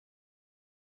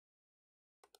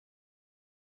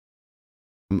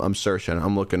 I'm searching.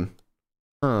 I'm looking.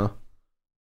 Huh.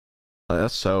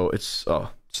 That's so it's oh.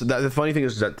 So that the funny thing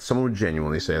is that someone would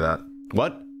genuinely say that.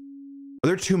 What? Are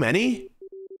there too many?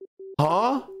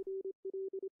 Huh?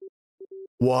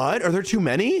 What? Are there too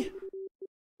many?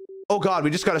 Oh God, we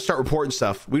just got to start reporting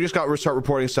stuff. We just got to start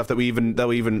reporting stuff that we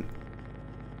even.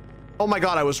 Oh my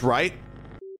God, I was right.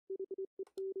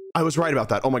 I was right about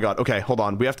that. Oh my God. Okay, hold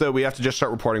on. We have to just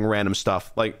start reporting random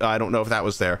stuff. Like I don't know if that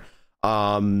was there.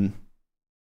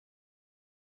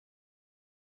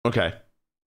 Okay.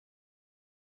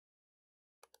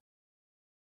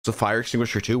 It's a fire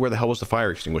extinguisher too? Where the hell was the fire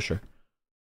extinguisher?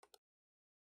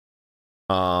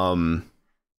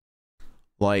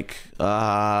 Like,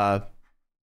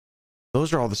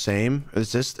 those are all the same.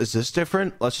 Is this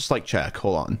different? Let's just like check.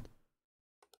 Hold on.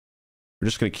 We're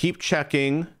just gonna keep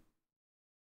checking.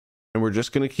 And we're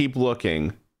just gonna keep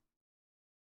looking.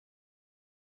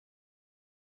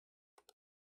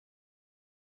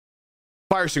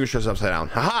 Fire extinguisher is upside down.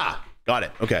 Haha! Got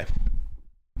it. Okay.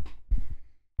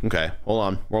 Okay, hold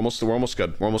on. We're almost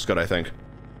good. We're almost good, I think.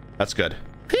 That's good.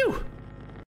 Phew!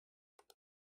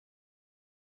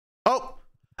 Oh!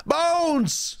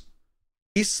 Bones!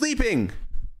 He's sleeping!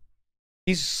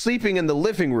 He's sleeping in the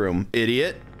living room,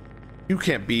 idiot. You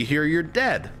can't be here, you're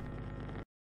dead.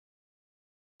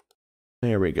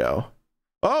 There we go.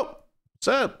 Oh! What's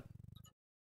up?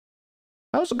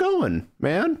 How's it going,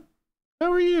 man?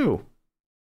 How are you?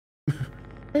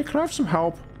 Hey, can I have some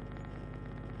help?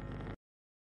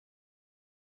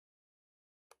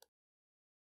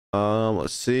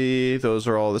 Let's see. Those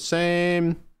are all the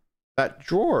same. That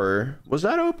drawer, was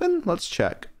that open? Let's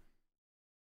check.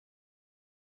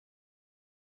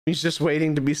 He's just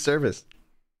waiting to be serviced.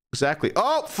 Exactly.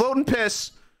 Oh, floating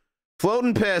piss.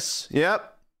 Floating piss.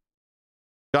 Yep.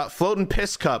 Got floating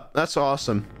piss cup. That's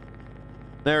awesome.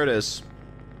 There it is.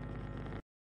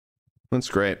 That's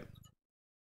great.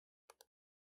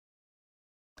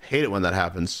 Hate it when that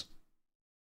happens.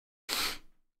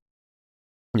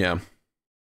 Yeah.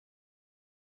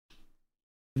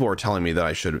 People were telling me that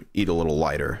I should eat a little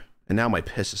lighter, and now my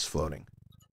piss is floating.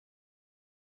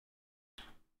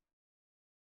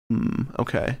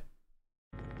 Okay.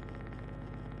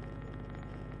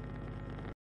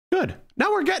 Good.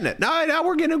 Now we're getting it. Now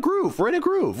we're getting a groove. We're in a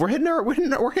groove. We're hitting.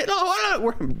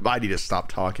 I need to stop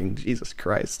talking. Jesus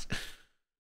Christ.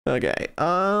 Okay.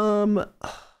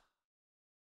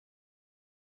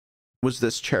 Was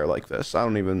this chair like this? I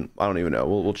don't even know.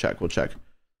 We'll check.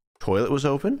 Toilet was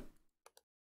open?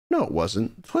 No, it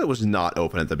wasn't. The toilet was not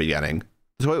open at the beginning.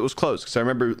 The toilet was closed because I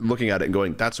remember looking at it and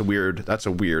going, that's a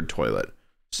weird toilet.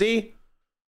 See?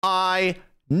 I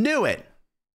knew it.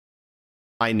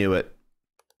 I knew it.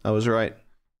 I was right.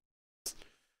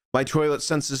 My toilet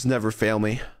senses never fail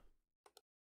me.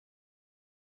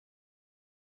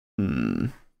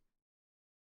 The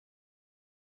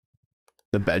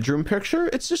bedroom picture?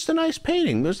 It's just a nice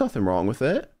painting. There's nothing wrong with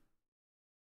it.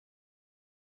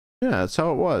 Yeah, that's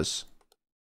how it was.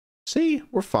 See?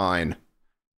 We're fine.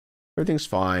 Everything's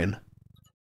fine.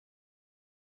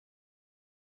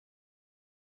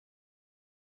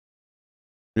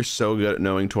 You're so good at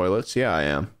knowing toilets. Yeah, I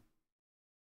am.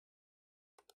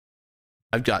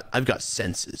 I've got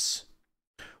senses.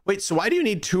 Wait, so why do you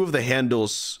need 2 of the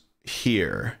handles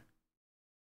here?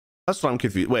 That's what I'm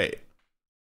confused. Wait.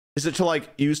 Is it to like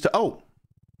use to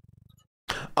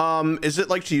is it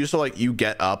like to use to like you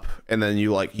get up and then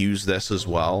you like use this as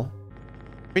well?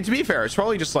 I mean, to be fair, it's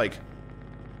probably just like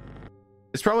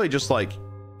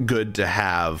good to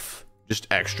have just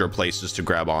extra places to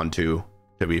grab onto,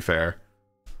 to be fair.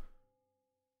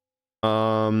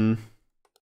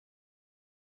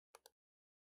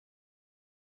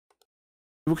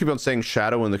 People keep on saying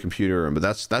shadow in the computer room, but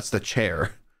that's the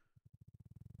chair.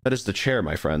 That is the chair,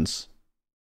 my friends.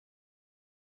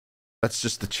 That's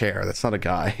just the chair. That's not a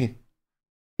guy.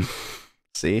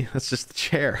 See? That's just the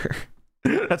chair.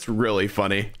 That's really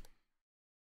funny.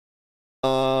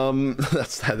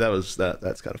 That's kind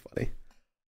of funny.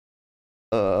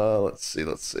 Let's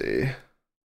see.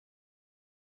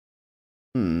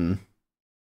 The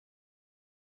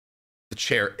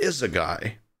chair is a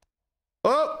guy.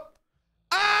 Oh!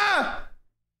 Ah!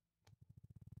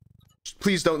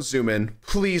 Please don't zoom in.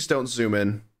 Please don't zoom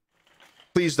in.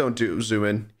 Please don't zoom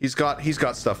in. He's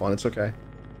got stuff on. It's okay.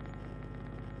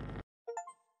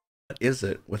 What is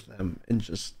it with them? And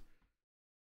just,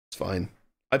 it's fine.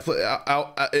 I play.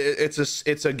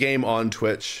 It's a game on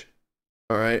Twitch.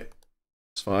 All right.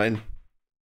 It's fine.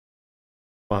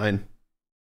 Fine.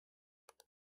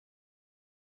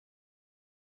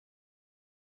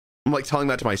 I'm like telling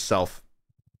that to myself.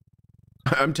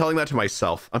 I'm telling that to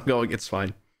myself. I'm going, it's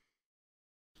fine.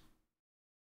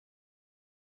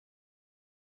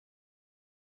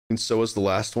 And so was the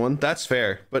last one. That's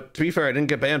fair. But to be fair, I didn't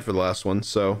get banned for the last one,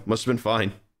 so must have been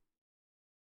fine.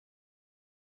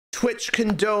 Twitch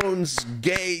condones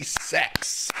gay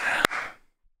sex.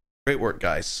 Great work,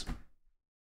 guys.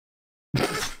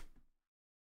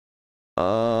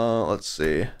 Let's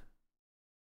see.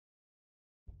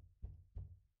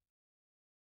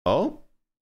 Oh?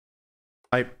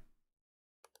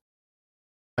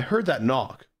 I heard that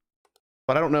knock,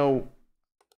 but I don't know.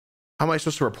 How am I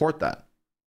supposed to report that?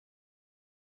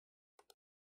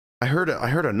 I heard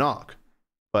a knock,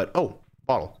 but oh,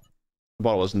 bottle. The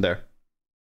bottle wasn't there.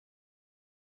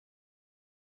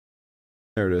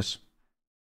 There it is.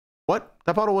 What?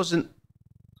 That bottle wasn't.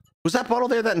 Was that bottle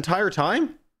there that entire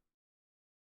time?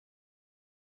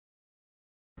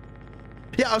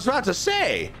 Yeah, I was about to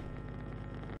say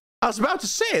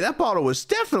that bottle was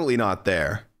definitely not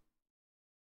there.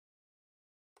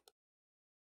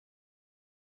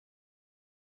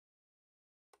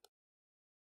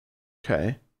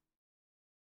 Okay.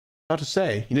 About to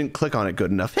say, you didn't click on it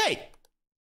good enough. Hey!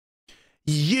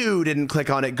 You didn't click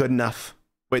on it good enough.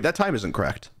 Wait, that time isn't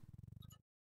correct.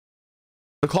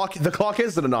 The clock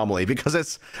is an anomaly because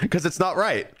it's not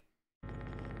right.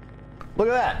 Look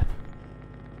at that.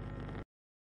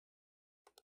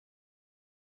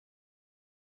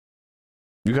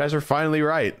 You guys are finally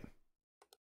right.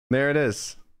 There it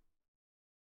is.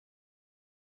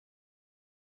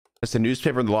 Has the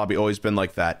newspaper in the lobby always been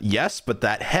like that? Yes, but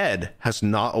that head has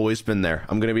not always been there.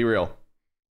 I'm gonna be real.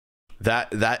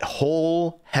 That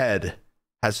whole head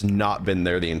has not been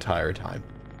there the entire time.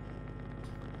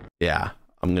 Yeah,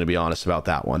 I'm gonna be honest about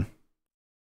that one.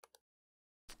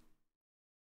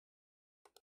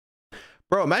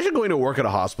 Bro, imagine going to work at a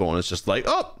hospital and it's just like,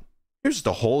 oh, here's just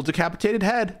a whole decapitated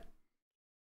head.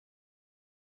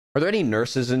 Are there any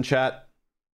nurses in chat?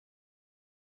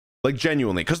 Like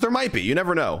genuinely, because there might be. You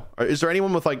never know. Is there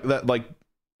anyone with like that? Like,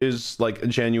 is like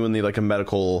genuinely like a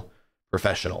medical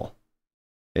professional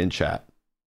in chat?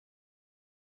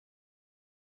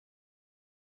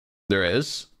 There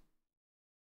is.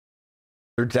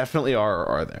 There definitely are. Or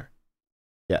are there?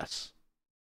 Yes.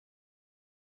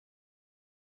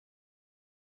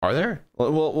 Are there?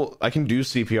 Well, I can do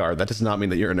CPR. That does not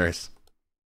mean that you're a nurse.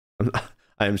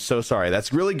 I am so sorry.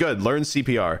 That's really good. Learn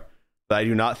CPR. But I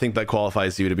do not think that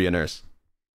qualifies you to be a nurse.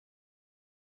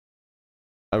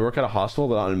 I work at a hospital,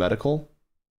 but not in medical.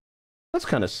 That's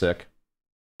kind of sick.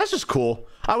 That's just cool.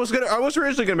 I was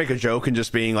originally gonna make a joke and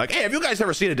just being like, hey, have you guys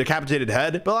ever seen a decapitated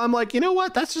head? But I'm like, you know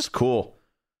what? That's just cool.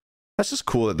 That's just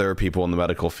cool that there are people in the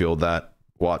medical field that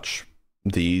watch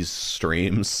these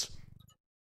streams.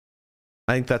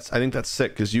 I think that's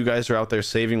sick because you guys are out there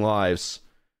saving lives.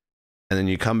 And then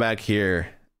you come back here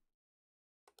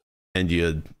and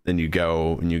you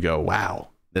go, wow,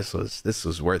 this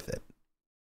was worth it.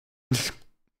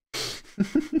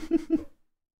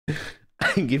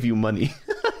 I can give you money.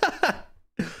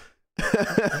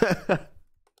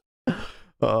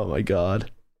 Oh my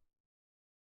god.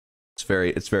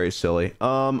 it's very silly.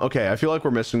 Okay, I feel like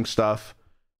we're missing stuff.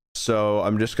 So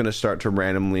I'm just gonna start to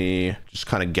randomly just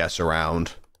kind of guess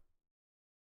around.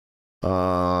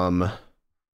 Let's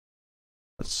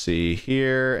see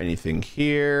here. Anything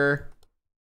here?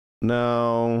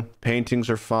 No. Paintings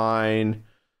are fine.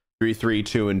 3, 3,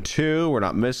 2, and 2. We're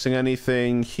not missing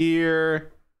anything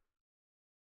here.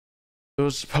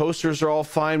 Those posters are all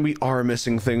fine. We are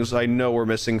missing things. I know we're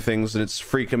missing things, and it's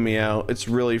freaking me out. It's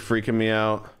really freaking me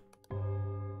out.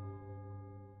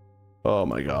 Oh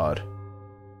my god.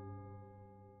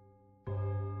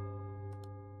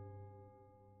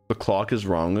 The clock is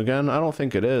wrong again? I don't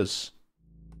think it is.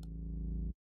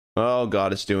 Oh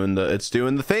god, it's doing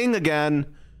the thing again.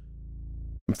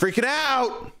 I'm freaking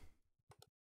out.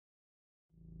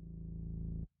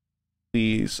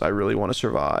 Please, I really want to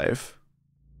survive.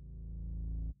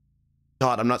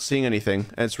 God, I'm not seeing anything,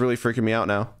 and it's really freaking me out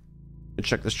now. Let's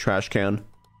check this trash can.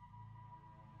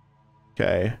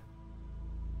 Okay.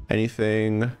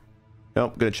 Anything?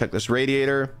 Nope, gonna check this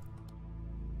radiator.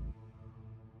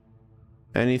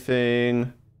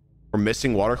 Anything? We're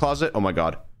missing water closet? Oh my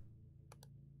god.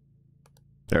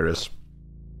 There it is.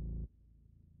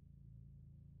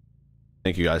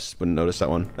 Thank you guys. Wouldn't notice that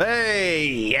one. Hey,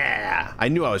 yeah. I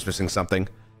knew I was missing something.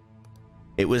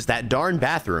 It was that darn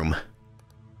bathroom.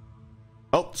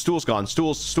 Oh, stool's gone.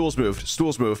 Stool's moved.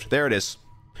 Stool's moved. There it is.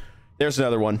 There's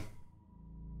another one.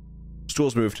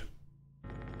 Stool's moved.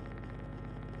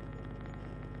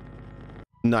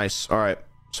 Nice. All right.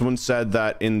 Someone said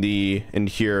that in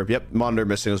here. Yep, monitor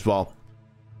missing as well.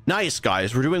 Nice,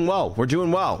 guys. We're doing well. We're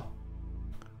doing well.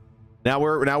 Now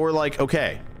we're like,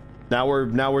 okay. Now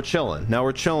we're chilling. Now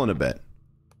we're chilling a bit.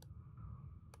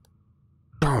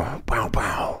 Bow, bow,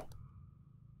 bow.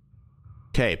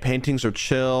 Okay, paintings are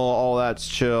chill. All that's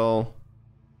chill.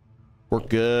 We're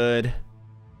good.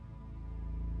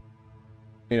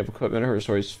 Clean up equipment. Her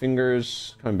stories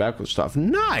fingers. Coming back with stuff.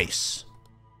 Nice.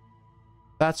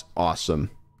 That's awesome.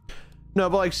 No,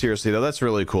 but like seriously though, that's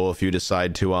really cool if you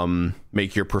decide to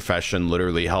make your profession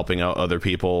literally helping out other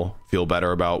people feel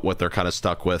better about what they're kind of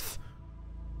stuck with.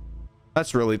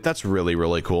 That's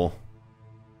really cool.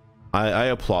 I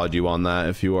applaud you on that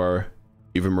if you are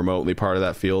even remotely part of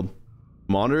that field.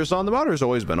 Monitor's on. The monitor's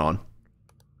always been on.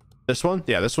 This one?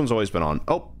 Yeah, this one's always been on.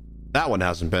 Oh, that one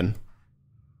hasn't been.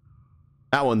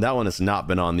 That one has not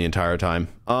been on the entire time.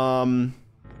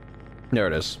 There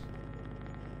it is.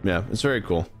 Yeah, it's very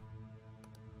cool.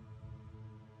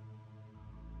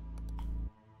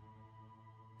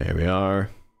 There we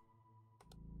are.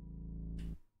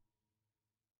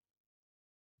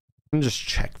 Let me just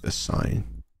check this sign.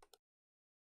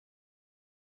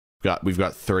 We've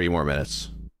got 30 more minutes.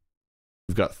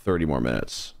 We've got 30 more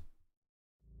minutes.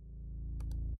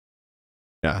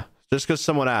 Yeah, just because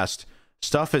someone asked,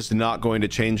 stuff is not going to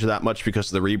change that much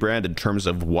because of the rebrand in terms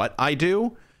of what I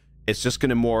do. It's just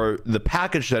going to the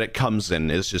package that it comes in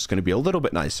is just going to be a little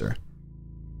bit nicer,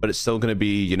 but it's still going to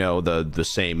be, you know, the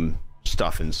same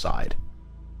stuff inside.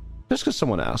 Just because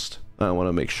someone asked, I want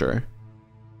to make sure.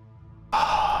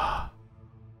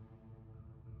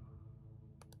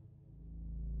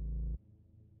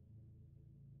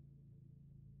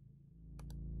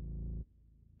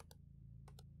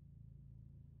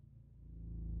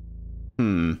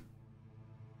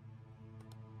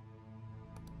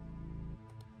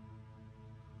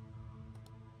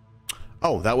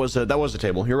 Oh, that was a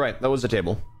table. You're right. That was a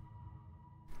table.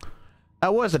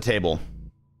 That was a table.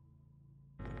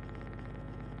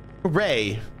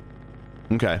 Hooray.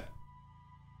 Okay.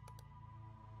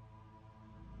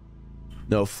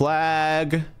 No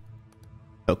flag.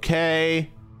 Okay.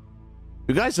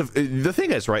 You guys have, the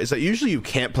thing is, right, is that usually you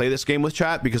can't play this game with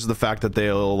chat because of the fact that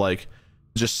they'll like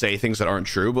just say things that aren't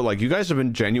true, but like you guys have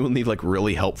been genuinely like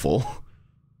really helpful.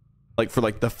 Like for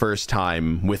like the first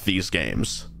time with these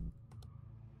games.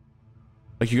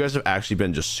 Like you guys have actually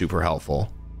been just super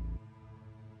helpful.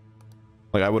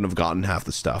 Like I wouldn't have gotten half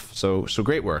the stuff. So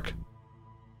great work.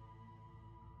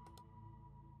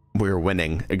 We're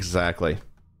winning. Exactly.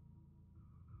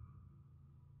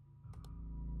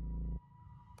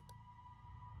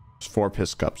 There's 4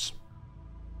 piss cups.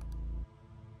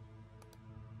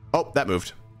 Oh, that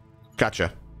moved.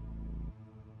 Gotcha.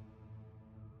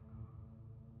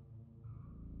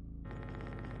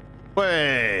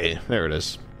 Way, there it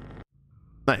is.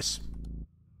 Nice.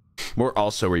 We're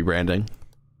also rebranding.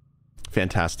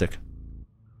 Fantastic.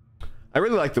 I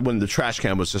really liked it when the trash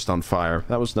can was just on fire.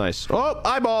 That was nice. Oh,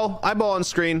 eyeball on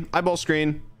screen. Eyeball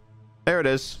screen. There it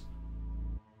is.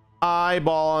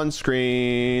 Eyeball on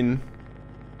screen.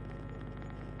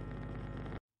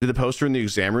 Did the poster in the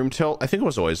exam room tilt? I think it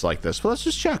was always like this, but let's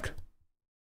just check.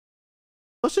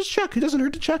 let's just check. It doesn't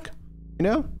hurt to check, you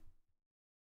know?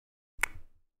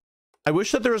 I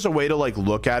wish that there was a way to like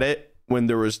look at it when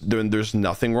there's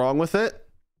nothing wrong with it,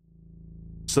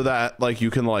 so that like you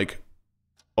can like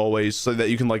always, so that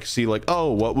you can like see like,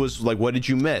 oh, what did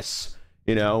you miss,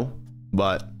 you know?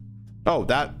 But oh,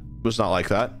 that was not like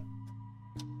that.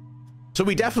 So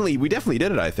we definitely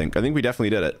did it. I think we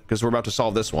definitely did it, because we're about to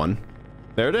solve this one.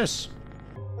 There it is.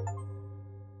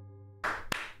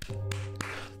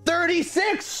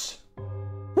 36.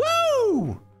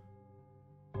 Woo!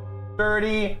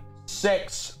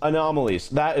 36 anomalies.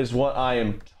 That is what I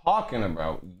am talking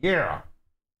about. Yeah.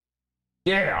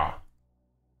 Yeah.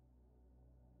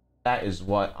 That is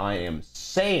what I am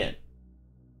saying.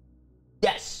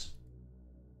 Yes.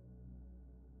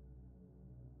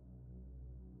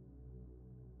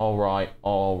 All right,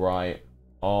 all right,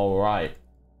 all right.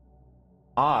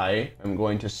 I am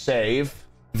going to save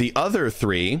the other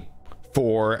 3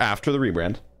 for after the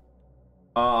rebrand.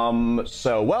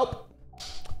 So, well,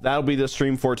 that'll be the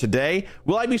stream for today.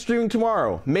 Will I be streaming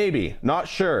tomorrow? Maybe, not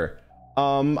sure.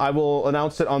 I will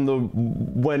announce it on the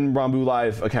When Ranboo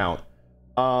Live account.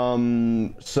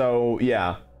 So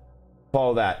yeah,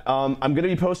 follow that. I'm gonna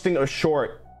be posting a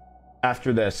short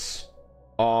after this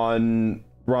on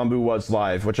RanbooVODS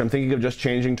Live, which I'm thinking of just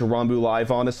changing to Ranboo Live,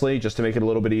 honestly, just to make it a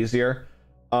little bit easier.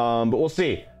 But we'll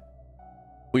see.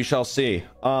 We shall see.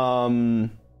 So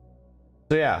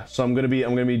yeah, so I'm gonna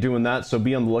be doing that, so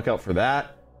be on the lookout for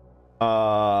that.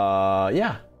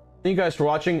 Yeah, thank you guys for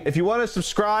watching. If you want to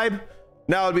subscribe,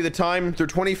 now would be the time. They're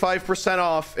 25%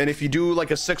 off, and if you do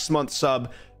like a 6-month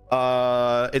sub,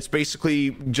 it's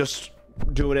basically just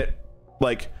doing it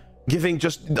like giving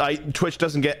Twitch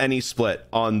doesn't get any split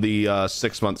on the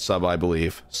 6-month sub, I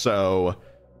believe. So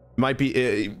might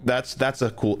be that's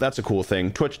a cool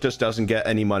thing. Twitch just doesn't get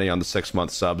any money on the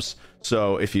 6-month subs.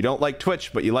 So if you don't like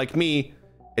Twitch but you like me,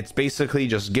 it's basically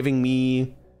just giving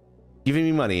me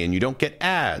money, and you don't get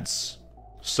ads.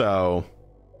 So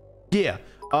yeah.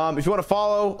 If you want to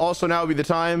follow, also now would be the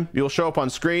time. You'll show up on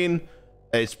screen.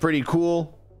 It's pretty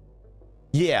cool.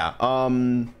 Yeah.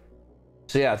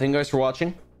 So yeah, thank you guys for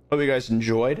watching. Hope you guys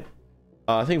enjoyed.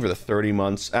 Thank you for the 30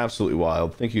 months. Absolutely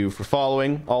wild. Thank you for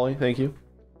following, Ollie. Thank you.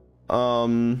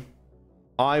 I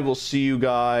will see you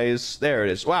guys. There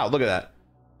it is. Wow, look at that.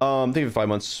 Thank you for 5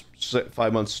 months.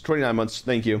 5 months. 29 months.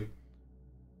 Thank you.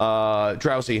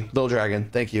 Drowsy, Little Dragon.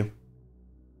 Thank you.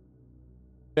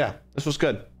 Yeah, this was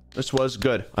good. This was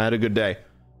good. I had a good day.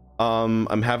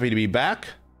 I'm happy to be back.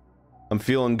 I'm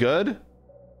feeling good.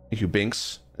 Thank you,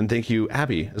 Binks. And thank you,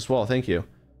 Abby, as well. Thank you.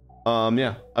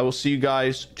 Yeah, I will see you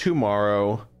guys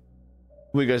tomorrow. Hope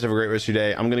you guys have a great rest of your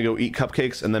day. I'm gonna go eat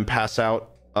cupcakes and then pass out.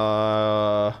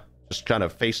 Just kind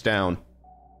of face down.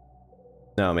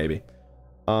 No, maybe.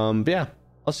 But yeah,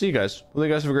 I'll see you guys. Hope you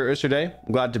guys have a great rest of your day.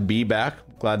 I'm glad to be back.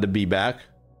 Glad to be back.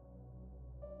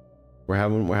 We're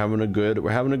having a good day.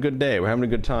 We're having a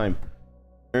good time.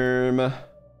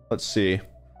 Let's see.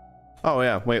 Oh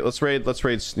yeah, wait, let's raid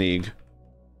Sneeg,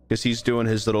 because he's doing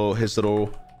his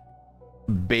little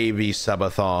baby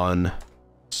subathon.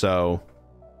 So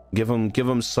give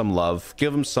him some love.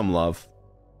 Give him some love.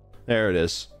 There it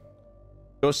is.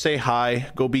 Go say hi.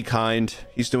 Go be kind.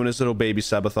 He's doing his little baby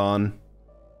subathon,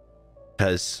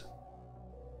 because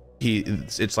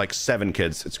it's like 7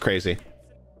 kids. It's crazy.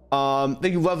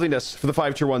 Thank you, Loveliness, for the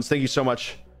 5 tier 1s. Thank you so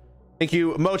much. Thank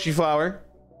you, Mochi Flower,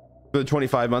 for the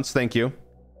 25 months. Thank you.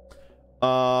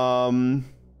 Yeah,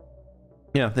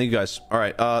 thank you guys. All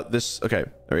right, okay,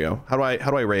 there we go. How do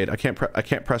I raid? I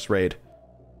can't press raid.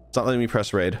 It's not letting me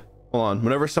press raid. Hold on.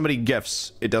 Whenever somebody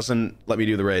gifts, it doesn't let me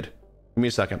do the raid. Give me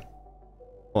a second.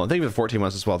 Hold on. Thank you for the 14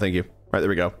 months as well. Thank you. All right, there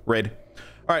we go. Raid.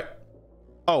 All right.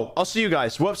 Oh, I'll see you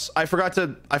guys. Whoops, I forgot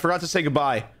to say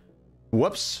goodbye.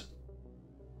 Whoops.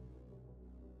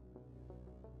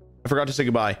 I forgot to say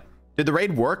goodbye. Did the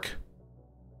raid work?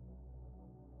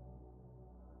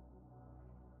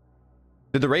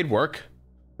 Did the raid work?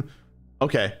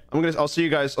 Okay, I'll see you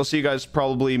guys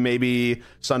probably maybe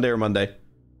Sunday or Monday.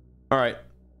 All right.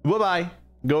 Bye-bye.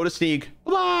 Go to Sneak.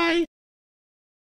 Bye-bye.